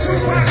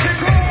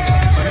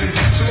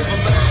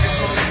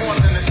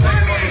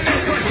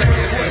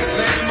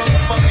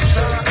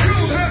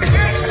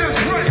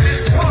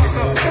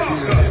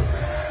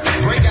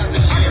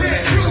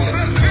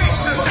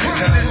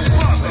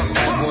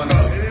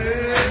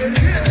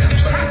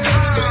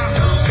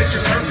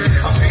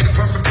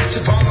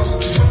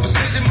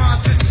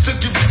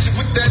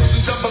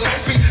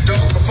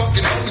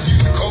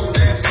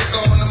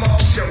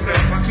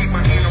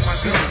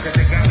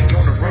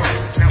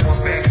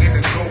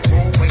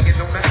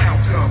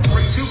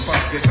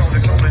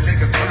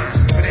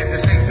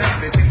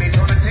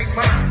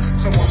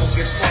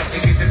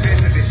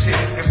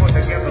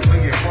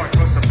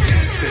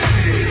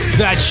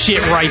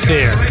 shit right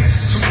there.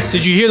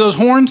 Did you hear those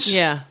horns?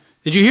 Yeah.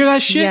 Did you hear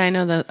that shit? Yeah, I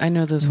know that. I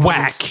know those horns.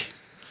 Whack.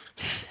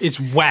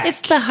 It's whack.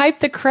 It's the hype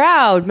the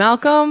crowd,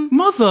 Malcolm.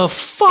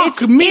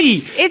 Motherfuck me.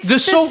 It's the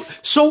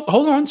so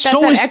hold on. That's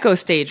So that is echo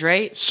stage,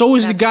 right? So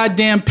is the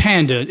goddamn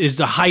Panda is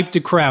the hype the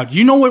crowd.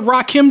 You know what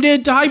Rakim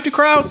did to hype the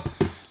crowd?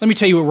 Let me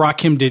tell you what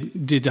Rakim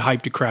did to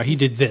hype the crowd. He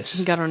did this.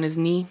 He got on his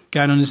knee.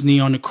 Got on his knee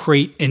on the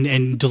crate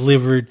and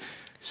delivered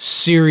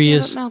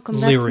serious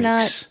Malcolm, that's lyrics.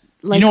 not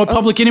like, you know what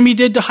Public Enemy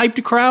did to hype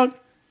the crowd?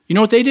 You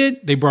know what they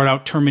did? They brought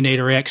out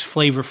Terminator X,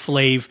 Flavor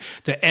Flav,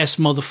 the S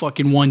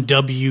motherfucking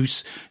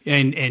 1Ws,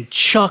 and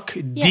Chuck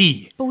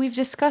D. But we've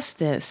discussed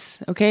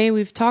this, okay?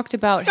 We've talked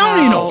about I how...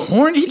 don't need no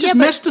horn. He just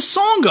messed the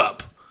song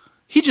up.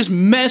 He just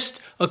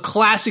messed a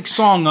classic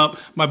song up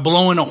by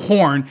blowing a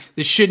horn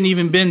that shouldn't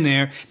even been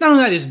there. Not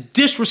only that, it's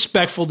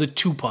disrespectful to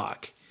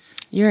Tupac.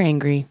 You're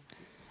angry.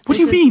 What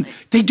do you mean?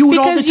 They do it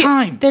all the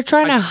time. They're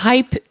trying to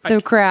hype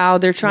the crowd.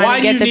 They're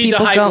trying to get the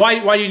people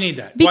going. Why do you need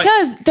that?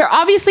 Because they're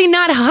obviously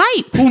not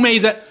hype. Who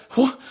made that?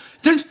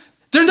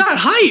 They're not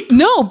hype.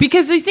 No,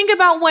 because you think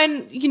about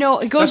when,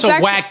 it goes That's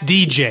back a whack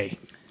DJ.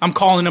 I'm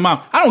calling him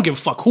out. I don't give a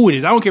fuck who it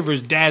is. I don't care if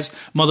it's Daz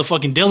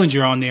motherfucking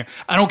Dillinger on there.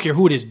 I don't care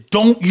who it is.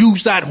 Don't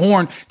use that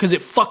horn because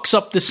it fucks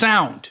up the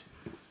sound.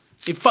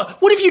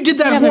 What if you did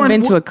that I horn?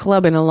 haven't been to a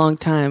club in a long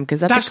time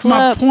because that's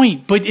my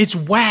point. But it's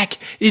whack.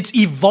 It's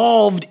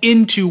evolved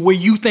into where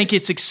you think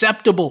it's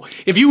acceptable.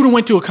 If you would have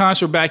went to a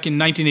concert back in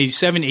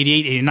 1987,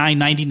 88, 89,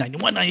 90,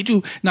 91,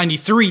 92,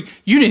 93,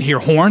 you didn't hear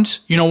horns.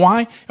 You know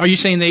why? Are you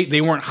saying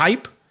they weren't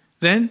hype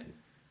then?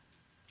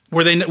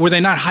 Were they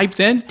not hype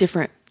then? It's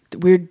different.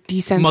 We're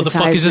desensitized.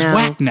 Motherfuckers is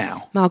whack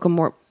now. Malcolm,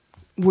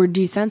 we're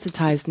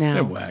desensitized now.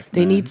 They're whack,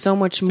 they need so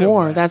much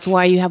more. whack. That's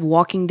why you have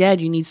Walking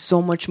Dead. You need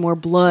so much more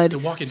blood,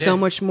 so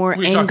much more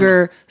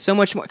anger, so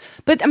much more.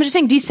 But I'm just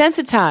saying,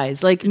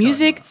 desensitized. Like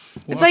music,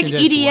 it's like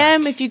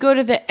EDM. If you go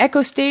to the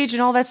Echo stage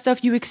and all that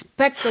stuff, you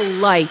expect the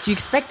lights. You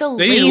expect the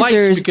they lasers. need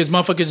lights because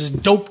motherfuckers is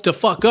doped the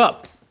fuck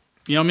up.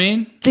 You know what I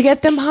mean? To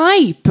get them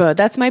hype.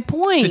 That's my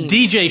point.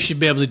 The DJ should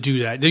be able to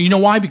do that. You know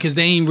why? Because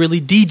they ain't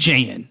really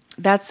DJing.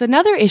 That's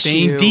another issue. They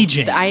ain't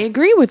DJing. I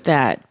agree with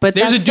that, but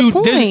there's that's a dude.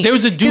 the point.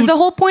 There's a dude. Because the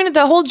whole point of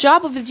the whole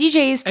job of the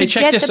DJ is to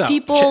get the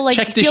people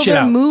feel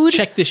their mood.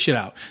 Check this shit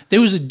out.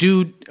 There was a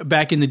dude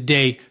back in the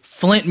day,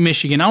 Flint,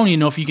 Michigan. I don't even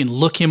know if you can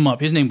look him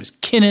up. His name was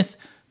Kenneth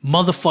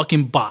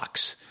motherfucking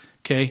Box.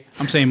 Okay,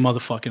 I'm saying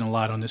motherfucking a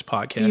lot on this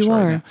podcast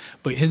now.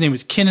 But his name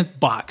was Kenneth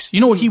Box. You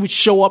know what he would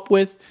show up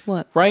with?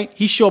 What? Right?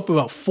 He'd show up with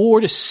about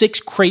 4 to 6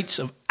 crates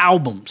of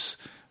albums,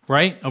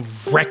 right?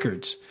 Of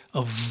records,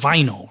 of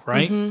vinyl,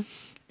 right? Mm-hmm.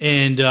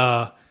 And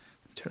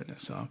turn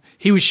this off.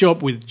 He would show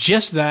up with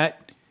just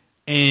that,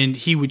 and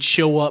he would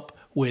show up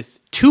with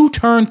 2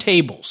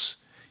 turntables.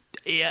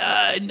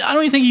 I don't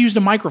even think he used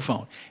a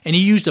microphone, and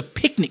he used a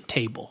picnic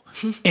table.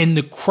 And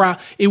the crowd,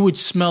 it would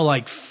smell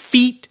like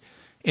feet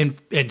and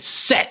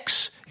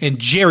sex and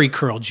Jerry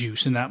curl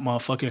juice in that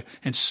motherfucker.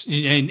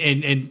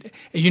 And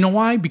you know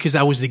why? Because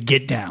that was the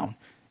get down,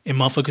 and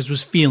motherfuckers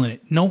was feeling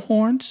it. No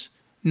horns,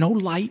 no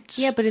lights.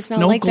 Yeah, but it's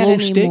not no like glow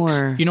that anymore.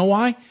 Sticks. You know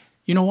why?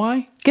 You know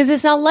why? Because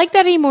it's not like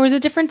that anymore. It's a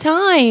different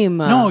time.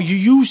 No, you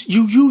use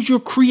your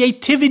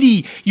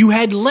creativity. You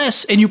had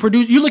less, and you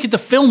produce. You look at the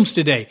films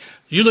today.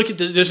 You look at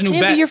there's a new.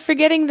 But you're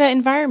forgetting the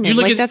environment.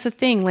 That's the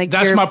thing. Like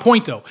that's my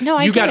point, though. No,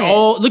 I you get got it.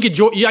 all. Look at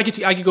George. I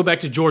could go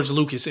back to George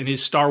Lucas and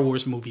his Star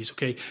Wars movies.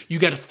 Okay, you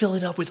got to fill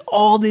it up with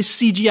all this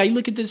CGI. You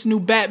look at this new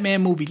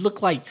Batman movie.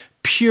 Look like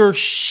pure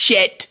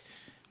shit.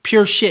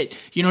 Pure shit.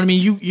 You know what I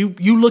mean?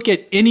 You look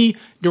at any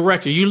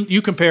director,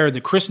 you compare the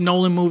Chris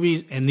Nolan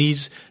movies and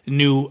these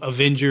new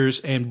Avengers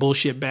and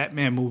bullshit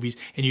Batman movies,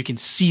 and you can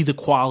see the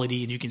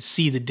quality and you can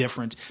see the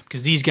difference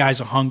because these guys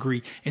are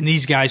hungry and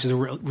these guys are the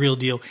real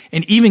deal.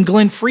 And even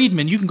Glenn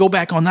Friedman, you can go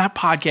back on that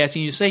podcast and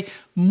you say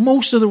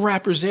most of the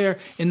rappers there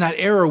in that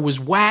era was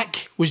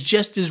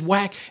just as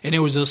whack, and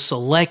there was a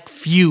select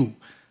few.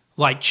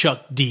 Like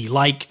Chuck D,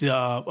 like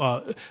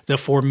the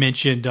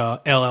aforementioned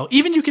LL.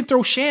 Even you can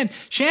throw Shan.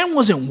 Shan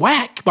wasn't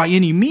whack by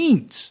any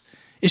means.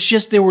 It's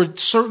just there were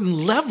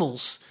certain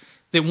levels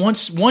that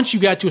once you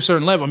got to a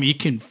certain level, I mean, you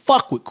can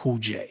fuck with Cool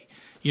J.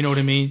 You know what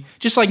I mean?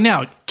 Just like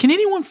now, can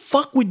anyone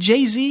fuck with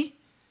Jay-Z?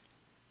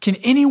 Can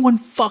anyone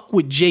fuck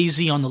with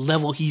Jay-Z on the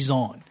level he's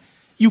on?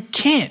 You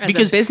can't.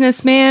 As a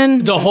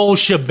businessman? The whole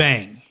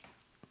shebang.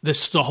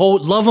 The whole,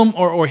 love him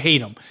or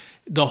hate him.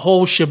 The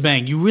whole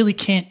shebang. You really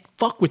can't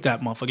fuck with that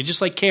motherfucker. Just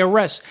like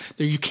KRS,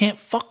 you can't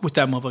fuck with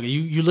that motherfucker.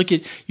 You look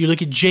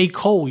at J.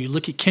 Cole. You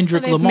look at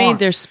Kendrick Lamar. They've made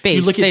their space.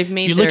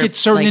 You look at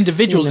certain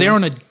individuals. They're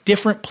on a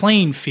different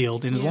playing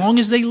field, and as long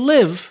as they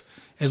live,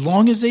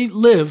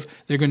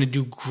 they're going to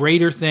do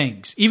greater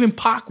things. Even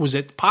Pac was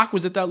at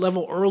that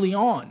level early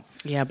on.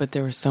 Yeah, but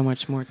there was so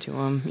much more to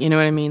him. You know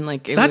what I mean?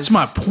 Like that's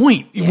my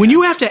point. Yeah. When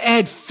you have to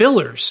add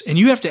fillers and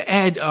you have to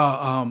add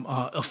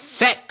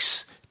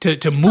effects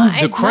to move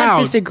the crowd. I'm not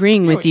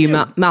disagreeing with you,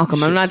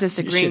 Malcolm. I'm not Shit's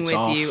disagreeing with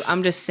off. you.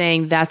 I'm just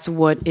saying that's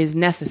what is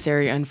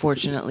necessary,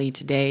 unfortunately,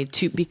 today,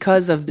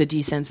 because of the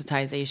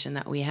desensitization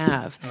that we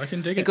have. I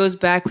can dig it. It goes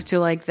back to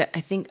like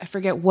I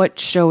forget what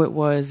show it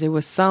was. It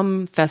was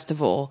some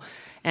festival,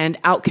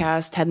 and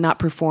Outkast had not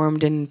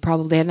performed, and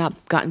probably had not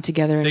gotten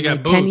together in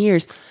like 10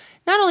 years.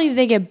 Not only did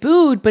they get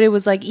booed, but it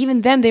was like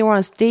even them, they were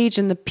on stage,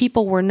 and the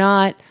people were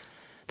not.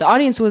 The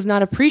audience was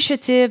not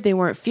appreciative. They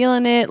weren't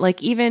feeling it.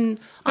 Like even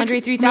Andre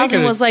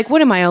 3000 was like,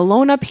 "What am I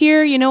alone up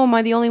here? You know, am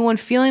I the only one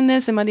feeling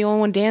this? Am I the only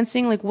one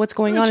dancing? Like, what's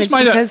going on?" It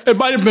might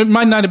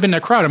not have been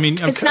that crowd. I mean,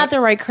 it's not the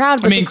right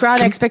crowd, but the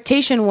crowd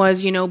expectation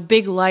was, you know,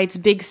 big lights,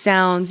 big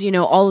sounds, you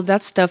know, all of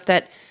that stuff.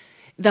 That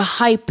the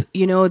hype,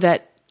 you know,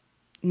 that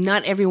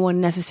not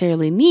everyone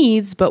necessarily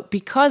needs, but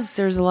because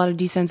there's a lot of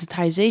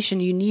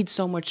desensitization, you need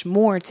so much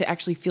more to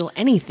actually feel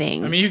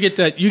anything. I mean, you get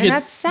that. And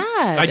that's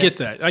sad. I get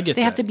that.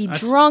 They have to be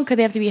drunk, or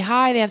they have to be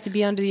high, they have to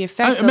be under the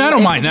effect. I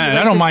don't mind that.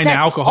 I don't mind the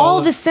alcohol.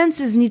 All the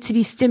senses need to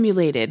be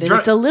stimulated, and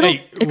it's a little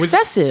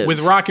excessive. With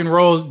rock and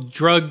roll,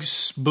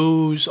 drugs,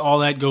 booze, all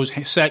that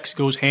sex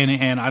goes hand in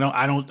hand.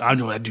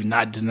 I do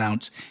not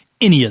denounce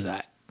any of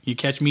that. You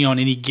catch me on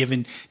any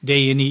given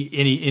day,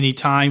 any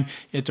time,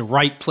 at the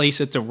right place,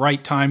 at the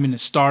right time, and the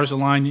stars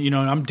align. You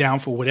know, I'm down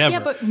for whatever. Yeah,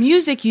 but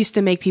music used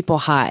to make people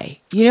high.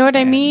 You know what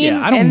I mean?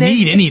 Yeah, I don't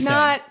need anything. You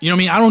know what I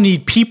mean? I don't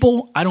need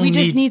people. We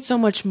just need so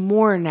much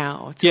more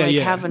now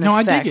to have an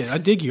effect. I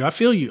dig you. I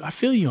feel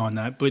you on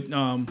that. But you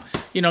know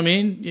what I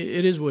mean?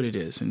 It is what it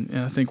is, and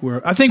I think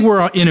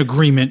we're in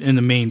agreement in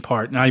the main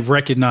part. And I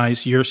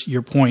recognize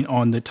your point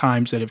on the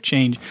times that have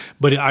changed,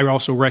 but I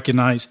also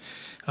recognize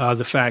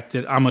the fact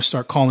that I'm gonna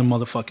start calling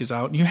motherfuckers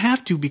out, and you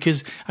have to,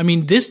 because I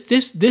mean this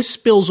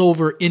spills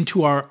over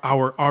into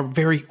our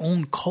very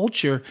own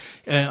culture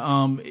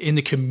in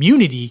the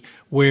community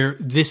where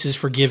this is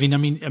forgiving. I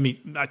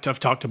mean I've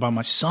talked about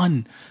my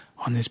son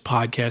on this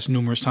podcast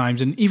numerous times,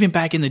 and even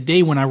back in the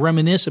day when I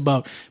reminisce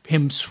about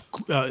him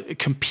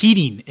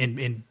competing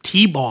in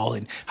t-ball,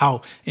 and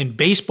how in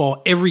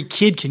baseball every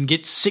kid can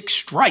get 6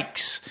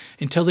 strikes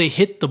until they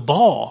hit the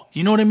ball.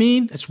 You know what I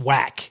mean? That's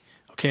whack.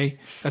 Okay,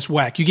 that's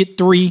whack. You get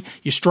 3,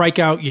 you strike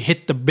out, you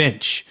hit the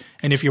bench.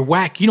 And if you're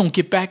whack, you don't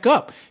get back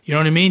up. You know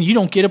what I mean? You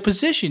don't get a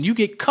position. You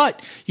get cut.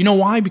 You know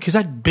why? Because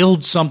that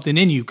builds something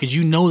in you, because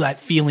you know that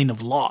feeling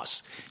of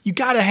loss. You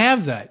got to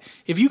have that.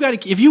 If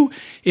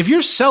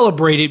you're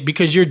celebrated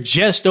because you're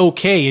just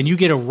okay and you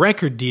get a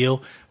record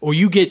deal, or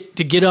you get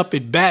to get up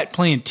at bat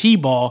playing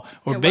t-ball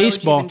or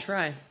baseball, why would you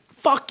even try?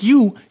 Fuck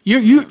you.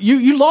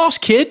 You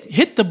lost, kid.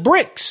 Hit the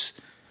bricks.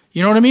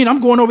 You know what I mean? I'm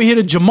going over here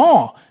to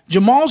Jamal.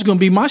 Jamal's going to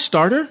be my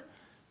starter.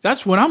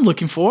 That's what I'm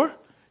looking for.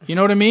 You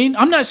know what I mean?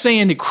 I'm not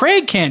saying that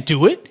Craig can't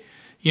do it.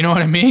 You know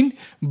what I mean?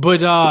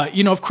 But,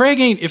 you know,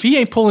 if he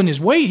ain't pulling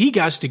his weight, he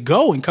got to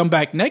go and come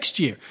back next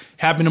year.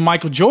 Happened to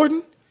Michael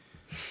Jordan.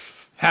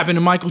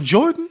 And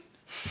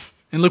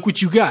look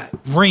what you got.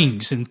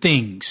 Rings and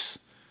things.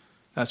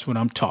 That's what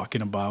I'm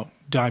talking about.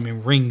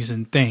 Diamond rings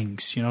and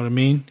things. You know what I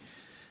mean?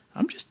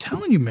 I'm just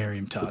telling you,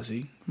 Miriam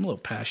Tazi. I'm a little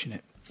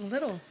passionate. A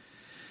little.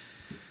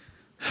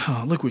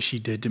 Oh, look what she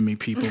did to me,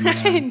 people,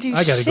 man.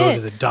 I got to go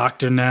to the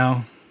doctor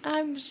now.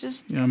 I'm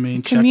just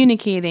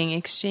communicating,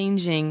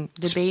 exchanging,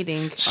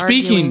 debating,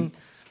 arguing.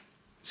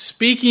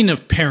 Speaking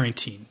of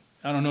parenting,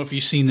 I don't know if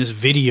you've seen this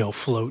video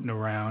floating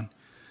around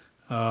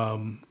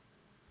about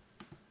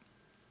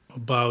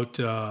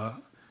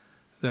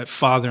that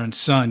father and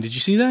son. Did you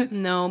see that?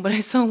 No, but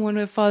I saw one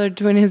with father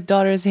doing his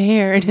daughter's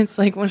hair, and it's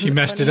like she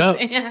messed it up.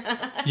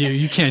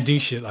 You can't do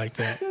shit like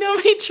that. No,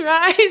 he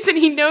tries, and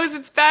he knows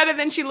it's bad, and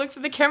then she looks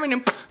at the camera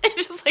and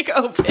it's just like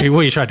open. Hey,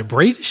 what, you tried to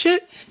braid the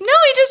shit? No,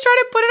 he just tried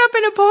to put it up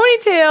in a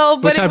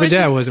ponytail. But what type of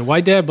dad was it?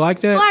 White dad, black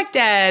dad? Black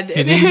dad.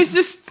 And it was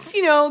just,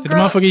 you know, did the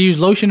motherfucker use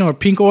lotion or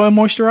pink oil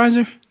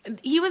moisturizer?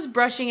 He was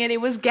brushing it.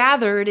 It was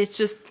gathered. It's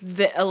just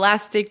the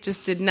elastic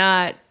just did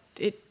not.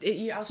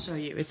 I'll show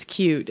you. It's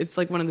cute. It's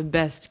like one of the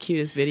best,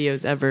 cutest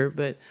videos ever.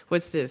 But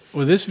what's this?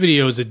 Well, this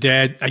video is a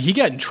dad. He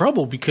got in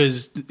trouble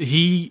because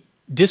he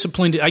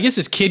disciplined. I guess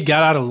his kid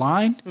got out of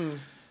line,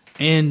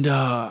 and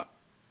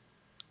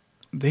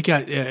they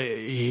got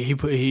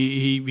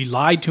he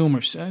lied to him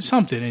or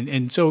something.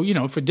 And so, you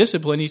know, for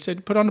discipline, he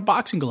said put on the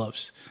boxing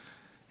gloves,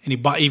 and he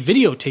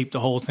videotaped the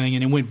whole thing,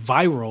 and it went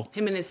viral.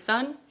 Him and his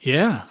son.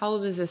 Yeah. How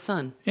old is his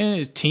son? Yeah,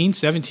 he's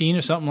 17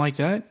 or something like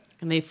that.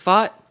 And they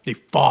fought.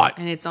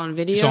 And it's on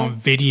video? It's on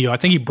video. I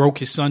think he broke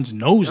his son's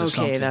nose or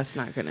something. Okay, that's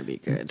not going to be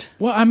good.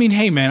 Well, I mean,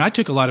 hey, man, I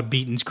took a lot of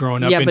beatings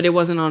growing up. Yeah, but it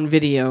wasn't on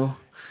video.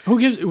 Who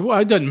gives? Well,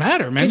 it doesn't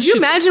matter, man. Could you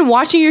imagine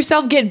watching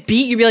yourself get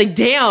beat? You'd be like,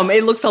 damn,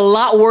 it looks a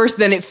lot worse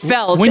than it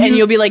felt. And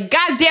you'll be like,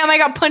 God damn, I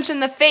got punched in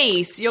the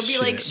face. You'll be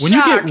like,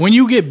 shocked. When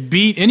you get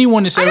beat,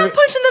 anyone that's I got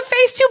punched in the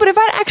face too, but if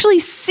I'd actually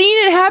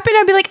seen it happen,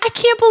 I'd be like, I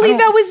can't believe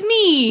that was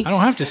me. I don't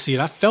have to see it.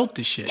 I felt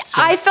the shit.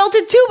 So. I felt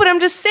it too, but I'm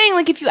just saying,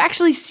 like, if you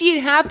actually see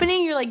it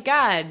happening, you're like,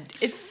 God,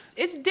 it's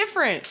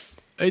different.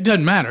 It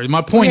doesn't matter.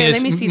 My point Okay,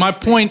 let me see my this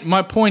point.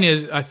 My point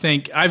is, I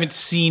think I haven't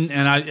seen,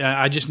 and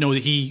I just know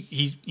that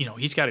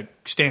he's got to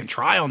stand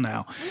trial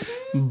now.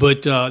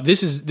 But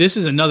this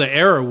is another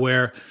era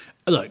where,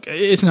 look,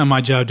 it's not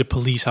my job to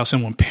police how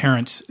someone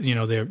parents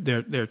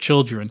their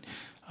children.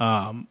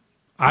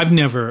 I've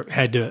never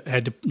had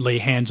to lay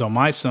hands on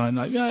my son.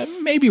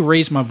 Maybe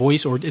raise my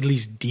voice or at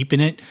least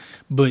deepen it,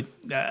 but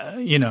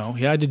I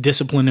had to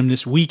discipline him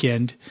this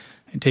weekend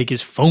and take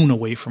his phone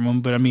away from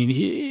him. But I mean,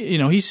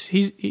 he's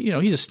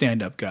a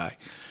stand-up guy,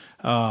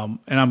 and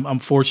I'm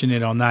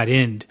fortunate on that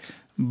end.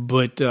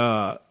 But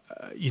I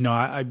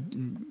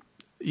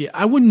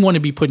wouldn't want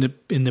to be put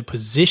in the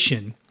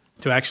position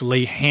to actually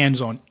lay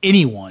hands on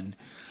anyone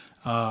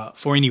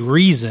for any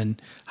reason.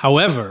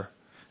 However,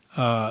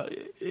 I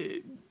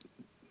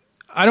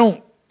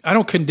don't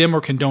condemn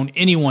or condone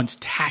anyone's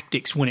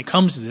tactics when it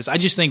comes to this. I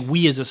just think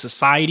we as a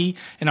society,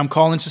 and I'm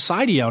calling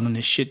society out on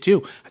this shit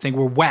too. I think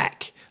we're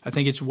whack. I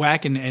think it's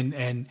whack,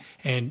 and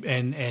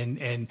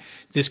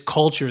this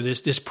culture,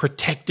 this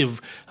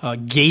protective,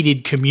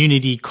 gated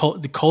community,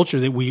 the culture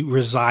that we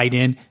reside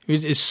in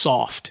is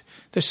soft.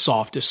 They're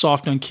soft. They're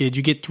soft on kids.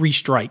 You get 3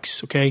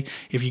 strikes. Okay,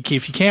 if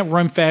you can't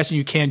run fast and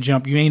you can't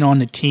jump, you ain't on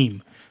the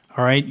team.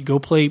 All right, you go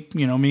play.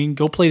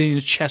 Go play in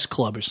a chess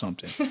club or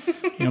something.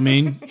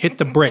 Hit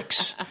the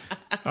bricks.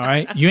 All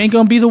right, you ain't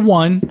gonna be the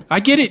one.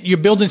 I get it. You're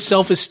building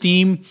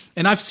self-esteem,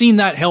 and I've seen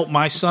that help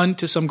my son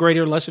to some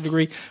greater or lesser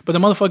degree. But the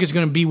motherfucker's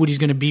gonna be what he's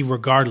gonna be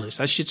regardless.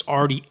 That shit's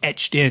already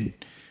etched in.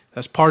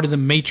 That's part of the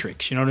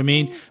matrix. You know what I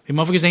mean? The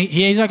motherfuckers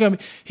he's not gonna.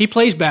 He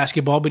plays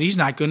basketball, but he's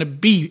not gonna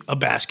be a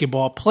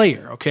basketball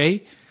player.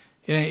 Okay,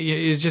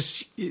 it's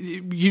just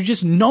you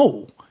just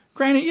know.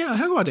 Granted, yeah, I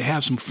go out to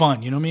have some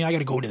fun. You know what I mean? I got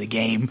to go to the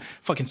game,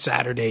 fucking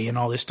Saturday and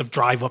all this stuff,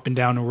 drive up and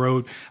down the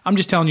road. I'm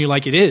just telling you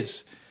like it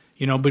is.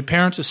 But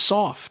parents are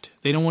soft.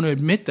 They don't want to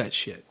admit that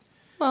shit.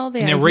 Well,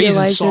 they they're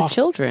raising idealize their soft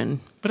children.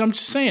 But I'm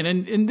just saying,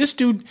 and this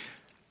dude,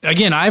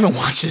 again, I haven't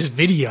watched this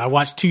video. I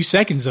watched 2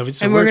 seconds of it.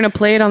 So and we're going to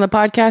play it on the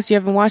podcast. You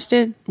haven't watched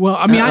it? Well,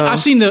 I mean, I've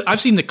seen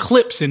the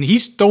clips, and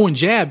he's throwing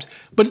jabs.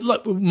 But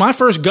look, my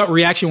first gut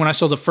reaction when I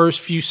saw the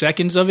first few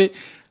seconds of it,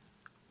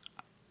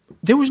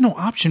 there was no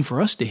option for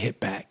us to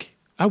hit back.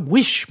 I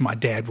wish my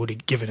dad would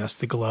have given us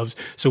the gloves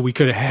so we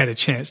could have had a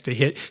chance to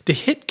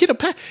get a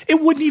pass.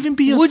 It wouldn't even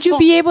be a Would you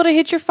be able to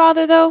hit your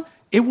father, though?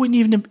 It wouldn't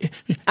even...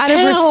 Out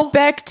of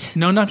respect?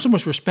 No, not so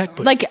much respect,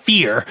 but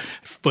fear.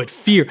 But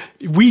fear.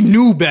 We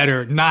knew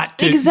better not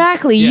to...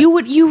 Exactly. Yeah.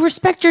 You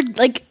respect your...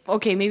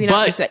 Okay, maybe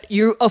not respect.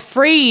 You're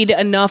afraid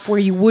enough where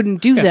you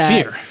wouldn't do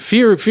that.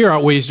 Fear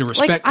outweighs the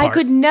respect part. I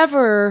could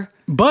never...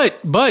 But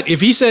if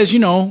he says,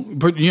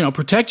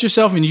 protect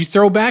yourself and you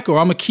throw back or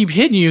I'm going to keep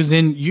hitting you,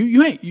 then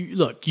you ain't...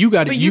 Look, you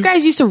got to... But you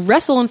guys used to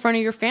wrestle in front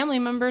of your family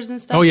members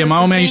and stuff. Oh, yeah, so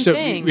my old man used to...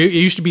 thing. It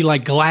used to be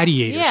like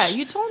gladiators. Yeah,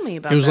 you told me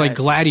about that. It was like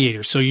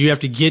gladiators. So you have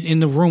to get in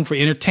the room for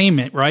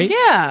entertainment, right?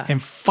 Yeah.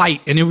 And fight.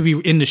 And it would be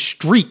in the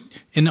street,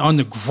 on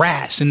the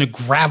grass, in the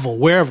gravel,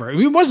 wherever.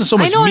 It wasn't so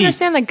much I don't meat.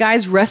 understand that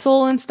guys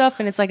wrestle and stuff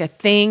and it's like a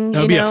thing, It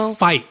would be a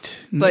fight.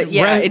 But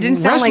yeah, it didn't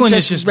sound like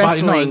just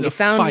wrestling. It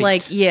sounded fight.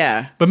 like,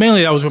 yeah. But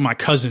mainly that was with my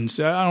cousins.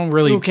 I don't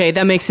really... Okay,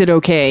 that makes it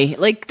okay.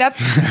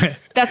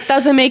 That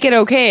doesn't make it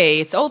okay.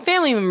 It's old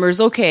family members,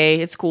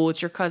 okay. It's cool.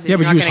 It's your cousin. Yeah,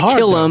 but you're not going to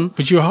kill him.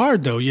 But you're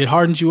hard, though. It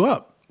hardens you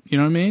up. You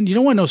know what I mean? You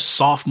don't want no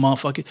soft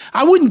motherfucker.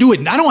 I wouldn't do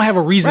it. I don't have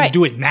a reason to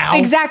do it now.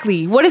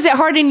 Exactly. What is it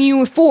harden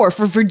you for?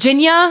 For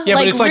Virginia? Yeah,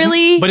 but it's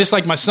really? But it's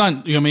like my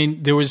son. You know what I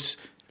mean? There was...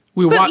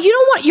 But you don't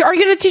want... Are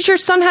you going to teach your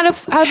son how to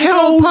throw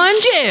a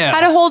punch? Yeah. How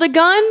to hold a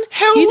gun?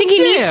 Hell you think he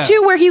needs to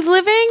where he's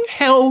living?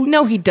 Hell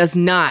no, he does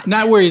not.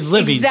 Not where he's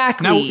living.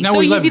 Exactly. Now so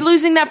he's he'd be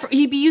losing that.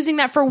 He'd be using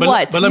that for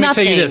what? But let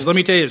Nothing.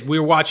 me tell you this.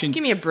 We were watching.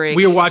 Give me a break.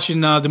 We were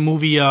watching the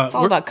movie. It's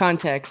all about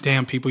context.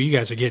 Damn, people, you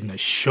guys are getting a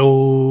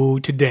show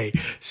today.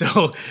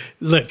 So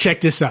look,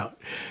 check this out.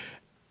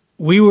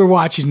 We were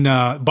watching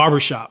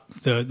Barbershop,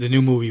 the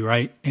new movie,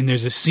 right? And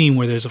there's a scene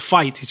where there's a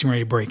fight that's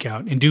ready to break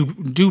out, and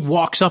dude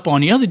walks up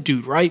on the other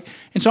dude, right?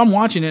 And so I'm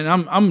watching it,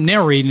 and I'm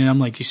narrating, and I'm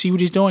like, you see what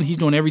he's doing? He's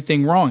doing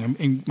everything wrong.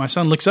 And my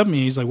son looks up at me,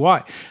 and he's like,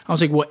 why? I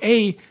was like, well,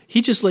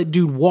 he just let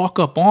dude walk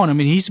up on him,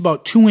 and he's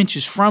about 2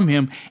 inches from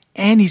him,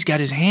 and he's got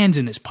his hands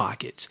in his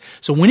pockets.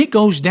 So when it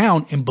goes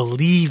down, and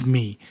believe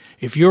me,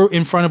 if you're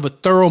in front of a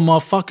thorough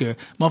motherfucker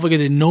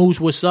that knows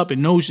what's up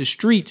and knows the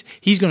streets,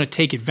 he's going to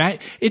take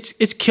advantage.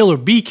 It's kill or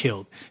be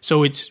killed.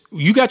 So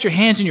you got your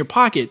hands in your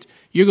pocket.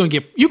 You go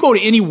to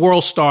any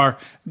World Star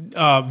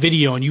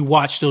video and you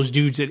watch those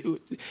dudes that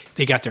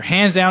they got their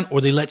hands down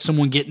or they let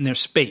someone get in their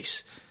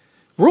space.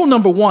 Rule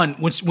number 1,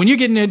 when you're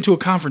getting into a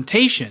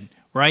confrontation,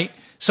 right?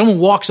 Someone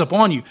walks up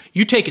on you,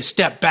 you take a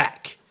step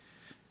back.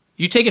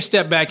 You take a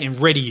step back and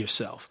ready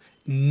yourself.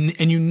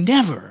 And you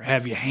never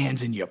have your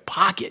hands in your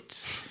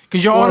pockets.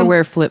 Or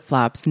wear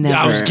flip-flops, never.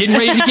 I was getting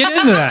ready to get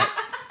into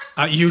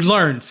that. You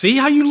learn. See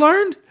how you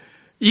learn?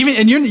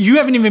 And you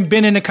haven't even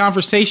been in a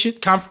confrontation,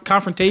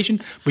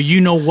 but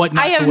you know what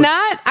not I have to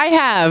not. I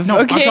have. No,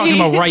 okay? I'm talking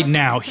about right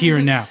now, here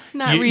and now.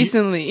 Not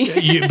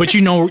recently. But you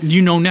know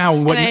now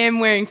what. And I am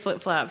wearing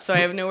flip-flops, so I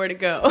have nowhere to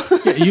go.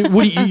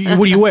 What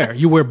do you wear?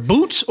 You wear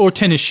boots or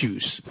tennis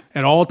shoes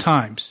at all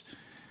times.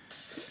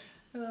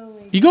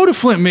 You go to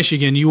Flint,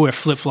 Michigan, you wear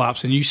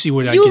flip-flops, and you see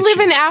where that gets you. You live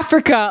in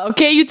Africa,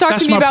 okay? You talk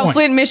to me about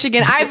Flint,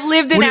 Michigan. I've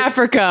lived in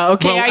Africa,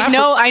 okay?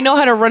 Well, I know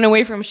how to run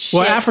away from shit.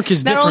 Well,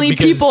 Africa's different. Not only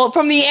people,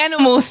 from the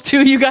animals,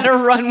 too, you got to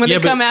run when they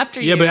come after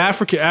you. Yeah, but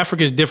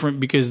Africa is different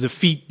because the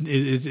feet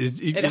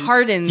it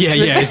hardens. Yeah,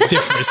 it's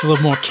different. It's a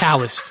little more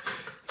calloused.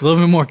 A little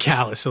bit more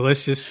callous. So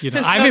let's just,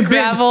 I haven't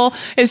gravel.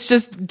 It's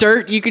just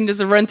dirt. You can just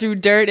run through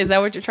dirt. Is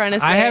that what you're trying to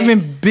say? I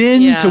haven't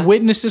been to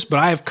witness this, but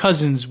I have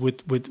cousins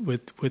with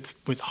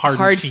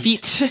hard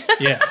feet.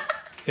 Yeah,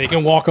 they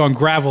can walk on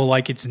gravel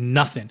like it's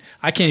nothing.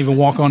 I can't even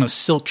walk on a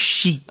silk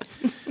sheet.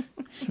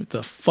 What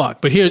the fuck?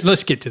 But here,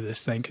 let's get to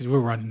this thing because we're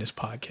running this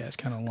podcast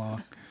kind of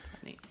long.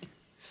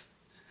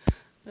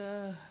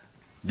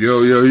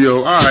 Yo.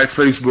 All right,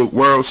 Facebook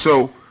world.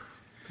 So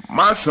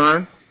my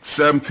son,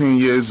 17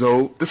 years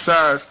old,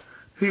 decides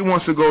he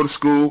wants to go to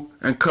school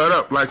and cut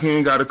up like he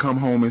ain't got to come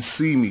home and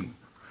see me.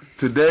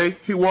 Today,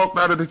 he walked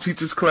out of the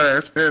teacher's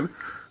class, and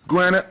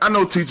granted, I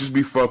know teachers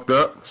be fucked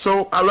up,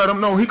 so I let him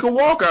know he could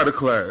walk out of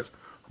class.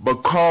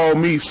 But call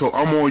me so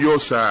I'm on your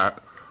side.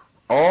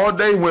 All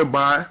day went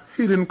by,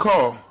 he didn't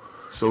call.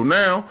 So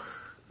now,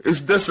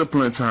 it's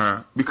discipline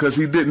time because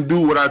he didn't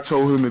do what I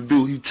told him to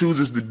do. He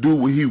chooses to do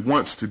what he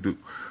wants to do.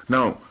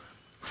 Now,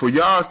 for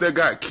y'all that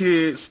got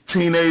kids,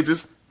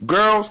 teenagers,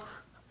 girls,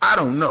 I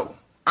don't know.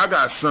 I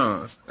got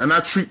sons, and I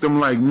treat them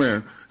like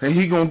men, and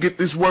he gonna get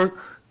this work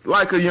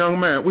like a young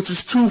man, which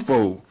is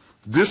twofold.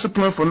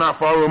 Discipline for not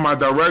following my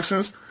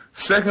directions.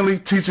 Secondly,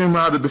 teaching him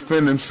how to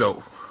defend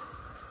himself.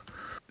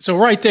 So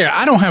right there,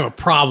 I don't have a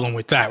problem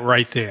with that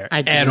right there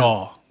at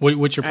all.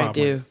 What's your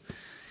problem?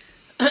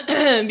 I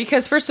do.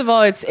 Because first of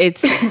all, it's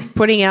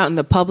putting out in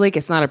the public.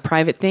 It's not a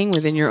private thing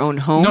within your own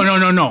home.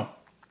 No.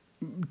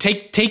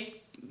 Take.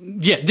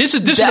 Yeah, this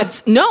is. You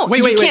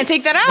can't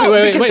take that out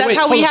because that's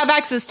how we have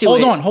access to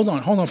it. Hold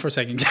on for a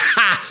second.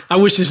 I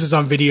wish this was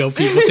on video,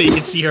 people, so you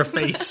can see her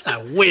face. I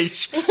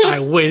wish.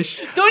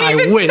 Don't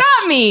even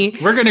stop me.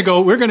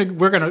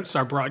 We're gonna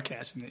start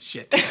broadcasting this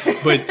shit.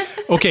 But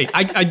okay,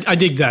 I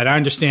dig that. I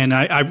understand.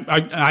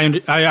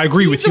 I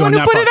agree with you on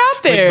that part. Put it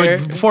out there.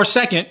 But for a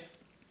second,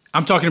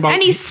 I'm talking about.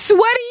 And he's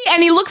sweaty,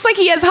 and he looks like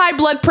he has high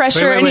blood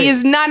pressure, and he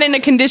is not in a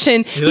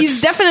condition.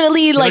 He's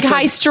definitely like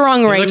high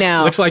strung right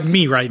now. Looks like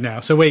me right now.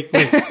 So wait.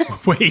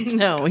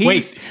 No,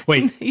 he's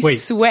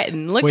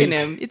sweating. Look at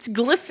him. It's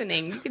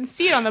glistening. You can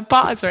see it on the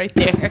paws right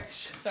there.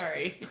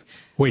 Sorry.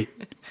 Wait.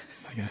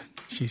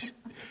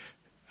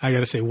 I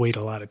gotta say wait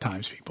a lot of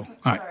times, people.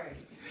 All right. Sorry.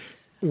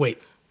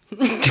 Wait.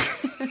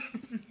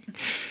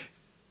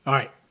 All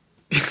right.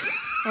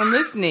 I'm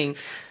listening.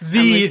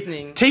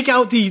 Take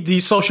out the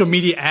social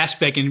media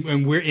aspect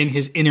and we're in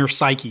his inner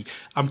psyche.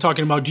 I'm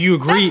talking about, do you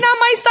agree? That's not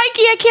my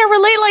psyche. I can't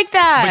relate like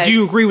that. But do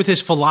you agree with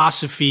his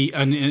philosophy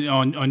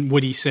on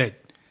what he said?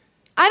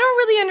 I don't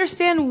really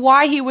understand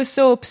why he was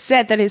so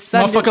upset that his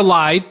son... Motherfucker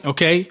lied,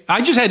 okay?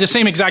 I just had the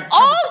same exact...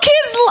 All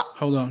kids lie.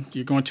 Hold on.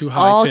 You're going too high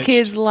All pitched.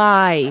 kids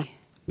lie.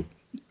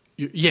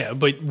 Yeah,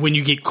 but when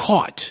you get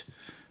caught...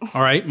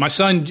 All right, my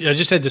son, I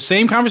just had the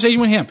same conversation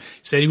with him. He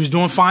said he was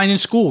doing fine in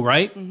school,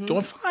 right? Mm-hmm.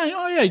 Doing fine.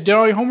 Oh, yeah, you did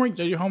all your homework?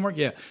 Did your homework?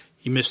 Yeah.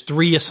 He missed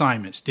 3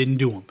 assignments, didn't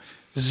do them.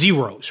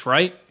 Zeros,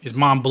 right? His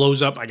mom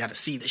blows up. I got to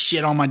see the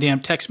shit on my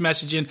damn text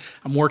messaging.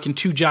 I'm working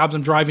 2 jobs.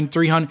 I'm driving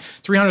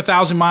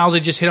 300,000 miles. I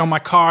just hit on my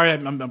car.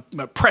 I'm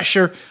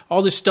pressure.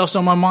 All this stuff's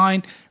on my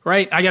mind,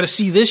 right? I got to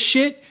see this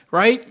shit,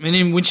 right? And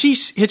then when she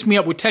hits me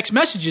up with text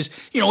messages,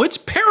 it's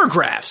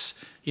paragraphs.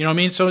 You know what I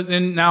mean? So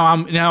then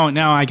now we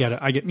gotta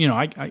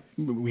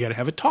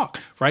have a talk,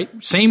 right?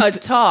 A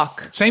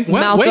talk. Same.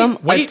 Malcolm,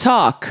 wait. A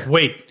talk.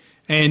 Wait.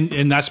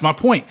 And that's my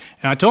point.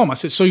 And I told him, I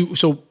said, so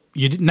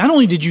you not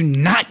only did you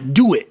not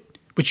do it,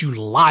 but you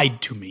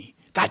lied to me.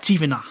 That's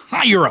even a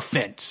higher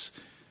offense.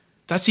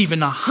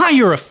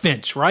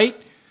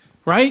 Right?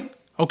 Right?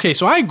 Okay,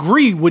 so I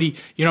agree with you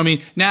know what I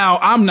mean? Now,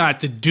 I'm not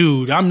the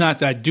dude. I'm not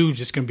that dude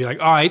just going to be like,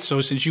 all right, so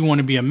since you want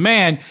to be a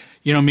man,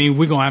 you know what I mean,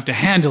 we're going to have to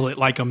handle it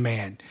like a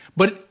man.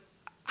 But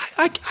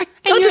I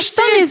and understand. Your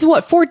son is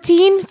what,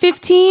 14,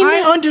 15?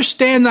 I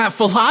understand that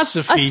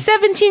philosophy. A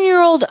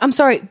 17-year-old,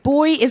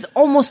 boy is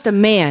almost a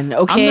man,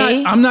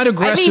 okay? I'm not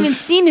aggressive. I haven't even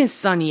seen his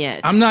son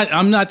yet. I'm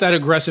not that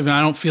aggressive, and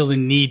I don't feel the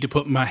need to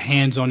put my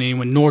hands on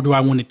anyone, nor do I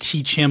want to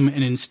teach him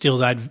and instill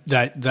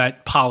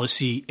that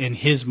policy in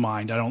his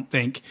mind. I don't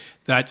think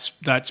that's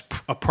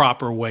a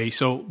proper way.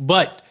 So,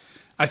 but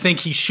I think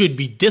he should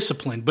be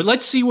disciplined. But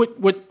let's see what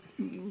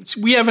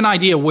we have an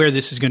idea where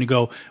this is going to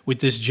go with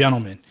this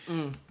gentleman.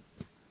 Mm.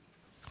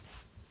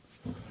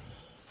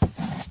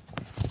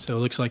 So it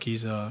looks like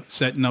he's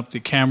setting up the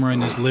camera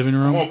in his living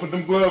room. Come on, put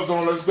them gloves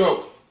on. Let's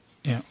go.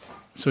 Yeah.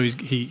 So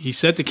he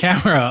set the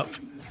camera up,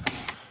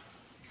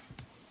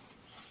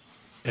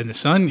 and the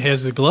son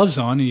has the gloves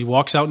on, and he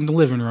walks out in the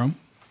living room.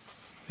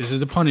 This is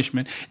the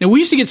punishment. Now, we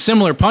used to get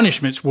similar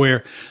punishments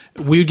where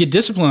we would get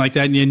disciplined like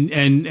that,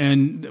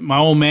 and my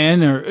old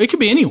man, or it could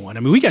be anyone. I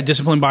mean, we got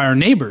disciplined by our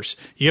neighbors.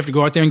 You have to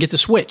go out there and get the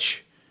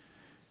switch.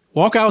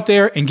 Walk out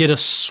there and get a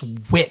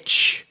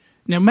switch.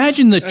 Now,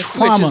 imagine the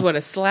trauma. Switch is what,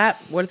 a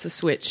slap? What's a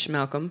switch,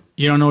 Malcolm?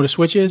 You don't know what a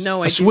switch is?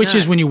 No, I do not. A switch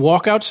is when you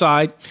walk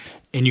outside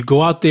and you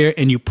go out there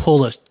and you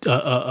pull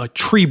a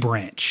tree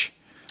branch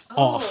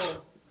off.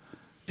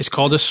 It's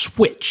called a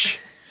switch.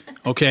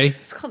 Okay,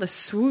 it's called a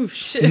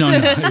swoosh.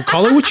 No,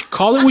 call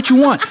it what you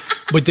want.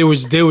 But there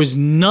was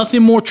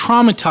nothing more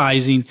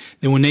traumatizing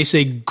than when they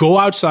say go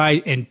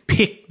outside and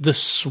pick the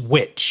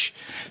switch.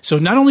 So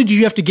not only do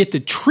you have to get the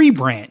tree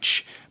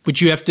branch,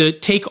 but you have to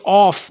take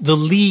off the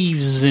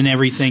leaves and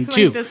everything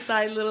too. Like the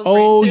side little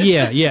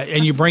branches. yeah,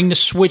 and you bring the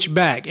switch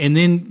back, and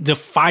then the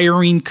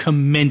firing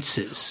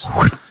commences.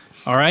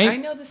 All right, I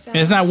know the sound.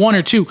 And it's not one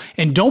or two.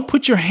 And don't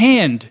put your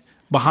hand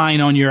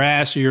behind on your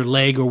ass or your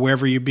leg or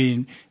wherever you're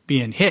being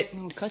hit.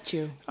 I'll cut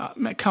you.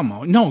 Man, come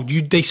on. No,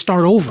 they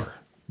start over.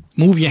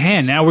 Move your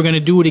hand. Now we're going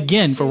to do it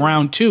again for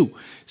round 2.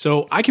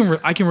 So I can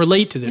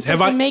relate to this. It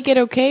doesn't make it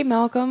okay,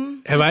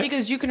 Malcolm. Just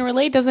because you can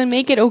relate doesn't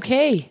make it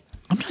okay.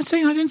 I'm not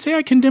saying, I didn't say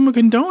I condemn or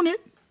condone it.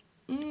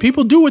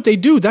 People do what they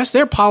do. That's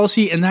their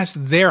policy and that's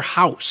their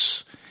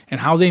house.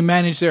 And how they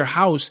manage their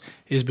house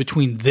is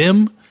between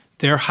them,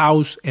 their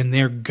house, and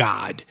their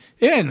God.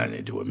 It had nothing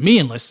to do with me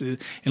unless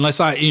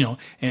I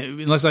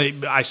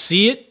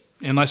see it.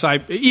 Unless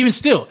even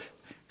still,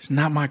 it's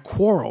not my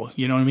quarrel.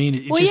 You know what I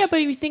mean? But if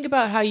you think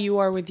about how you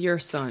are with your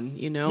son,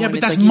 Yeah, but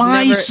that's like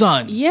my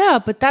son. Yeah,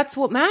 but that's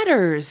what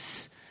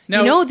matters.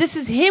 Now, this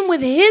is him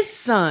with his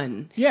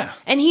son. Yeah.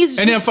 And he's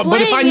but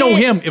if I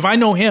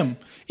know him,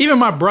 even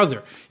my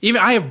brother,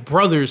 I have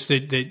brothers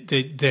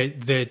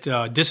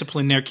that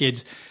discipline their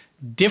kids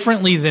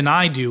differently than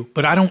I do,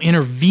 but I don't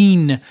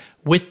intervene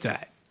with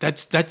that.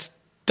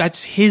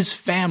 That's his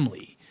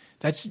family.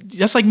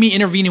 That's like me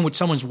intervening with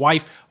someone's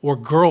wife or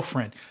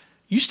girlfriend.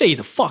 You stay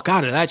the fuck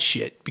out of that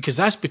shit because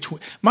that's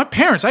between my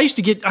parents. I used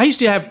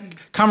to have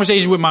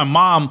conversations with my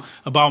mom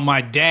about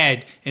my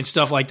dad and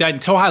stuff like that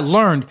until I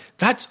learned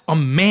that's a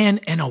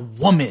man and a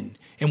woman.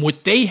 And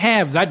what they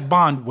have, that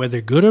bond, whether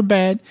good or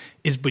bad,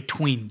 is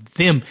between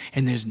them.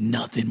 And there's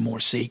nothing more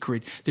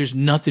sacred. There's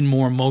nothing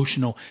more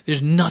emotional.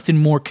 There's nothing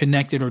more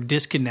connected or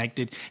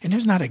disconnected. And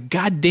there's not a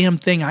goddamn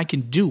thing I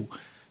can do.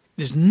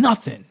 There's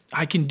nothing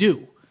I can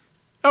do.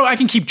 Oh, I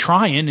can keep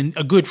trying, and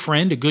a good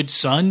friend, a good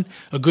son,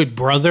 a good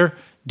brother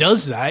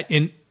does that,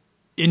 and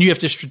you have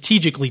to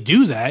strategically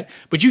do that,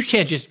 but you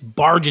can't just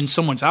barge in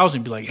someone's house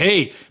and be like,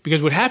 hey,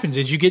 because what happens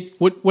is you get,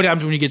 what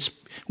happens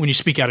when you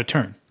speak out of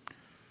turn?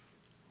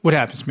 What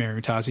happens,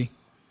 Mary Tazi?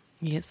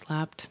 You get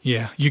slapped.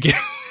 Yeah, you get,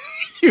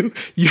 you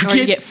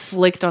get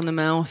flicked on the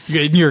mouth.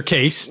 In your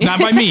case, not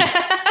by me.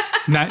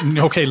 Not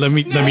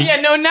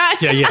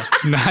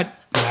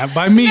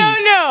by me.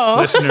 No.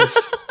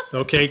 Listeners.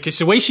 Okay, because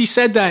the way she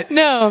said that,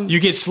 you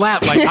get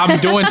slapped like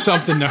I'm doing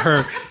something to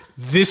her.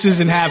 This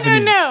isn't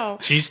happening. No.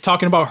 She's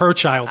talking about her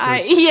childhood.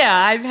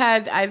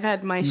 I've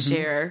had my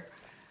share.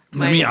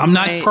 I'm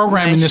not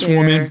programming this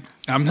woman.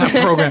 I'm not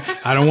programming.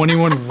 I don't want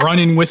anyone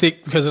running with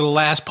it because of the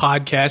last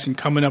podcast and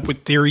coming up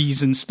with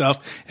theories and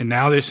stuff. And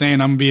now they're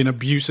saying I'm being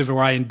abusive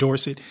or I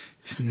endorse it.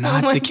 It's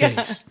not the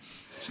case.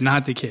 It's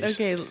not the case.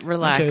 Okay,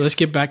 relax. Okay, let's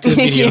get back to the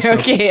video.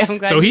 Okay, I'm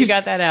glad you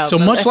got that out. So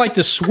much like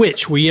the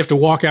switch, where you have to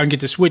walk out and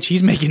get the switch,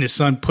 he's making his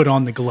son put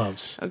on the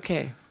gloves.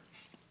 Okay.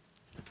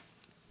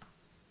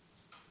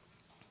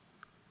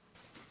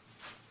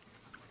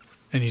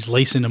 And he's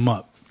lacing them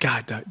up.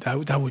 God,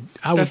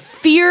 that would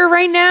fear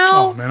right now.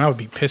 Oh man, I would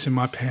be pissing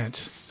my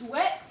pants.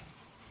 Sweat.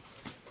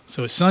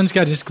 So his son's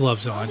got his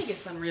gloves on. I think his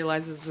son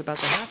realizes it's about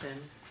to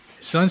happen.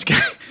 His son's got.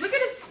 Look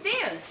at his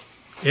stance.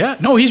 Yeah,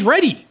 no, he's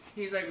ready.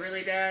 He's like,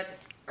 really, Dad?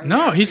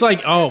 No, he's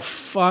like, oh,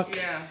 fuck.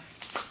 Yeah.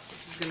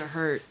 This is going to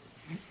hurt.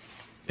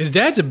 His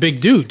dad's a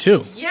big dude,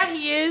 too. Yeah,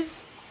 he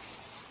is.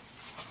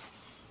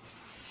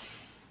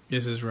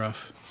 This is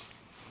rough.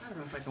 I don't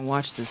know if I can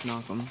watch this,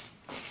 Malcolm.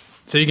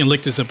 So you can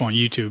look this up on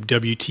YouTube,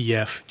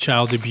 WTF,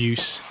 child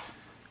abuse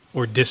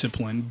or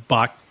discipline,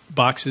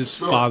 boxes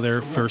father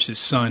versus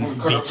son,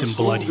 beats him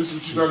bloody. This is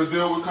what you got to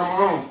deal with coming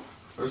home.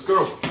 Let's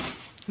go.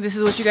 This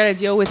is what you got to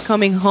deal with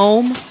coming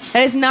home?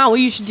 That is not what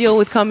you should deal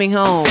with coming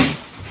home.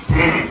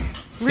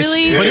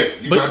 Really? Yeah,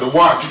 you got to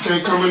watch. You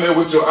can't come in there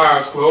with your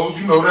eyes closed.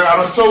 You know that.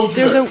 I done told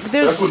you that.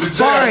 There's That's what the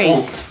sparring.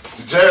 jab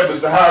for. The jab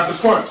is to hide the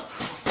punch.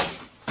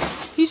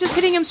 He's just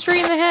hitting him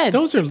straight in the head.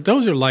 Those are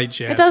light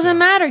jabs. It doesn't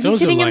matter.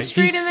 He's hitting him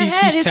straight in the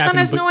head. His son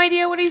has no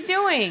idea what he's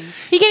doing.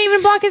 He can't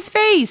even block his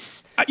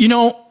face. You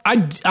know,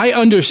 I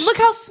understand. Look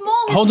how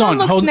small his son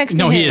looks next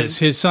to him. No, he is.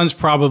 His son's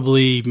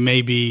probably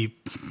maybe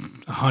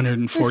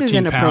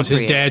 114 pounds.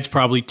 His dad's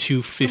probably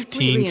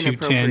 215,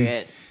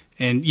 210.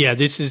 And yeah,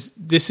 this is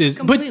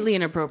completely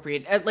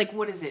inappropriate. Like,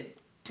 what is it?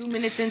 2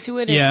 minutes into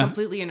it, it's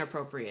completely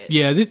inappropriate.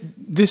 Yeah, I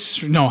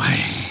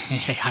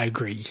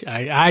agree.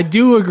 I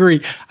do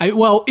agree.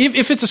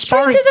 If it's a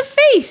sparring straight to the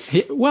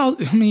face. Well,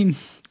 I mean,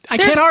 I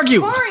can't argue.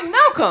 Sparring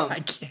Malcolm. I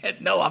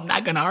can't. No, I'm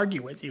not going to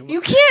argue with you.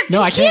 You can't.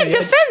 No, I can't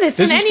defend this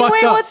in any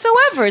way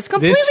whatsoever. It's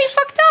completely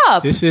fucked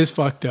up. This is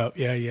fucked up.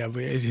 Yeah,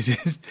 but it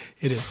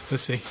is.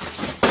 Let's see.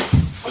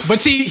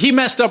 But see, he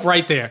messed up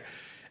right there.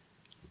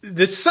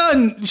 The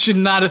son should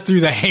not have threw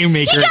the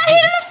haymaker. He got hit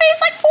in the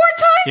face like 4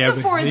 times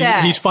before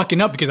that. He's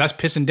fucking up because that's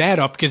pissing Dad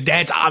off because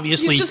Dad's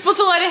obviously... He's just supposed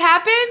to let it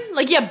happen?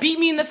 Like, yeah, beat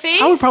me in the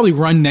face? I would probably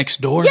run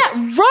next door. Yeah,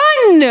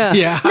 run!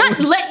 Yeah. Let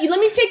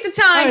me take the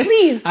time,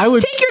 please. I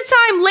would... Take your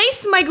time.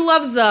 Lace my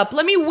gloves up.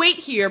 Let me wait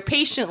here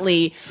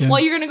patiently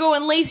while you're going to go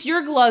and lace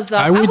your gloves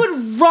up. I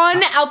would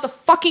run out the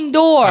fucking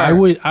door.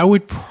 I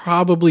would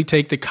probably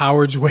take the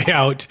coward's way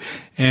out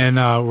and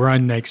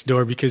run next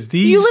door because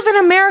these... You live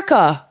in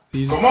America.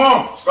 Come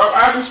on, stop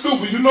acting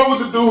stupid. You know what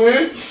to do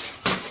here.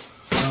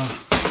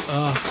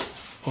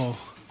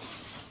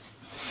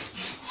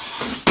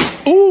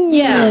 Ooh.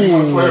 Yeah. You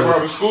want to play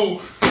around in school?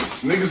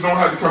 Niggas don't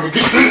have to come and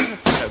get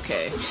this.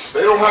 Okay.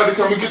 They don't have to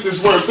come and get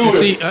this work, do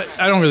they? See,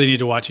 I don't really need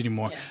to watch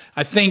anymore. Yeah.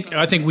 I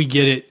think we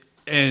get it,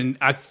 and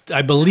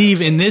I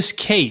believe in this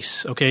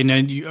case. Okay,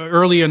 now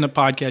earlier in the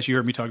podcast, you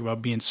heard me talk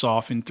about being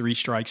soft and 3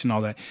 strikes and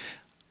all that.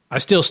 I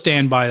still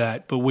stand by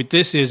that, but what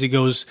this is, it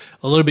goes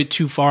a little bit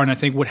too far, and I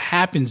think what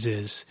happens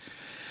is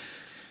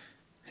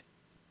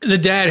the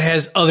dad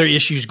has other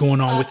issues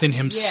going on within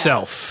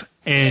himself,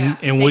 and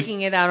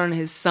taking it out on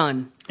his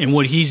son. And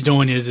what he's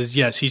doing is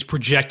yes, he's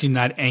projecting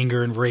that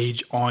anger and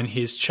rage on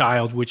his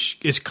child, which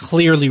is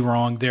clearly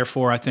wrong.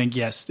 Therefore, I think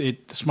yes, the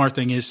smart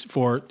thing is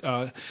for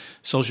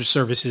social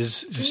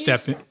services to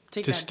step in.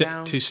 To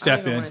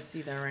step in. I want to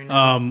see that right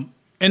now.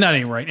 And that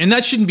ain't right. And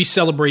that shouldn't be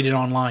celebrated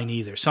online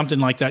either. Something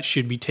like that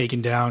should be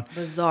taken down.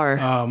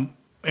 Bizarre.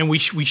 And we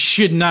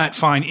should not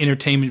find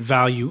entertainment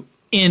value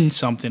in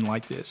something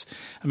like this.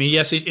 I mean,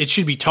 yes, it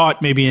should be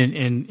taught maybe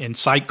in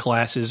psych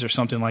classes or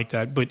something like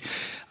that. But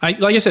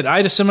like I said, I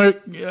had a similar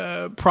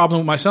problem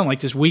with my son like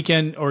this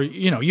weekend. Or,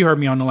 you heard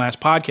me on the last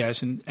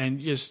podcast.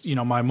 And just,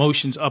 my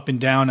emotions up and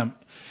down.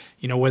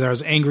 Whether I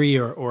was angry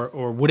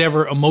or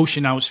whatever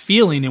emotion I was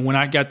feeling. And when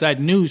I got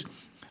that news,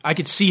 I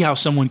could see how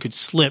someone could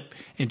slip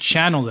and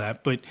channel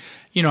that. But,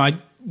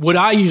 what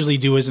I usually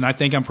do is, and I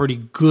think I'm pretty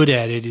good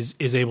at it,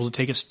 is able to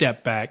take a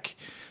step back.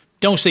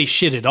 Don't say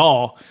shit at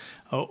all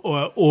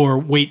or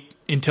wait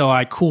until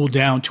I cool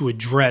down to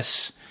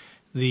address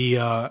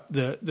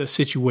the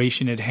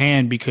situation at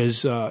hand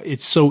because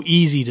it's so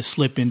easy to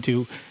slip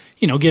into,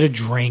 get a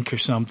drink or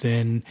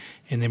something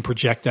and then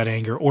project that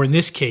anger. Or in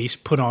this case,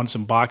 put on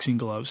some boxing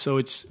gloves. So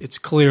it's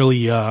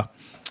clearly,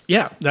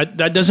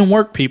 that doesn't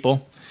work,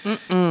 people.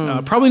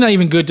 Probably not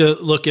even good to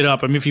look it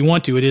up. I mean, if you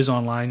want to, it is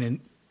online, and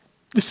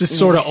this is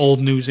sort of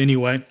old news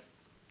anyway.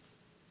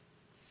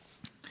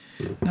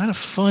 Not a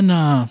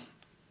fun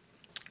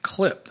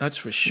clip, that's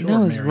for sure. That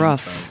was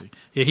rough.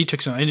 Yeah, he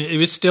took some, and it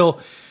was still.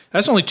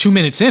 That's only 2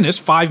 minutes in. There's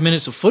 5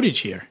 minutes of footage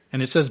here,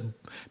 and it says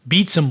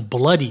 "beats him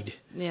bloodied."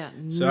 Yeah,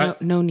 so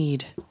no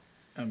need.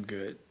 I'm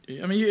good.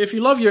 I mean, if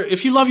you love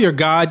your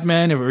God,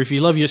 man, or if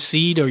you love your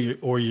seed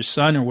or your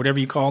son or whatever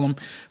you call him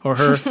or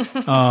her,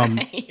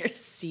 your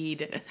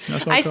seed.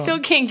 I still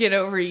can't get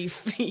over you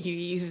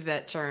use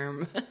that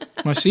term.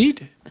 My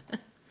seed?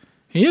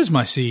 He is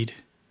my seed.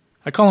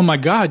 I call him my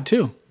God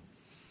too.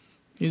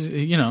 He's,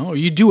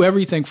 you do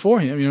everything for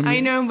him. You know what I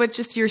mean? I know, but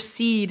just your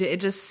seed.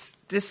 This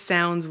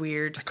sounds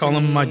weird. I call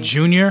him my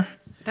junior.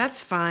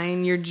 That's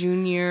fine. Your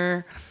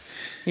junior,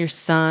 your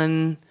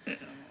son.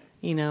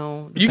 You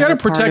got to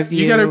protect.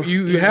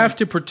 You have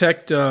to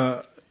protect.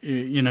 The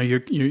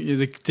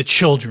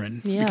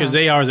children because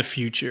they are the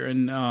future,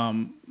 and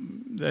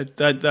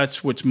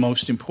that's what's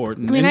most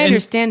important. I mean, I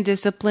understand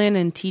discipline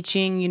and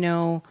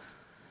teaching.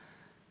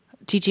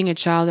 Teaching a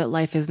child that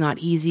life is not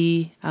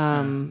easy.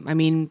 I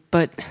mean,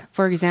 but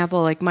for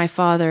example, like my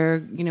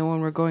father,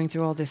 when we're going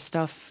through all this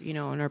stuff,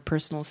 and our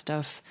personal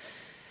stuff,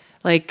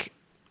 like,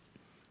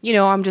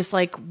 I'm just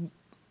like,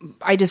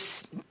 I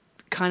just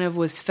kind of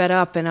was fed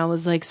up and I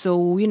was like, so,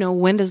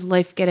 when does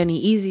life get any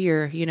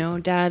easier,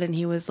 Dad? And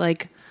he was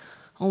like,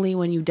 only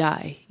when you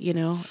die,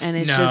 and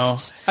it's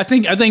just. I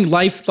think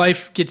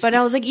life gets. But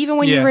I was like, even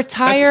when you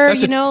retire,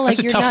 that's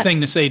a tough thing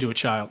to say to a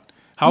child.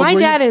 My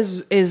dad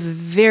is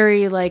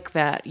very like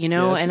that, and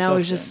I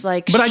was just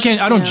like. But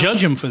I don't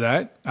judge him for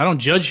that. I don't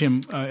judge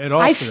him at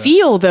all. I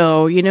feel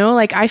though,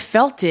 like I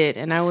felt it,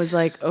 and I was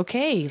like,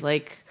 okay,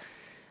 like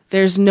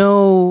there's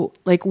no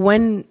like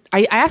when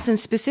I asked him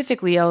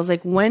specifically, I was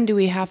like, when do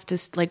we have to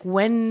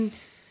when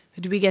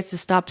do we get to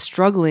stop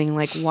struggling?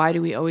 Like, why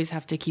do we always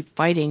have to keep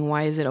fighting?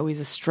 Why is it always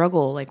a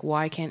struggle? Like,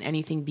 why can't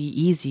anything be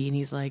easy? And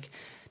he's like,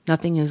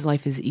 nothing in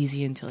life is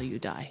easy until you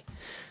die.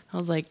 I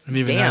was like, and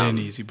even damn. that ain't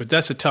easy, but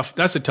that's a tough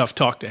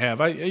talk to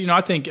have.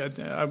 I think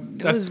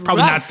that's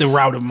probably not the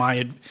route of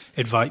my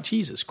advice.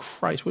 Jesus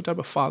Christ, what type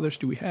of fathers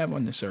do we have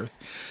on this earth?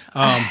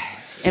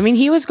 I mean,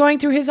 he was going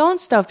through his own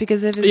stuff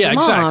because of his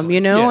mom, exactly.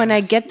 And I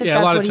get that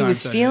that's what he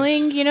was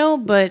feeling,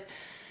 but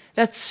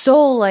that's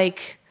so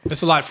like.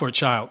 That's a lot for a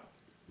child.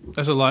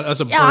 That's a lot.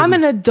 That's a Yeah, burden. I'm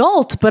an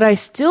adult, but I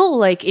still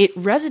like it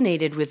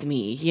resonated with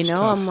me. You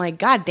know, I'm like,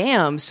 God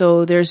damn.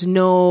 So there's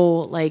no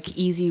like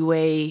easy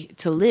way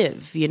to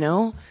live. You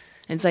know,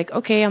 and it's like,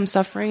 okay, I'm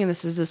suffering, and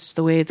this is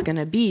the way it's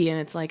gonna be, and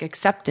it's like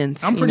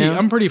acceptance.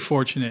 I'm pretty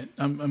fortunate.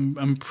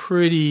 I'm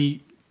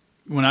pretty.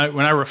 When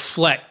I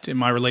reflect in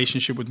my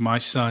relationship with my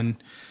son,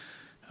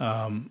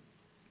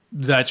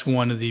 that's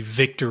one of the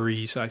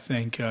victories, I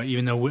think,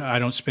 even though I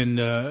don't spend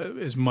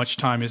as much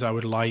time as I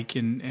would like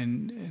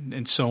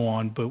and so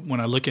on. But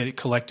when I look at it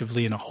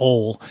collectively in a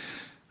whole,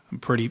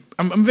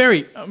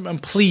 I'm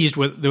pleased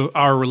with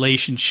our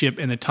relationship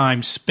and the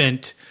time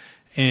spent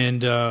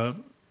and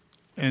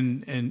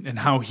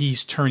how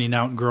he's turning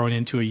out and growing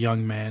into a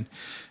young man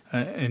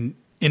and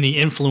the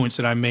influence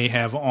that I may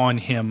have on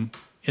him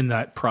in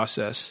that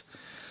process.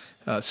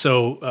 It's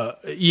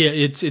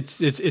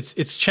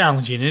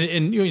challenging,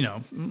 and you know,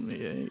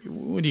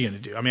 what are you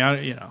going to do? I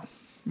mean,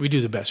 we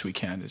do the best we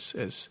can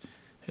as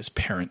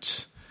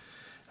parents.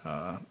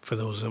 For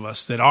those of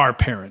us that are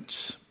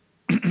parents.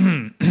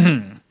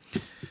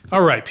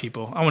 All right,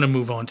 people. I want to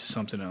move on to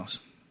something else.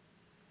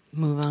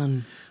 Move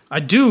on. I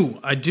do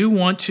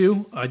want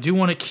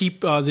to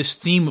keep this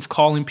theme of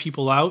calling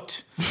people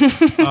out.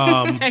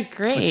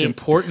 Great. It's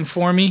important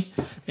for me,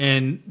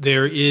 and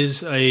there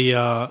is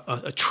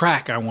a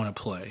track I want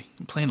to play.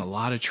 I'm playing a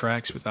lot of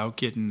tracks without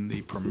getting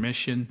the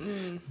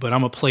permission, but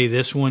I'm gonna play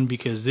this one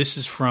because this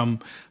is from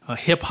a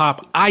hip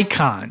hop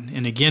icon.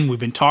 And again, we've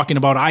been talking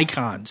about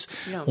icons.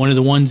 No. One of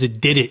the ones that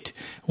did it.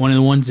 One of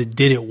the ones that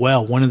did it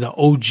well. One of the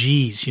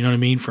OGs. You know what I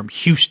mean? From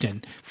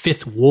Houston,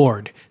 Fifth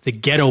Ward, the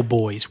Ghetto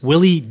Boys,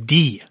 Willie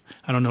D.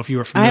 I don't know if you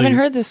were familiar. I haven't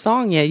heard this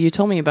song yet. You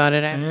told me about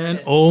it.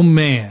 And oh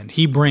man,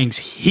 he brings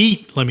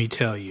heat, let me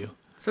tell you.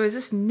 So is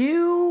this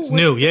new? It's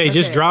new, yeah, he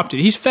just dropped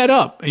it. He's fed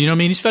up. You know what I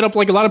mean? He's fed up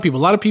like a lot of people.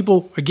 A lot of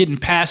people are getting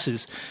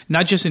passes,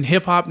 not just in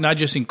hip-hop, not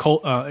just in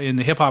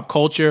the hip-hop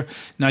culture,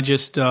 not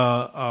just,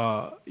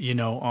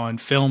 on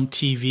film,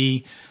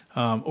 TV,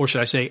 or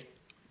should I say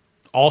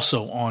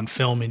also on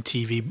film and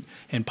TV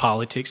and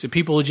politics. The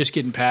people are just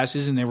getting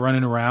passes and they're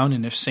running around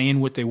and they're saying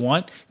what they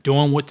want,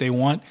 doing what they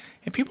want,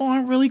 and people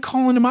aren't really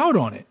calling them out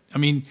on it. I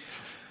mean,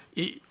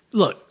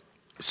 look,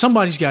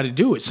 somebody's got to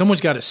do it.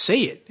 Someone's got to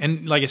say it.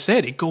 And like I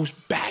said, it goes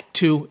back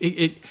to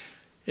it.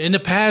 In the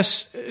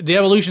past, the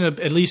evolution of,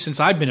 at least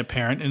since I've been a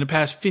parent, in the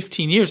past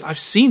 15 years, I've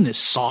seen this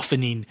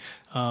softening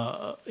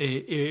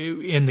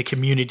in the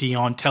community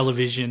on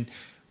television.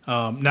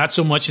 Not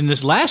so much in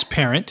this last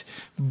parent,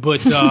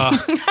 but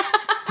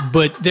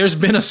but there's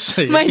been a...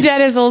 My dad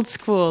is old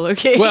school,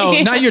 okay?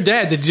 Well, not your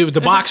dad,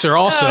 the boxer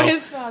also. Oh,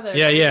 his father.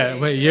 Yeah.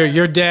 Well,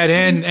 your dad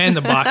and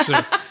the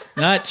boxer.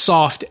 Not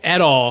soft at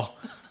all.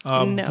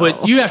 No.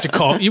 But you have to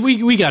call...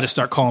 We got to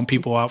start calling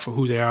people out for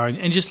who they are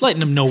and just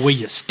letting them know where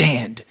you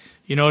stand.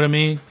 You know what I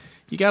mean?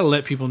 You got to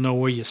let people know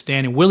where you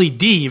stand. And Willie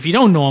D, if you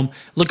don't know him,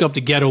 look up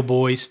the Ghetto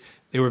Boys.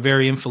 They were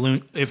very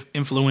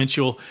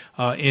influential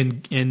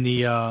in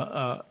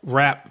the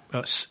rap,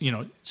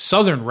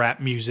 Southern rap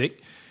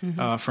music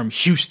from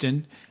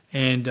Houston.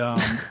 And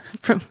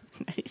from,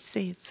 you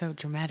say it's so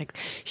dramatic.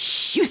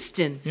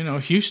 Houston.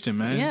 Houston,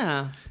 man.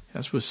 Yeah.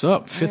 That's what's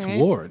up. Fifth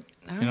Ward.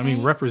 All I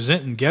mean,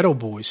 representing Ghetto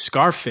Boys,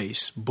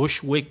 Scarface,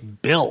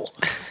 Bushwick Bill.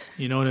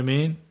 You know what I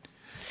mean?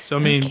 So, I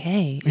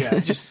mean, yeah,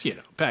 just,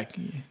 back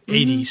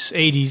 80s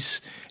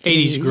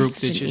group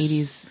that just...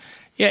 80s.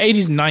 Yeah,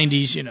 80s and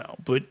 90s,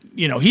 but,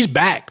 he's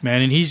back,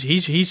 man, and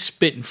he's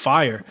spitting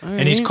fire,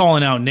 and he's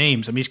calling out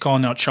names. I mean, he's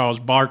calling out Charles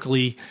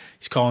Barkley.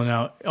 He's calling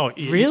out...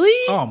 Really?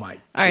 Oh, my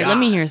God. All right, let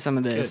me hear some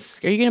of this.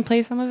 Good. Are you going to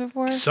play some of it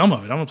for us? Some of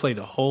it. I'm going to play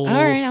the whole All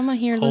right, I'm going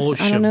to hear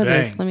this. I don't know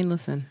this. Let me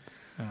listen.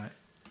 All right.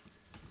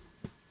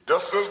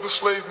 Just as the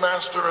slave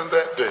master in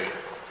that day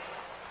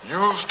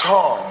used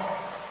Tom,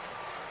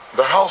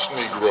 the house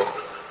Negro,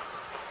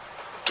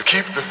 to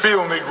keep the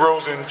field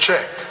Negroes in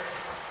check,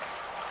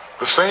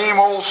 the same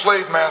old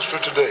slave master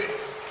today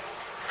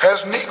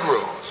has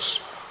Negroes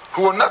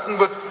who are nothing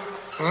but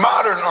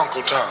modern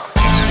Uncle Tom.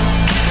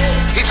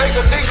 He take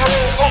a Negro,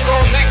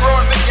 so-called Negro,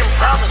 and make him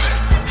prominent,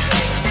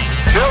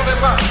 build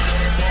him up,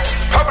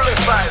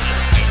 publicize him,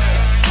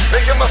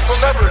 make him a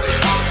celebrity.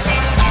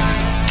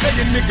 Tell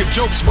your nigga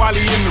jokes while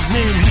he in the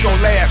room, he gon'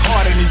 laugh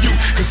harder than you,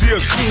 cause he a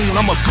coon.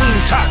 I'm a goon,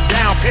 top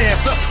down,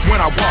 pants up when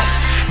I walk.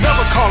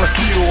 Never call a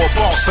CEO a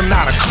boss, I'm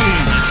not a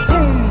coon.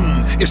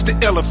 Boom, it's the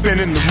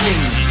elephant in the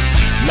room.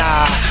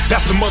 Nah,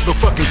 that's a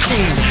motherfucking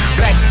coon.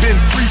 Black's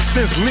been free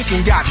since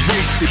Lincoln got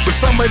wasted, but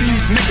some of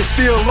these niggas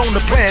still on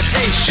the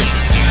plantation.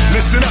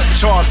 Listen up,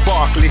 Charles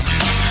Barkley.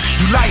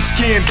 You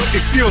light-skinned, but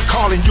they still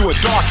calling you a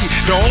darkie.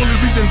 The only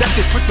reason that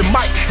they put the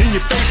mic in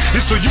your face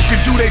is so you can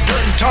do their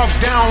dirt and talk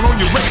down on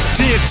your race.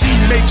 TNT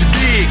made you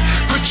big,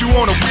 put you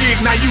on a wig.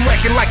 Now you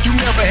acting like you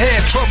never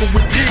had trouble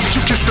with pigs.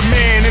 You kissed a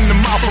man in the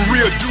mouth of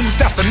real dudes,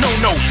 that's a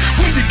no-no.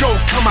 When you go,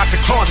 come out the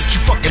closet,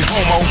 you fucking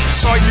homo.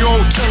 Saw you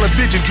on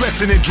television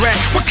dressing in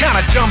drag. What kind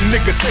of dumb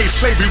nigga say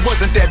slavery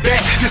wasn't that bad?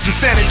 This in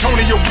San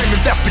Antonio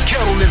women, that's the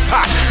kettle and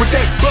pot. With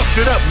that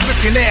busted up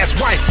looking ass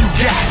wife you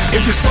got.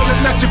 If your son is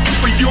not your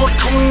people, you're a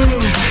coon.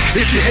 coon.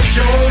 If you hate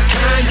your own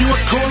kind, you a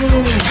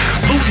coon.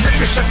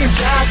 Bootlicker, shucking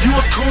jive, you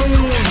a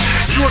coon.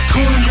 You a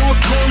coon, you a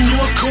coon, you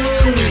a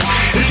coon.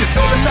 If you're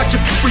selling out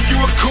your people, you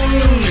a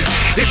coon.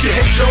 If you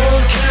hate your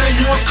own kind,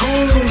 you a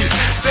coon.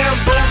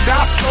 Sounds bold,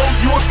 die slow,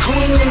 you a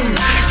coon.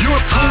 You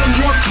a coon,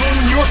 you a coon,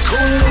 you a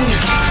coon.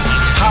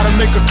 How to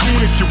make a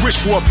coon if you wish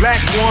for a black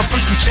one.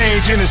 Put some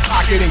change in his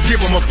pocket and give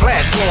him a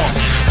platform.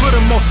 Put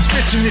him on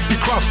suspension if he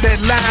cross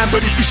that line.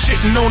 But if he's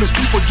shitting on his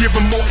people, give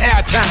him more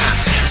airtime.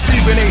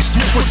 Stephen A.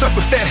 Smith, what's up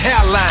with that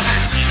hairline?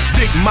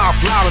 Big mouth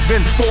louder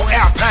than 4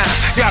 Alpines.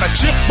 Got a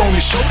chip on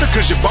your shoulder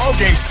cause your ball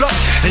game sucks.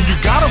 And you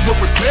gotta work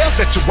with players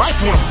that your wife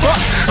wanna fuck.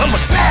 I'm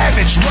a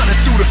savage running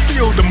through the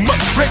field of muck.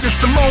 Raven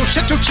Simone,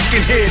 shut your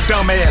chicken head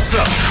dumb ass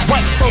up.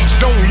 White folks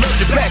don't love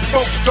you, black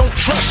folks don't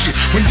trust you.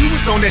 When you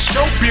was on that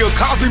show, Bill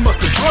Cosby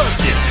must have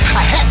drugged you.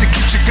 I had to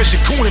get you cause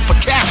you're cooning for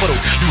capital.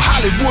 You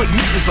Hollywood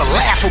niggas are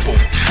laughable.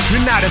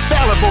 You're not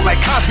infallible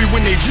like Cosby.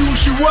 When they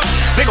use you up,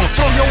 they gon'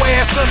 throw your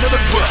ass under the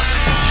bus.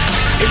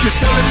 If you're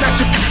selling out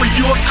your people,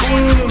 you a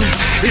coon.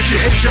 If you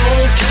hate your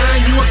own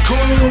kind, you a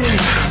coon.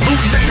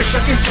 Bootlicker,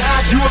 shucking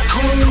jive, you a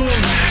coon.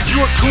 You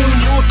a coon,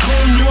 you a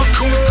coon, you a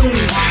coon.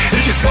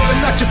 If you're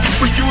selling out your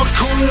people, you a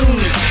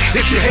coon.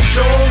 If you hate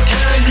your own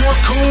kind, you a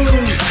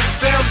coon.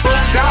 Sounds bold,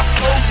 die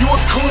slow, you a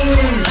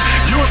coon.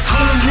 You a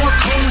coon, you a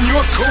coon, you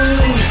a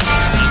coon.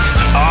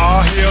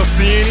 Oh, hell,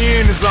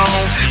 CNN is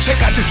on.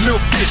 Check out this little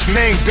bitch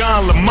named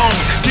Don Lemon.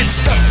 Get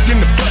stuck in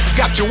the butt,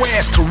 got your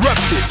ass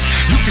corrupted.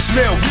 You can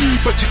smell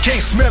weed, but you can't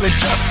smell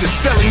injustice.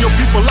 Selling your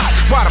people out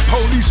while the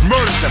police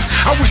murdered them.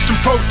 I wish them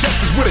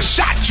protesters would've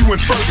shot you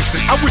in Ferguson.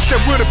 I wish there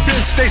would've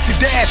been Stacey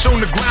Dash on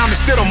the ground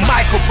instead of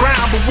Michael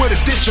Brown, but with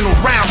additional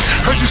rounds.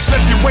 Heard you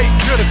slept your way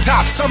to the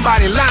top,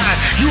 somebody lying.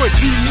 You a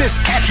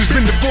D-list actress,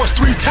 been divorced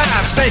 3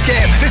 times. Stank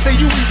ass, they say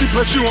you easy,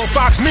 but you on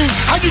Fox News.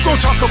 How you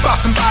gonna talk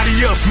about somebody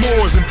else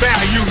mores and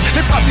values? They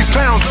brought these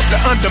clowns up to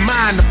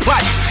undermine the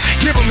plight.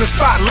 Give them the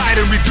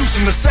spotlight and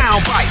reducing the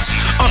sound bites.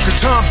 Uncle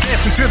Tom's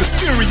dancing to the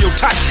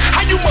stereotypes.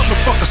 How you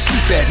motherfuckers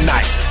sleep at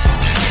night?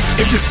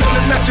 If you're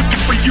selling out your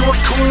people, you a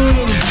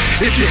coon.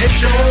 If you hate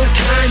your own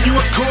kind, you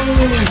a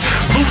coon.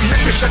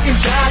 Bootlicker, shucking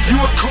jive, you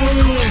a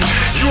coon.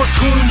 You a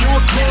coon, you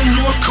a coon,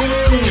 you a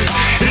coon.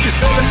 If you're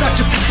selling out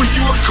your people,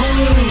 you a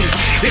coon.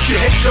 If you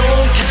hate your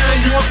own kind,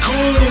 you a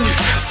coon.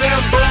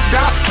 Sounds bold,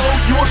 die slow,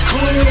 you a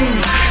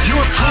coon. You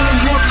a coon,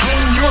 you a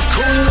coon, you a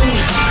coon.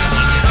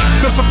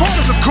 The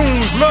supporters of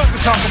coons love to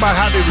talk about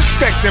how they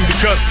respect them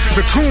because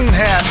the coon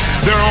has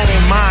their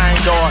own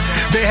mind, or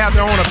they have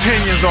their own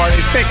opinions, or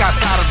they think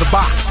outside of the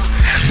box.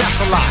 That's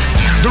a lie.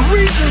 The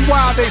reason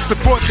why they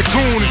support the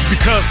coon is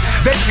because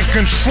they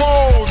can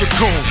control the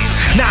coon.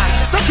 Now,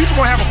 some people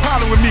gonna have a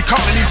problem with me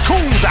calling these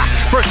coons out.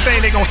 First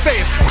thing they gonna say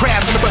is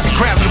crabs in the bucket,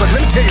 crabs in the bucket.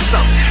 Let me tell you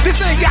something. This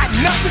ain't got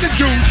nothing to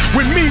do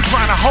with me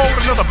trying to hold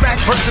another black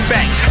person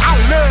back. I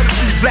love to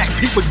see black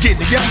people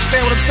getting it. You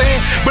understand what I'm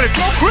saying? But if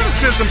your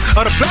criticism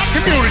of the black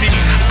community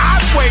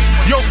outweigh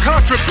your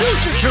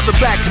contribution to the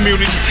black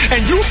community,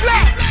 and you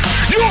black,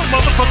 you a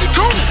motherfucking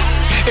coon.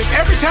 If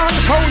every time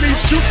the police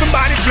shoot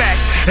somebody black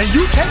and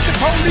you take the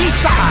police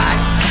side,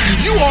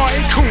 you are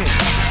a coon.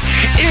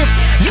 If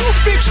you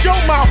fix your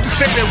mouth to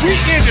say that we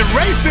ended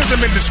racism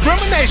and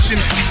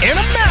discrimination in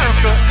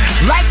America,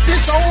 like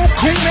this old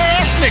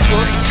coon-ass nigga,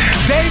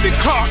 David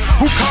Clark,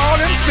 who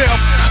called himself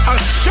a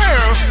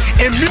sheriff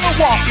in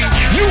Milwaukee,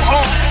 you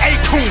are a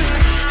coon.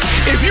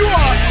 If you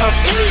are of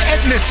any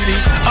ethnicity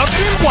other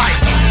than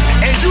white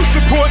and you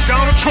support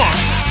Donald Trump,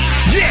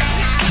 yes,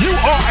 you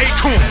are a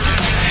coon.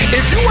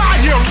 If you out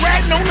here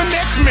ratting on the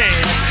next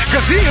man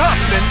cause he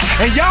hustling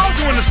and y'all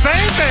doing the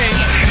same thing,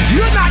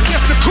 you're not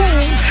just a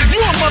coon,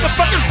 you're a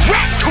motherfucking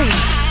raccoon.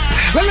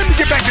 Now let me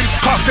get back to this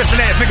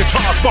cross-dressing ass nigga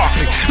Charles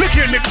Barkley. Look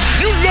here, nigga,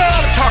 you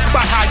love to talk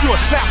about how you'll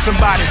slap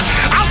somebody.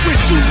 I wish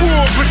you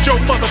would put your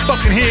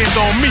motherfucking hands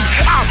on me.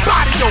 I'll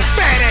body your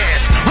fat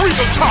ass.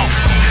 Real talk.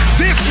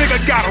 This nigga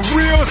got a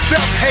real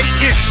self-hate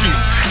issue.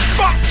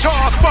 Fuck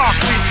Charles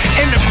Barkley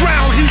and the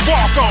ground he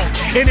walk on.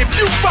 And if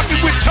you fucking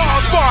with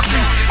Charles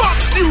Barkley, fuck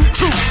you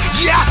too.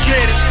 Yeah, I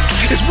said it.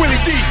 It's Willie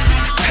D,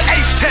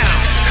 H-Town,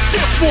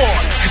 Fifth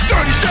Ward,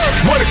 Dirty Dirty.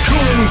 Where the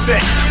coons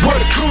at? Where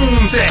the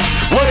coons at?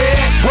 Where they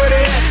at? Where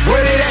they at?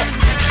 Where they at?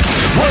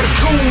 Where the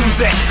coons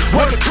at?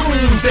 Where the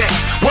coons at?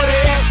 Where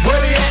they at?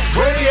 Where they at?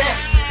 Where they at?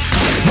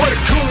 Where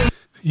the coons?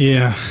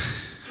 Yeah,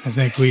 I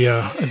think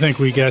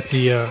we got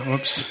the.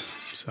 Whoops,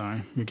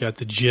 sorry, we got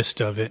the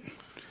gist of it.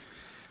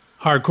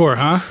 Hardcore,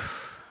 huh?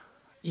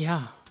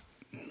 Yeah.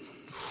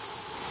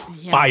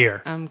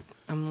 Fire. I'm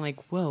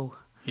like, whoa.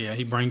 Yeah,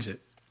 he brings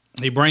it.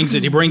 He brings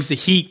it. He brings the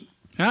heat.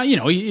 You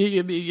know,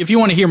 if you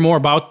want to hear more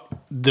about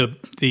the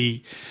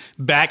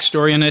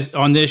backstory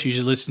on this, you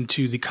should listen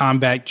to the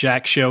Combat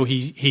Jack show.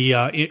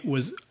 It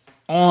was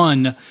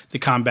on the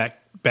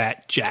Combat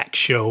Jack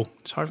show.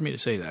 It's hard for me to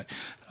say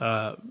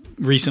that.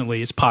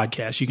 Recently, it's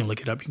podcast. You can look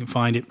it up. You can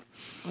find it.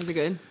 Was it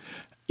good?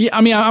 Yeah,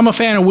 I mean, I'm a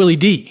fan of Willie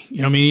D.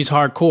 You know, I mean, he's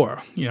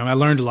hardcore. You know, I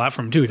learned a lot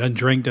from him too. He doesn't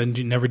drink,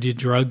 never did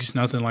drugs,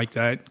 nothing like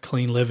that,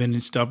 clean living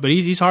and stuff. But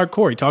he's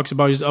hardcore. He talks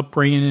about his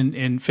upbringing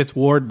in Fifth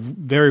Ward,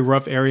 very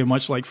rough area,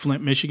 much like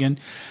Flint, Michigan,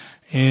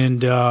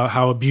 and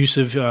how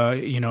abusive,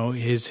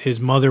 his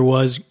mother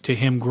was to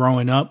him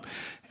growing up.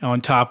 On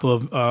top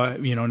of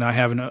not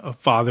having a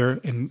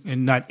father and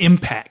not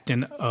impact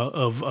and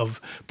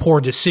of poor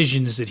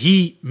decisions that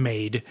he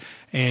made,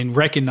 and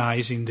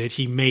recognizing that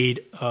he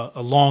made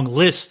a long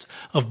list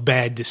of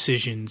bad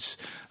decisions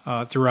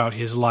throughout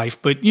his life,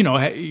 but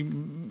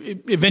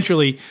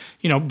eventually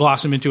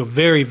blossomed into a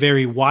very,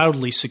 very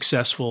wildly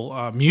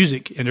successful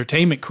music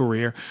entertainment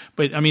career.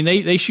 But I mean,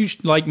 they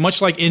shoot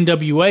much like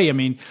NWA. I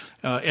mean,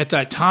 at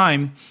that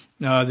time.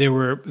 There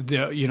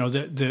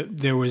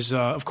was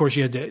of course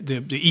you had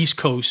the East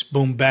Coast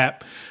boom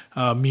bap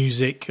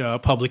music,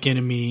 Public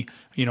Enemy,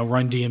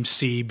 Run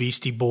DMC,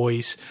 Beastie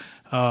Boys,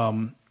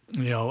 and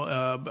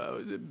I'm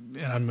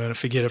going to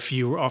forget a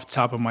few off the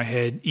top of my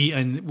head.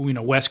 And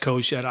West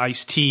Coast you had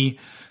Ice-T,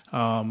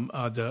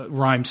 the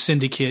Rhyme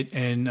Syndicate,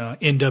 and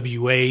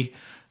NWA.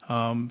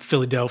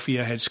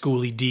 Philadelphia had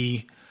Willie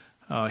D,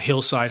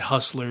 Hillside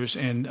Hustlers,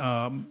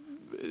 and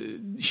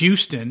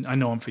Houston, I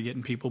know I'm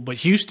forgetting people, but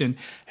Houston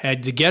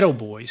had the Ghetto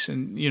Boys,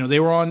 and they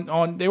were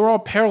they were all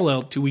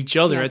parallel to each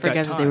other at that time.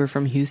 I forgot that they were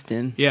from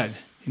Houston. Yeah,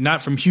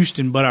 not from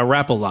Houston, but I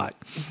rap a lot.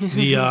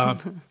 I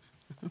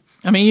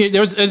mean,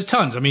 there's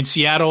tons. I mean,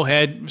 Seattle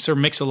had Sir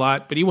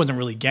Mix-a-Lot, but he wasn't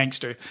really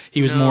gangster.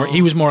 He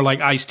was more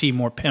like Ice-T,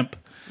 more pimp.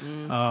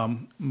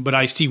 But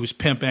Ice-T was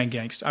pimp and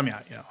gangster. I mean,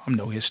 I'm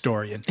no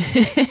historian.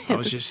 I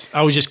was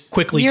just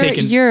quickly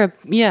taking your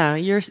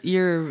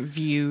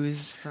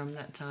views from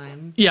that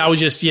time. Yeah, I was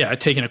just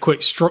taking a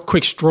quick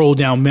stroll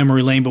down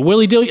memory lane. But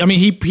Willie D, I mean,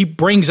 he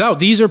brings out,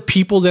 these are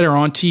people that are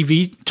on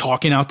TV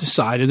talking out the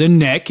side of their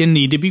neck and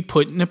need to be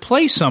put into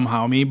place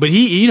somehow. I mean, but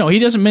he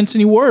doesn't mince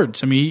any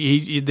words. I mean,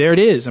 he there it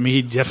is. I mean,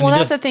 he definitely. Well,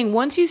 that's the thing.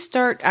 Once you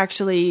start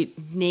actually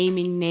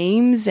naming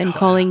names and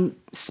calling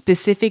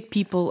specific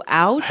people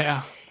out.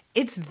 Yeah.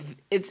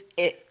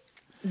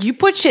 You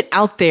put shit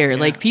out there,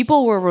 like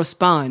people will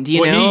respond. He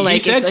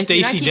said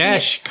Stacey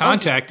Dash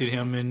contacted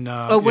him, and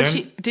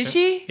did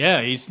she?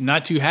 Yeah, he's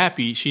not too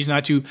happy. She's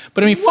not too.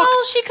 But I mean,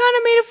 well, she kind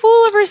of made a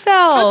fool of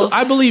herself.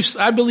 I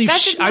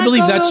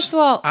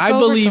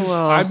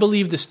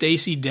believe the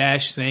Stacey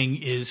Dash thing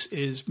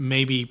is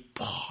maybe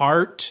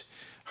part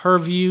her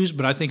views,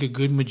 but I think a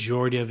good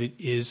majority of it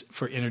is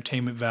for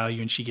entertainment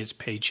value, and she gets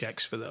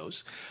paychecks for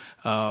those.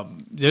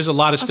 There's a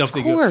lot of stuff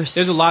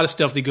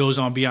that goes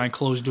on behind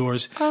closed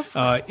doors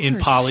in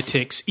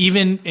politics,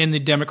 even in the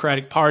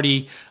Democratic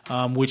Party,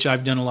 which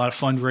I've done a lot of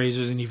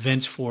fundraisers and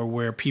events for,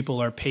 where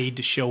people are paid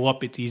to show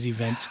up at these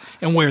events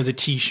and wear the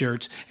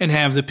T-shirts and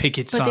have the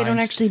picket signs. But they don't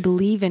actually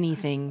believe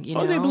anything.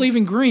 Oh, they believe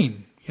in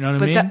green. You know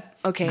what I mean?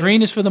 Okay,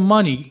 green is for the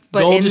money.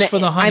 Gold is for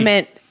the honey. I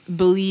meant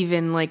believe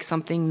in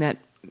something that.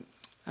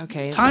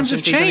 Okay, times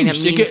have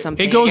changed.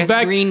 It goes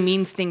back. Green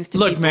means things to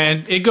look, people.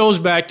 Man. It goes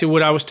back to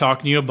what I was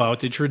talking to you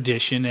about, the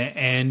tradition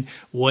and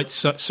what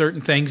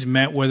certain things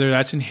meant. Whether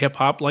that's in hip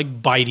hop,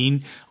 like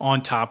biting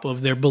on top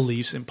of their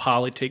beliefs in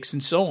politics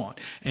and so on.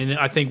 And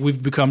I think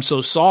we've become so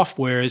soft,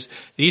 whereas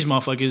these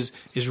motherfuckers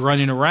is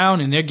running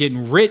around and they're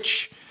getting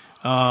rich.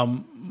 By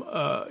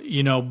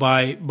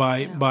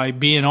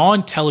being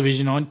on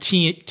television, on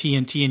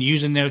TNT, and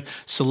using their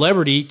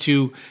celebrity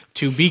to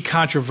be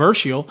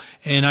controversial.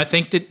 And I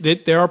think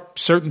that there are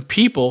certain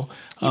people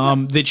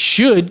that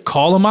should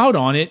call them out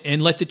on it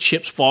and let the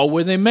chips fall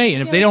where they may.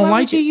 And if they don't like it, why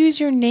would you use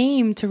your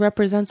name to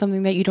represent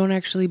something that you don't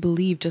actually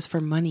believe just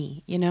for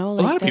money? A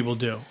lot of people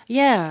do.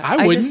 Yeah,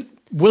 I wouldn't.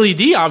 Willie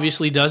D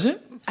obviously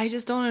doesn't. I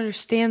just don't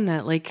understand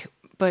that.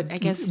 But I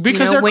guess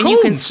because they're when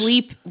coons.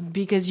 you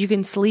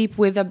can sleep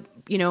with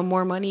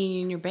more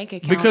money in your bank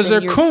account because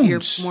they're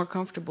coons. You're more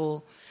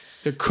comfortable.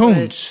 They're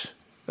coons.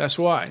 That's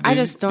why. I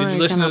just don't. Did you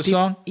listen to the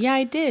song? Yeah,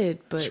 I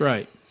did. But that's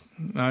right.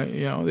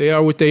 They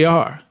are what they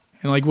are,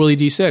 and like Willie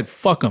D said,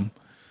 fuck them.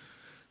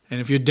 And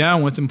if you're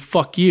down with them,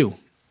 fuck you.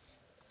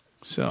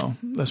 So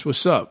that's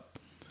what's up.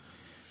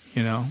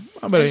 I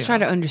just try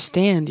to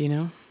understand.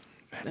 Man,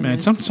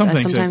 some things.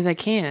 Sometimes I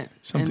can't.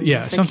 Some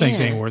things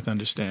ain't worth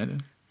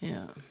understanding. Yeah. You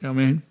know what I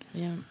mean?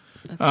 Yeah.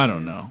 I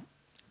don't know.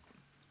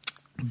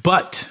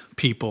 But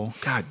people,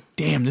 god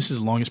damn, this is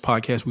the longest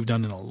podcast we've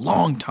done in a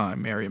long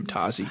time, Miriam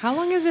Tazi. How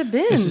long has it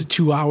been? This is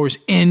 2 hours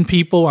in,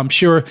 people. I'm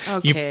sure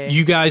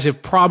you guys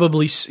have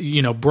probably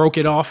broke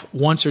it off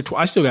once or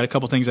twice. I still got a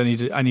couple things I need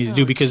to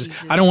do because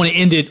Jesus. I don't want to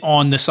end it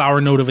on the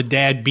sour note of a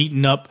dad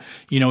beating up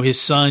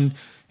his son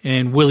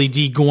and Willie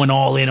D going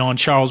all in on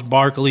Charles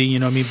Barkley. You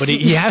know what I mean? But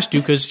he has to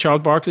because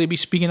Charles Barkley will be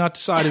speaking out the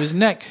side of his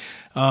neck.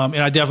 And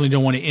I definitely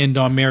don't want to end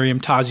on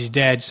Miriam Tazi's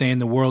dad saying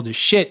the world is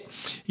shit,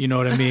 you know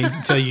what I mean,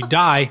 until you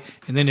die,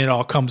 and then it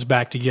all comes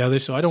back together.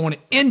 So I don't want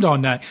to end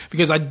on that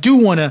because I do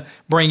want to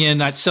bring in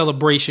that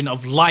celebration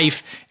of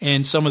life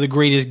and some of the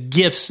greatest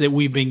gifts that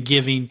we've been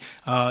giving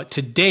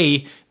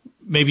today.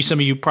 Maybe some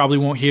of you probably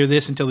won't hear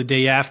this until the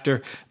day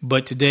after,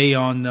 but today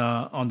on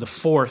the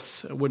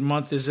 4th, what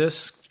month is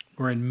this?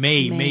 We're in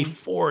May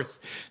 4th.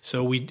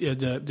 So we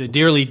the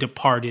dearly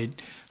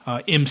departed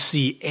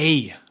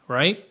MCA,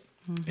 right?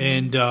 Mm-hmm.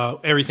 And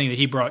everything that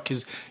he brought,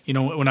 because, you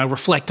know, when I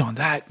reflect on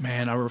that,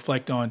 man, I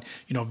reflect on,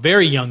 you know,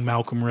 very young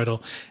Malcolm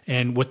Riddle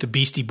and what the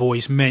Beastie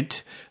Boys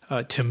meant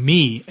to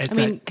me.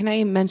 Can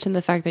I mention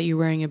the fact that you're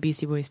wearing a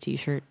Beastie Boys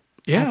t-shirt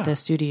at the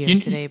studio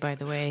today, by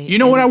the way? You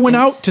know what I went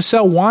out to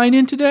sell wine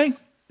in today?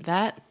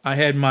 That? I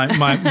had my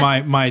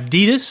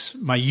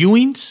Adidas, my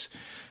Ewings.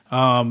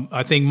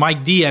 I think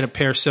Mike D had a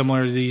pair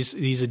similar to these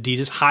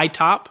Adidas, high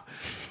top.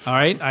 All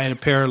right. I had a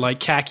pair of like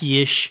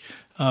khaki-ish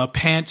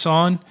pants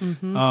on,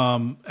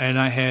 and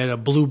I had a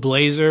blue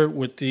blazer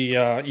with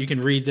the, you can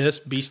read this,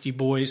 Beastie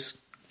Boys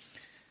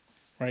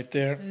right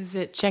there. Is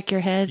it Check Your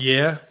Head?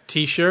 Yeah,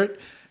 t-shirt.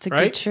 It's a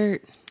good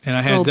shirt. And I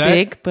it's had a little that.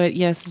 Big, but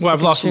yes. Well,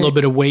 I've lost a little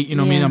bit of weight, you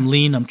know what I mean? I'm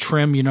lean, I'm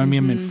trim, you know what I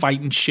mean? I'm in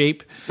fighting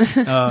shape.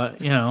 You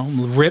know,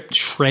 I'm ripped,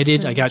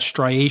 shredded, I got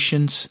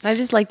striations. I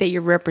just like that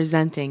you're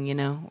representing, you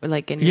know,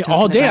 like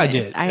all day I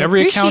did.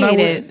 Every account I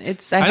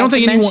went. I don't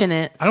think mention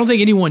it. I don't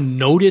think anyone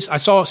noticed. I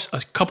saw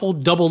a couple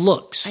double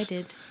looks. I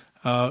did.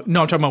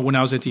 No, I'm talking about when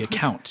I was at the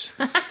account.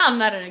 I'm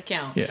not an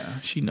account. Yeah,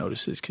 she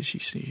notices because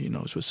she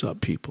knows what's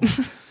up, people.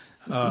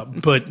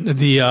 But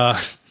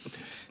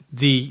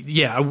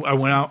I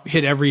went out,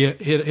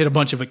 hit a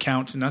bunch of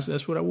accounts, and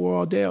that's what I wore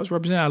all day. I was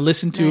representing. I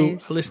listened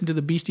to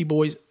the Beastie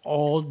Boys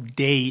all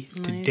day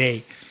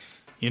today.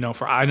 You know,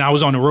 and I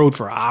was on the road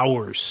for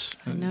hours.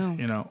 I know.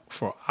 You know,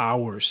 for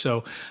hours.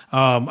 So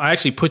I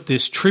actually put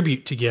this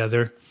tribute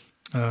together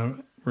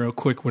real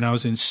quick when I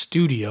was in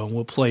studio, and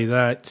we'll play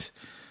that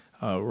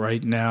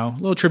right now. A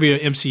little tribute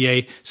to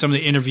MCA, some of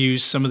the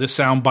interviews, some of the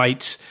sound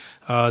bites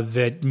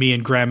that me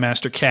and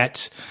Grandmaster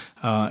Katz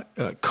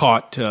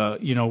caught,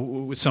 you know,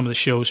 with some of the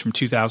shows from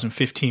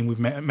 2015. We've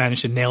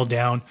managed to nail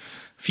down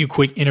a few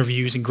quick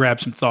interviews and grab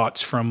some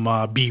thoughts from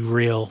Be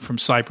Real, from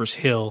Cypress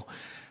Hill,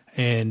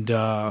 and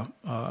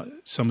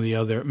some of the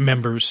other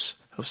members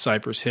of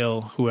Cypress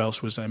Hill. Who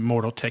else was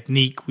Immortal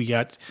Technique? We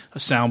got a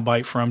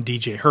soundbite from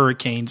DJ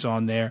Hurricanes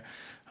on there,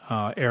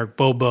 Eric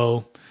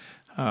Bobo.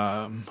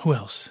 Who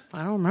else?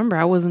 I don't remember.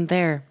 I wasn't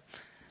there.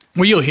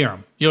 Well, you'll hear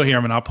them. You'll hear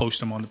them, and I'll post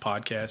them on the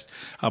podcast.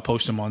 I'll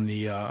post them on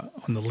the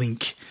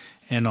link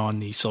and on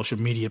the social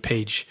media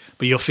page.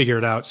 But you'll figure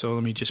it out. So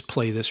let me just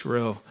play this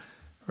real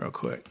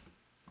quick.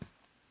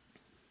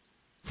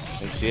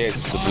 MCA,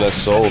 just a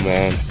blessed soul,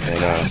 man. And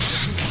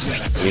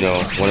you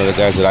know, one of the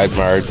guys that I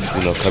admired,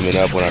 you know, coming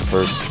up when I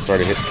first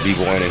started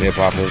b-boying and hip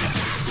hopping,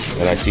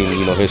 and I seen,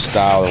 you know, his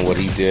style and what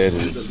he did,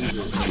 and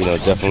you know,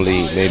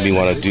 definitely made me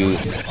want to do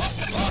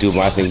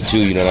my thing too.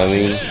 You know what I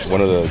mean? One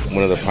of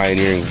the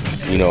pioneering,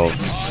 you know,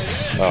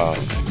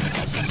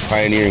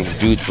 pioneering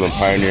dudes from a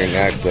pioneering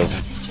act of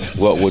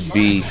what would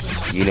be,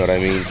 you know what I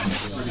mean,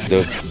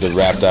 the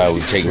rap that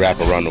would take rap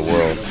around the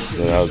world. You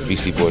know, I was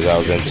Beastie Boys, I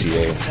was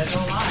MCA.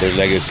 Their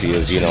legacy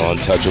is, you know,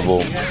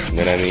 untouchable. You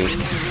know what I mean?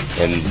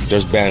 And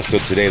there's bands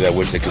still today that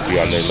wish they could be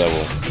on their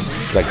level.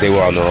 Like they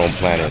were on their own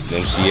planet.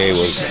 MCA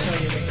was,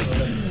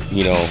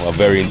 you know, a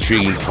very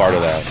intriguing part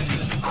of that.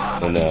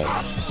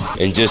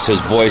 And just his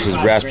voice, his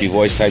raspy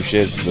voice type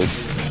shit, the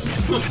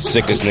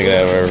sickest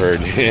nigga I've ever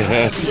heard.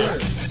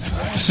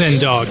 Sin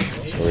Dog.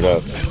 Word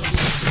up.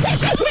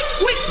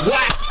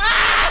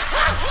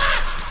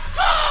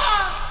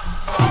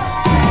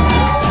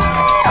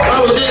 I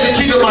was into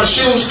keeping my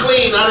shoes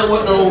clean. I didn't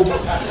want no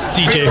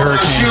DJ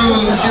Hurricane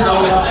shoes, you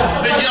know,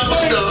 the young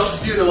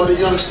stuff, you know,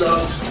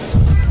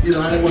 You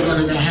know, I didn't want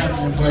nothing to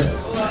happen, but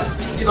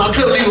you know, I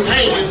couldn't leave them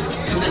hanging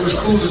because they was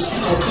cool,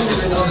 cooler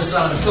than the other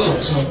side of the pillow.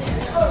 So,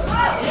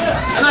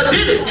 and I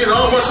did it. You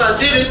know, once I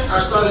did it, I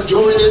started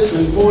enjoying it,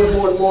 and more and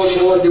more and more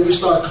and more. Then we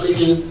start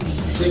clicking.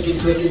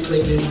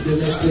 The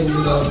next thing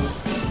you know,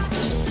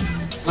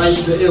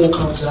 License to Ill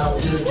comes out,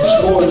 and then it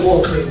gets more and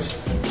more crazy.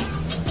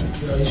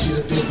 You know, you see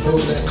the big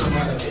bows that come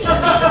out of the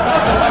end.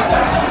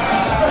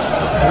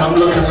 And I'm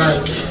looking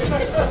like,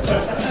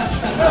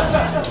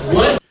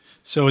 what?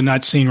 So in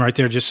that scene right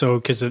there, just so,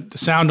 because the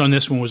sound on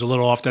this one was a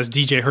little off, that's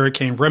DJ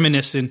Hurricane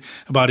reminiscing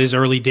about his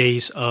early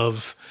days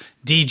of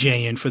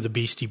DJing for the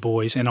Beastie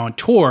Boys. And on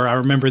tour, I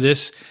remember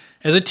this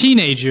as a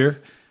teenager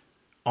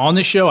on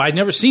the show. I'd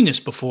never seen this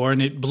before,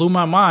 and it blew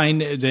my mind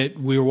that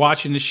we were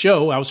watching the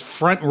show. I was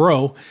front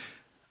row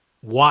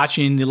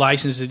watching the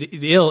License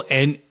to Ill,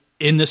 and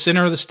in the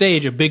center of the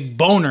stage, a big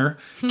boner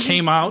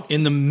came out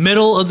in the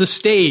middle of the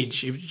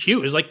stage. It was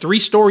huge. It was like 3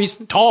 stories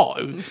tall.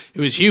 It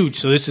was huge.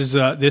 So this was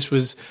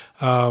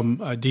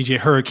DJ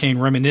Hurricane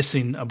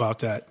reminiscing about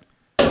that.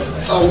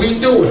 Oh, we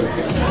do it.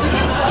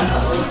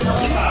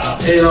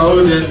 You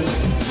know, then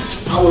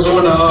I was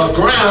on the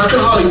ground. I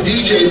couldn't hardly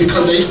DJ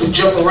because they used to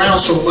jump around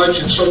so much,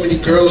 and so many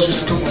girls used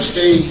to come on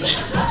stage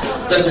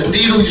that the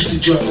needle used to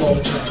jump all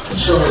the time.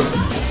 So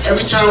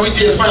every time we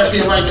did Fight for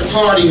Your Right to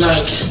Party,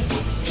 like,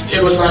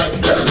 it was like,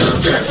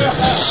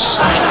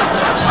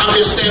 I'm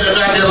just standing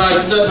back there like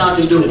nothing I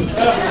can do.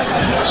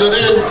 So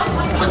then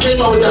I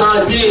came up with the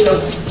idea of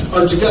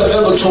Together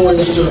Ever Tour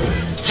is to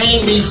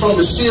hang me from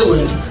the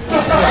ceiling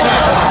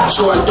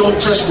so I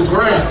don't touch the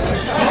ground.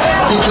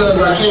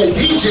 Because I can't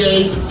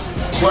DJ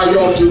while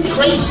y'all get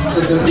crazy,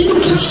 because the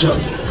needle keeps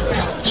jumping.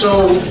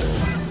 So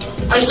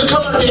I used to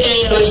come out the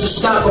air and I used to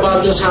stop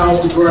about this high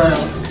off the ground.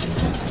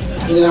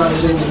 And then I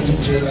was able to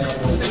DJ like I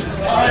wanted to.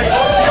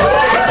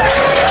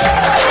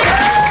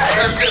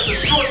 That's just a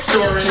short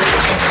story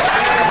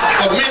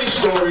of many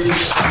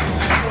stories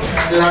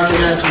that I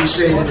can actually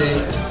say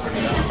today.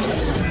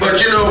 But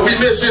you know, we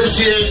miss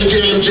MCA and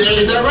JMJ,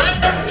 is that right?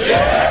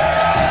 Yeah.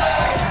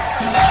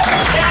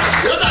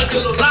 You're not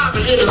getting alive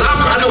in here.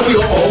 I know we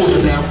all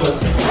older now, but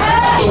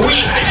we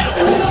ain't that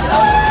old.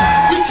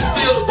 We can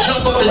still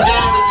jump up and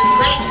down and get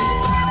crazy.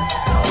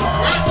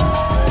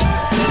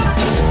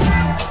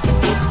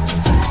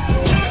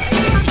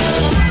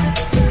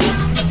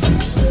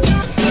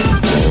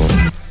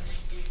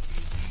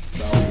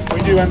 We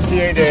do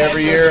MCA Day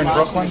every year in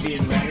Brooklyn.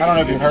 I don't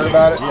know if you've heard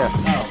about it. Yeah.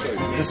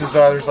 This is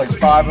there's like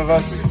 5 of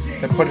us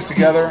that put it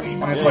together,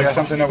 and it's like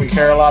something that we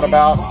care a lot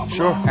about.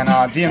 Sure. And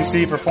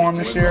DMC performed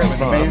this year. It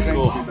was amazing.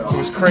 Cool. It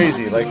was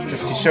crazy. Like,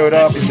 just he showed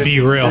up. He did Be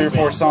real. 3 or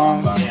 4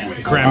 songs.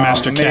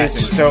 Grandmaster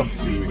amazing. Cat. So,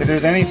 if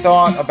there's any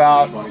thought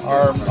about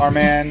our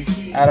man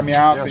Adam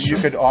Yauch that you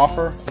could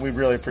offer, we'd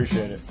really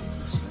appreciate it.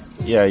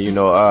 Yeah,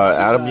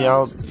 Adam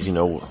Yauch,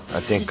 I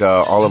think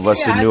all of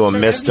us who knew him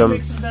missed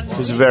him.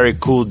 He's a very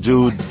cool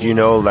dude,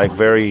 like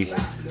very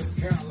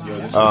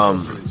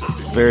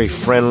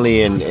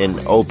friendly and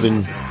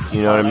open,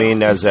 you know what I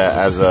mean, as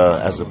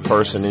a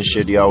person and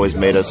shit. He always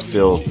made us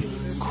feel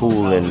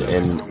cool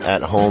and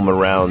at home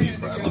around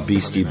the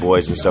Beastie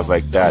Boys and stuff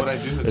like that.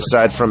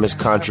 Aside from his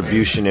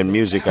contribution in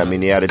music, I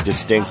mean, he had a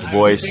distinct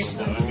voice,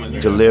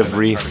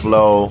 delivery,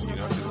 flow,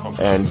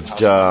 and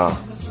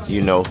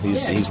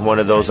he's one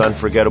of those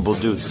unforgettable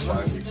dudes.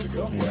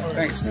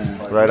 Thanks, man.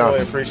 Right on. I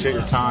really appreciate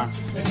your time.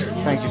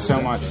 Thank you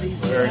so much.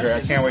 Very great.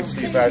 I can't wait to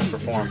see you guys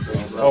perform.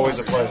 Always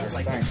a pleasure.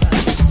 Thanks.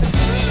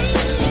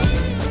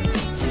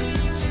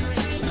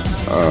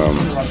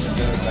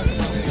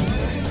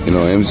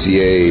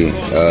 MCA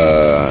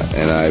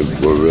and I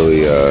were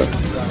really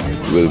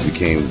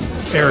became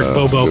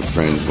good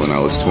friends when I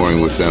was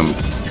touring with them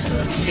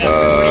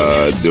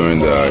during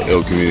the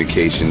Ill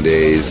Communication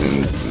days,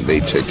 and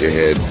they check your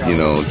head,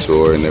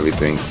 tour and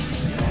everything.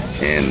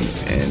 And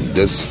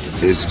this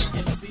is,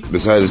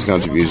 besides his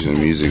contribution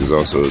to music, is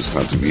also his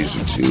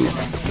contribution to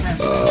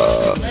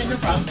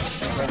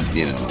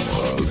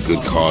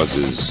good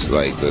causes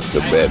like the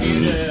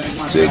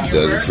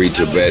the Free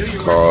Tibet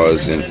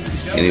cause, and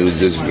he was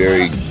just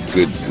very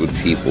good with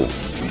people.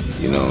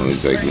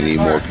 It's like we need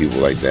more people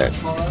like that.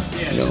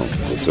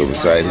 So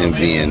besides him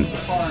being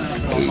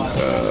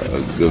a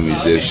good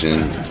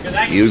musician,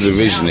 he was a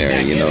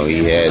visionary.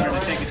 He had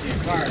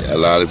a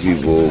lot of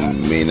people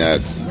may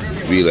not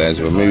realize,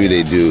 or maybe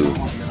they do,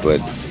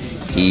 but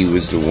he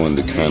was the one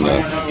to kind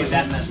of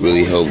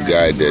really help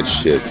guide that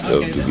ship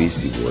of the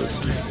Beastie Boys.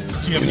 Do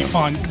you have any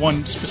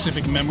one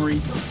specific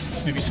memory?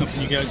 Maybe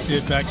something you guys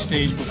did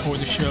backstage before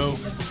the show?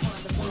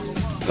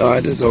 No,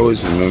 I just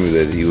always remember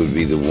that he would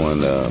be the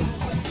one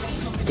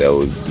that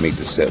would make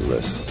the set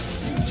list,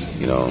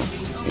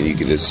 and you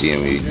could just see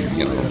him,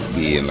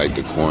 be in like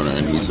the corner,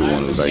 and he's the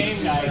one who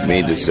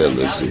made the set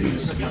list. And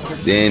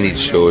then he'd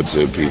show it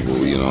to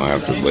people,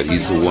 after, but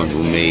he's the one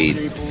who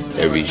made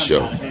every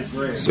show.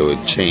 So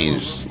it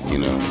changed,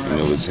 and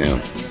it was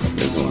him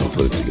that's the one who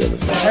put it together.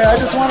 Hey, I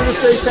just wanted to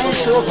say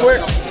thanks real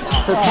quick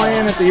for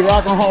playing at the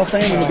Rock and Roll Hall of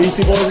Fame and the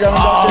Beastie Boys got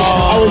inducted.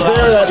 I was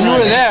there that night. You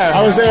were there.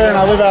 I was there, and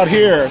I live out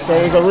here, so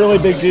it was a really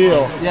big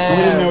deal. Yeah. We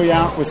didn't know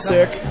Yauch was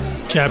sick.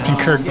 Captain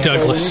Kirk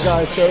Douglas. So when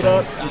you guys showed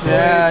up,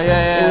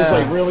 it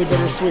was really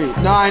bittersweet.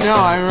 No, I know.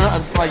 I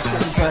remember, it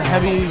was a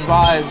heavy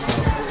vibe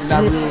in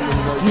that room.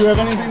 Do you have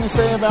anything to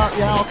say about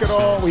Yauch at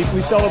all? We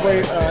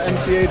celebrate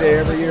MCA Day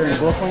every year in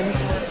Brooklyn.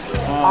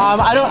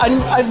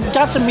 I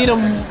got to meet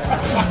him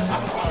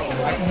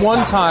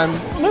one time.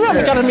 Maybe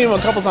I got to meet him a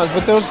couple times,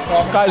 but those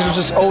guys are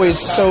just always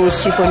so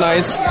super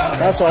nice.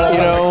 That's all.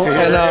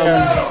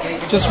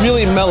 Just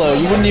really mellow.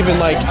 You wouldn't even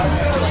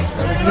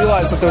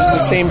realize that those are the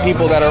same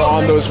people that are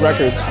on those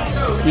records.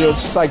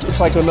 It's like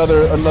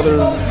another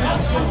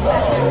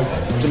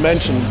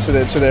dimension to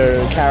their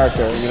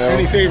character.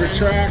 Any favorite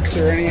tracks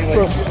or any?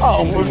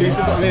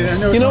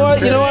 You know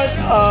what?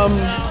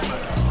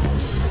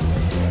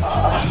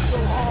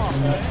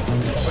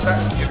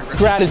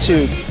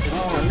 Gratitude.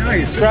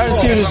 Nice.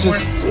 Gratitude is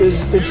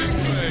it's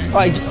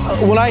like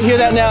when I hear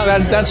that now,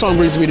 that song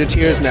brings me to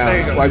tears now.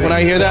 Like when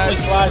I hear that,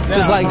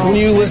 just like when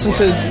you listen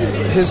to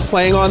his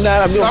playing on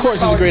that. I mean, of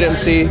course he's a great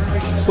MC.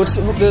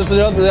 There's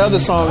the other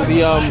song,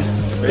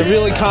 the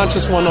really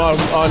conscious one on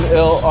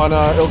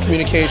Ill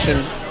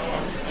Communication.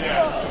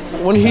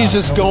 When he's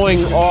just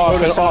going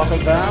off and off.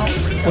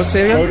 What's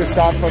that again? Go to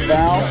Sattva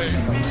Vow.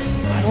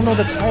 I don't know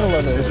the title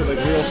of it. Is it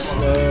real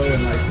slow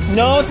and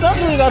No, it's not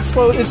really that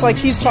slow. It's like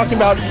he's talking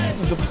about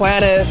the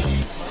planet,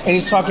 and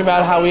he's talking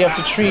about how we have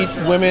to treat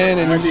women.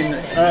 And well,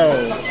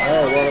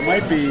 it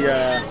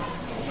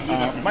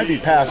might be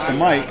past the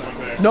mic.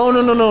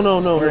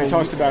 No. Where he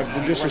talks about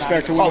the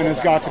disrespect to women has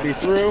got to be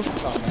through.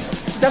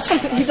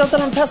 He does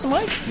that on Pass the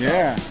Mic?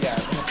 Yeah.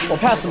 Well,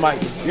 Pass the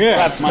Mic. Yeah,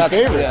 that's my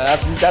favorite. Yeah,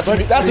 that's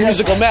a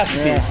musical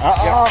masterpiece.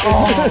 Yeah.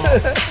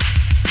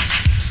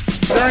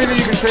 Is there anything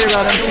you can say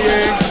about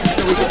MCA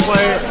that we could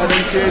play at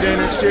MCA Day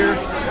next year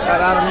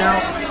at Adam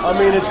Yauch? I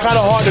mean, it's kind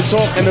of hard to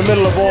talk in the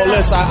middle of all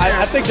this.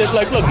 I think that,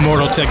 like, look.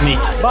 Mortal Technique.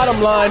 Bottom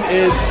line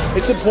is,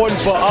 it's important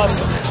for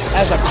us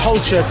as a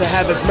culture to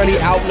have as many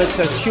outlets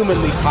as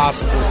humanly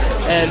possible.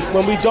 And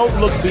when we don't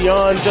look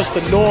beyond just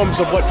the norms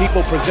of what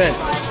people present,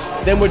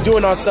 then we're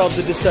doing ourselves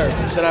a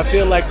disservice. And I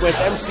feel like with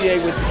MCA,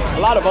 with a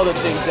lot of other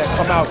things that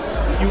come out,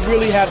 you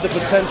really have the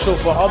potential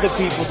for other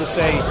people to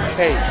say,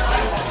 hey,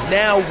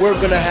 now we're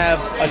going to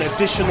have an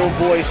additional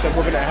voice and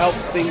we're going to help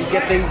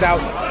get things out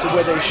to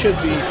where they should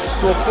be,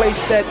 to a place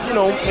that, you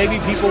know, maybe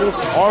people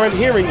aren't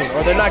hearing it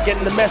or they're not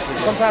getting the message.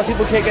 Sometimes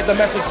people can't get the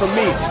message from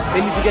me.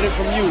 They need to get it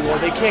from you. Or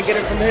they can't get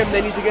it from him.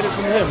 They need to get it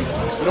from him.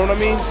 You know what I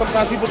mean?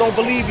 Sometimes people don't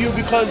believe you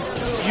because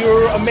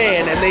you're a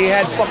man and they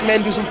had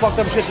men do some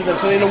fucked up shit to them,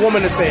 so they need a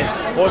woman to say it.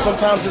 Or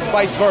sometimes it's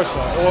vice versa.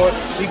 Or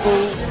people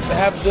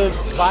have the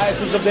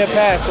biases of their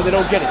past, so they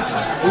don't get it.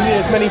 We need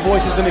as many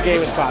voices in the game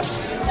as possible.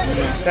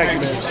 Thank you,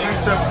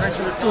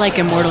 man. I like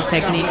Immortal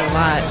Technique a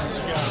lot.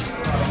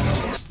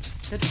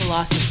 Good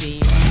philosophy.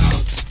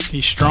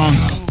 He's strong.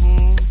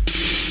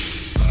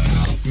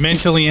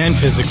 Mentally and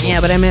physically.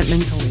 Yeah, but I meant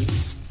mentally.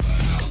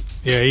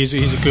 Yeah,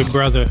 he's a good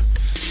brother.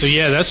 So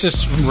yeah, that's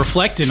just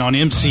reflecting on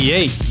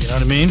MCA. You know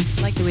what I mean?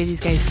 I like the way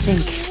these guys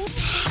think.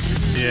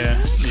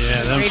 Yeah.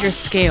 Greater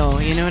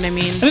scale, you know what I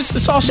mean? And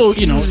it's also,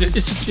 you know,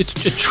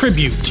 it's a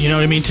tribute, you know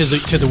what I mean, to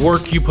the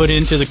work you put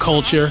into the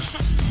culture,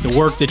 the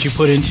work that you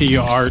put into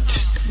your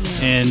art,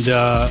 and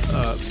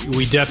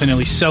we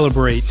definitely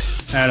celebrate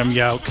Adam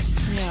Yauch,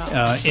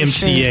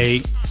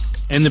 MCA,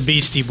 and the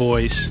Beastie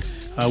Boys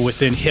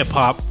within hip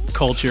hop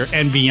culture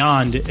and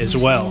beyond as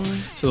well.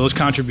 So those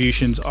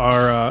contributions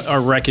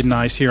are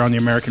recognized here on the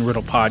American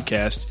Riddle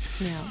podcast,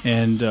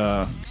 and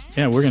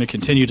we're going to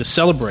continue to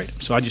celebrate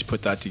them. So I just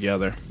put that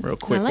together real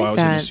quick while I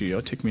was in the studio.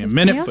 It took me a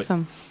minute,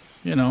 awesome.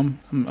 But you know,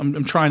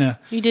 I'm trying to.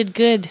 You did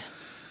good.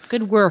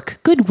 Good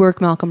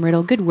work, Malcolm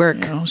Riddle. Good work.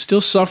 You know,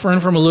 still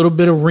suffering from a little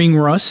bit of ring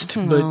rust,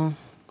 but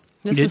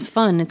this was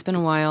fun. It's been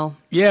a while.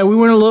 Yeah, we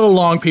went a little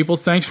long, people.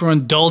 Thanks for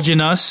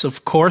indulging us.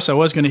 Of course, I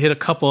was going to hit a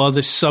couple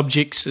other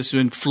subjects that's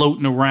been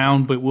floating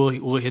around, but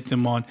we'll hit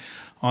them on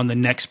the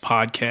next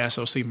podcast.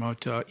 I was thinking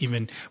about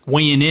even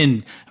weighing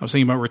in. I was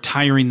thinking about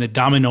retiring the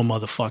domino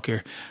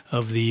motherfucker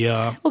of the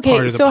part of the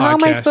podcast. So how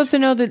am I supposed to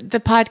know that the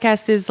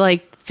podcast is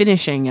like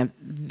finishing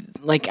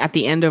at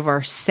the end of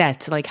our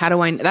set? Like, how do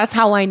I? That's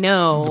how I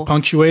know. To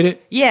punctuate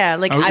it. Yeah,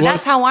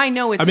 that's how I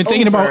know it's. I've been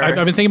thinking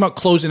about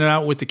closing it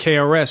out with the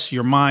KRS.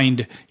 Your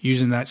mind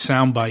using that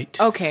soundbite.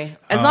 Okay,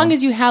 as long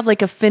as you have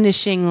like a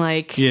finishing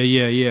like.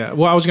 Yeah.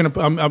 Well, I was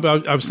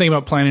thinking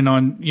about planning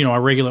on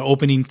our regular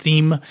opening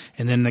theme,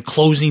 and then the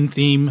closing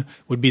theme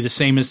would be the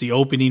same as the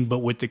opening, but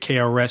with the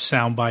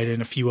KRS soundbite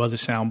and a few other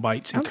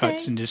soundbites and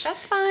cuts, and just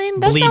that's fine.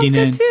 That sounds good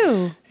in,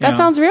 too. That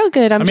sounds real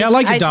good. I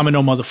like the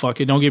domino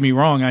motherfucker. Don't get me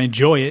wrong. I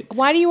enjoy it.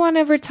 Why do you want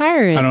to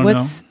retire it? I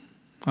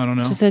don't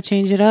know. Just to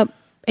change it up.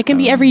 It can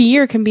be every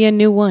year. Can be a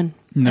new one.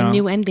 No. A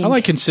new ending. I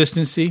like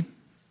consistency.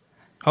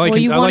 I like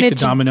the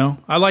domino.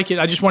 I like it.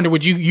 I just wonder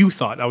what you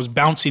thought. I was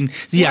bouncing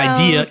the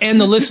idea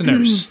and the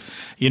listeners.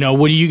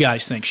 What do you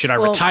guys think? Should I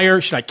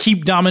retire? Should I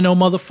keep domino,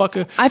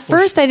 motherfucker? At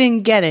first, I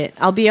didn't get it.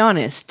 I'll be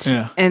honest.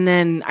 Yeah. And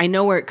then I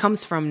know where it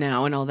comes from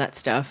now and all that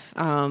stuff.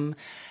 And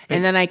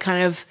then I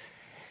kind of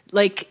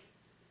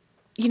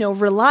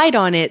relied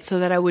on it so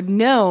that I would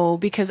know,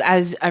 because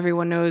as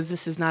everyone knows,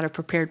 this is not a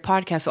prepared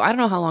podcast. So I don't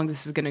know how long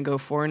this is going to go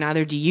for.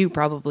 Neither do you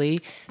probably.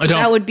 So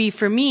that would be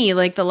for me,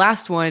 like the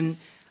last one,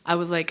 I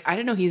was like, I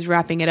don't know, he's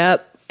wrapping it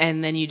up.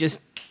 And then you just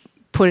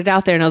put it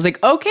out there and I was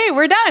like, okay,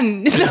 we're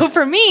done. So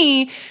for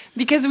me,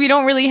 because we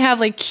don't really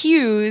have like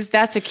cues,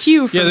 that's a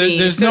cue for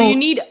me. So you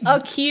need a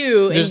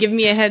cue and give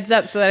me a heads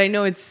up so that I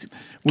know it's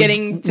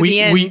getting to the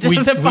end of the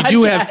podcast. We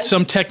do have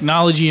some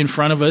technology in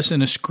front of us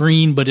and a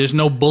screen, but there's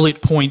no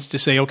bullet points to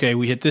say, okay,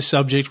 we hit this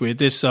subject,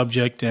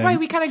 and right,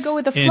 we kind of go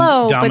with the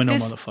flow. Domino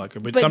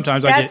motherfucker. But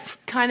sometimes that's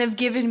kind of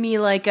given me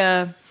like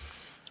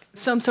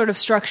some sort of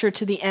structure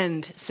to the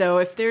end. So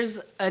if there's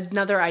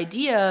another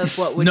idea of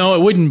what would... No,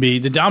 it wouldn't be.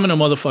 The domino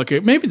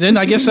motherfucker. Maybe then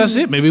I guess that's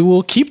it. Maybe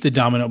we'll keep the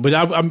domino. But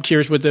I'm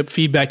curious what the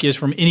feedback is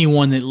from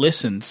anyone that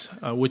listens,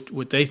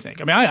 what they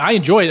think. I mean, I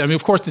enjoy it. I mean,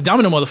 of course, the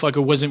domino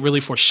motherfucker wasn't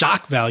really for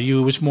shock value.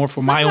 It was more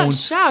for my own...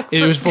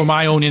 It was for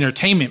my own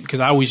entertainment,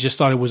 because I always just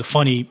thought it was a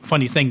funny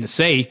thing to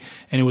say,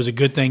 and it was a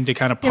good thing to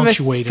kind of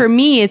punctuate it. For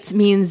me, it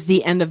means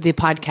the end of the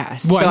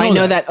podcast. Well, so I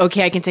know that,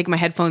 okay, I can take my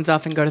headphones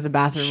off and go to the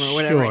bathroom or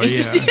whatever.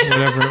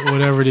 Sure,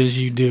 whatever it is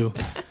you do.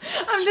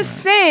 I'm just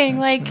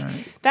saying,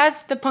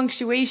 that's the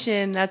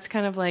punctuation. That's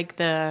kind of like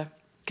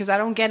because I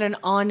don't get an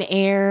on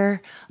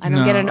air. I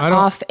don't get an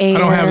off air. I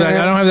don't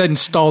have that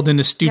installed in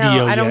the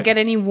studio yet. I don't get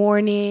any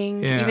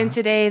warning. Yeah. Even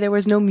today, there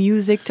was no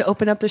music to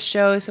open up the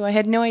show, so I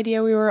had no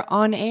idea we were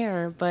on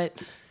air. But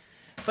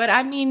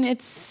I mean,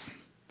 it's,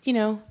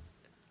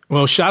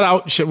 Well, shout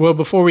out. Well,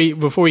 before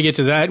we get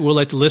to that, we'll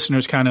let the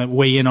listeners kind of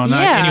weigh in on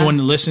that. Yeah. Anyone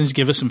that listens,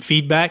 give us some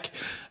feedback.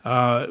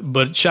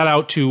 But shout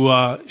out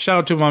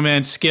to my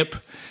man Skip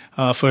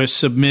for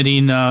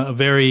submitting a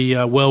very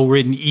well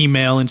written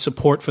email in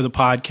support for the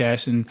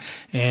podcast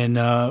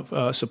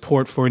and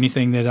support for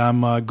anything that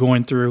I'm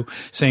going through.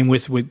 Same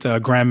with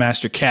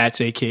Grandmaster Katz,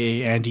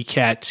 aka Andy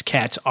Katz,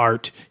 Katz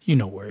Art. You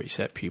know where he's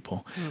at,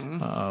 people.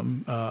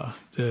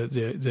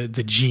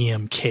 The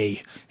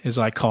GMK, as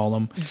I call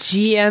him.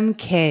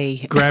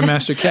 GMK.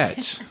 Grandmaster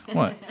Katz.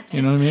 What?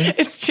 You know what I mean?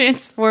 It's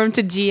transformed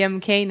to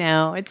GMK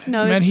now.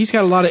 Man, he's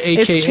got a lot of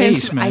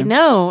AKAs, man. I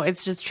know.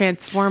 It's just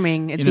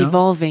transforming. It's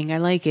evolving. I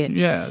like it.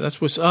 Yeah, that's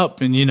what's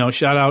up. And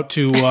shout out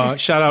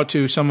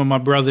to some of my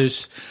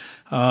brothers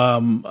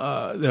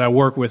that I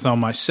work with on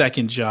my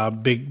second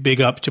job.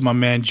 Big up to my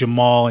man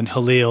Jamal and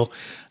Halil.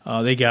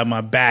 They got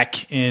my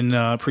back, and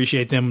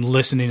appreciate them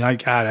listening. I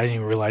didn't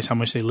even realize how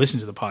much they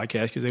listen to the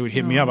podcast because they would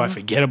hit me up. I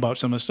forget about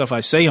some of the stuff I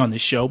say on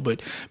this show, but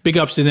big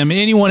ups to them. And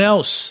anyone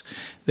else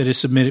that has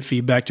submitted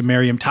feedback to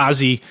Mariam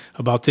Tazi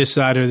about this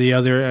side or the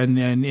other and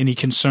any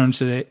concerns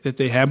that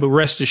they have. But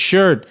rest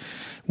assured,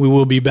 we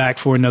will be back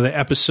for another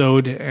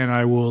episode, and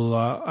I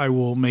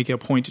will make it a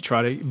point to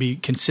try to be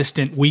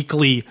consistent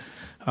weekly,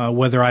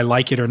 whether I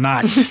like it or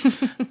not.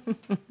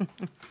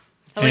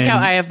 I like how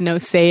I have no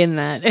say in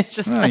that. It's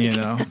just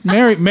Mariam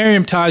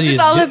Tazi is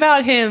all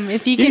about him.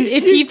 If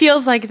he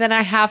feels like then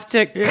I have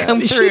to come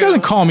through. She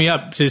doesn't call me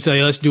up to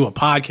say let's do a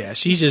podcast.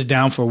 She's just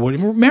down for what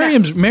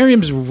Mariam's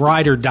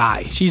ride or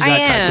die. She's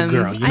that type of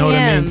girl. You know what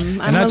I mean?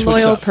 I'm a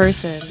loyal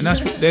person,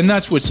 and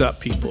that's what's up,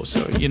 people.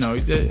 So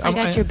I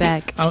got your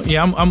back.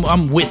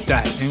 I'm with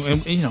that,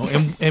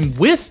 and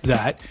with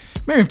that,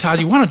 Mariam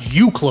Tazi, why don't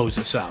you close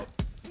us out?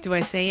 Do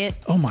I say it?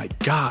 Oh my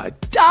God,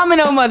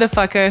 Domino,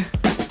 motherfucker.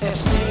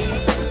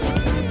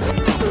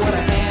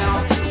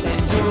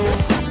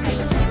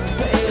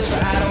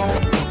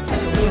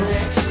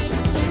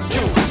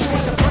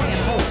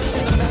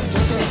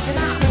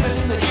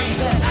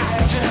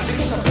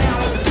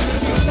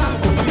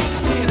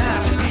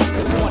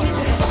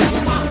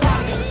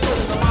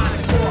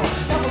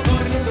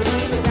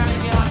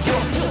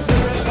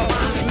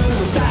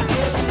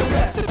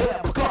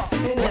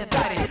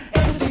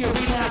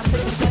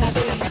 Center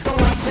stage.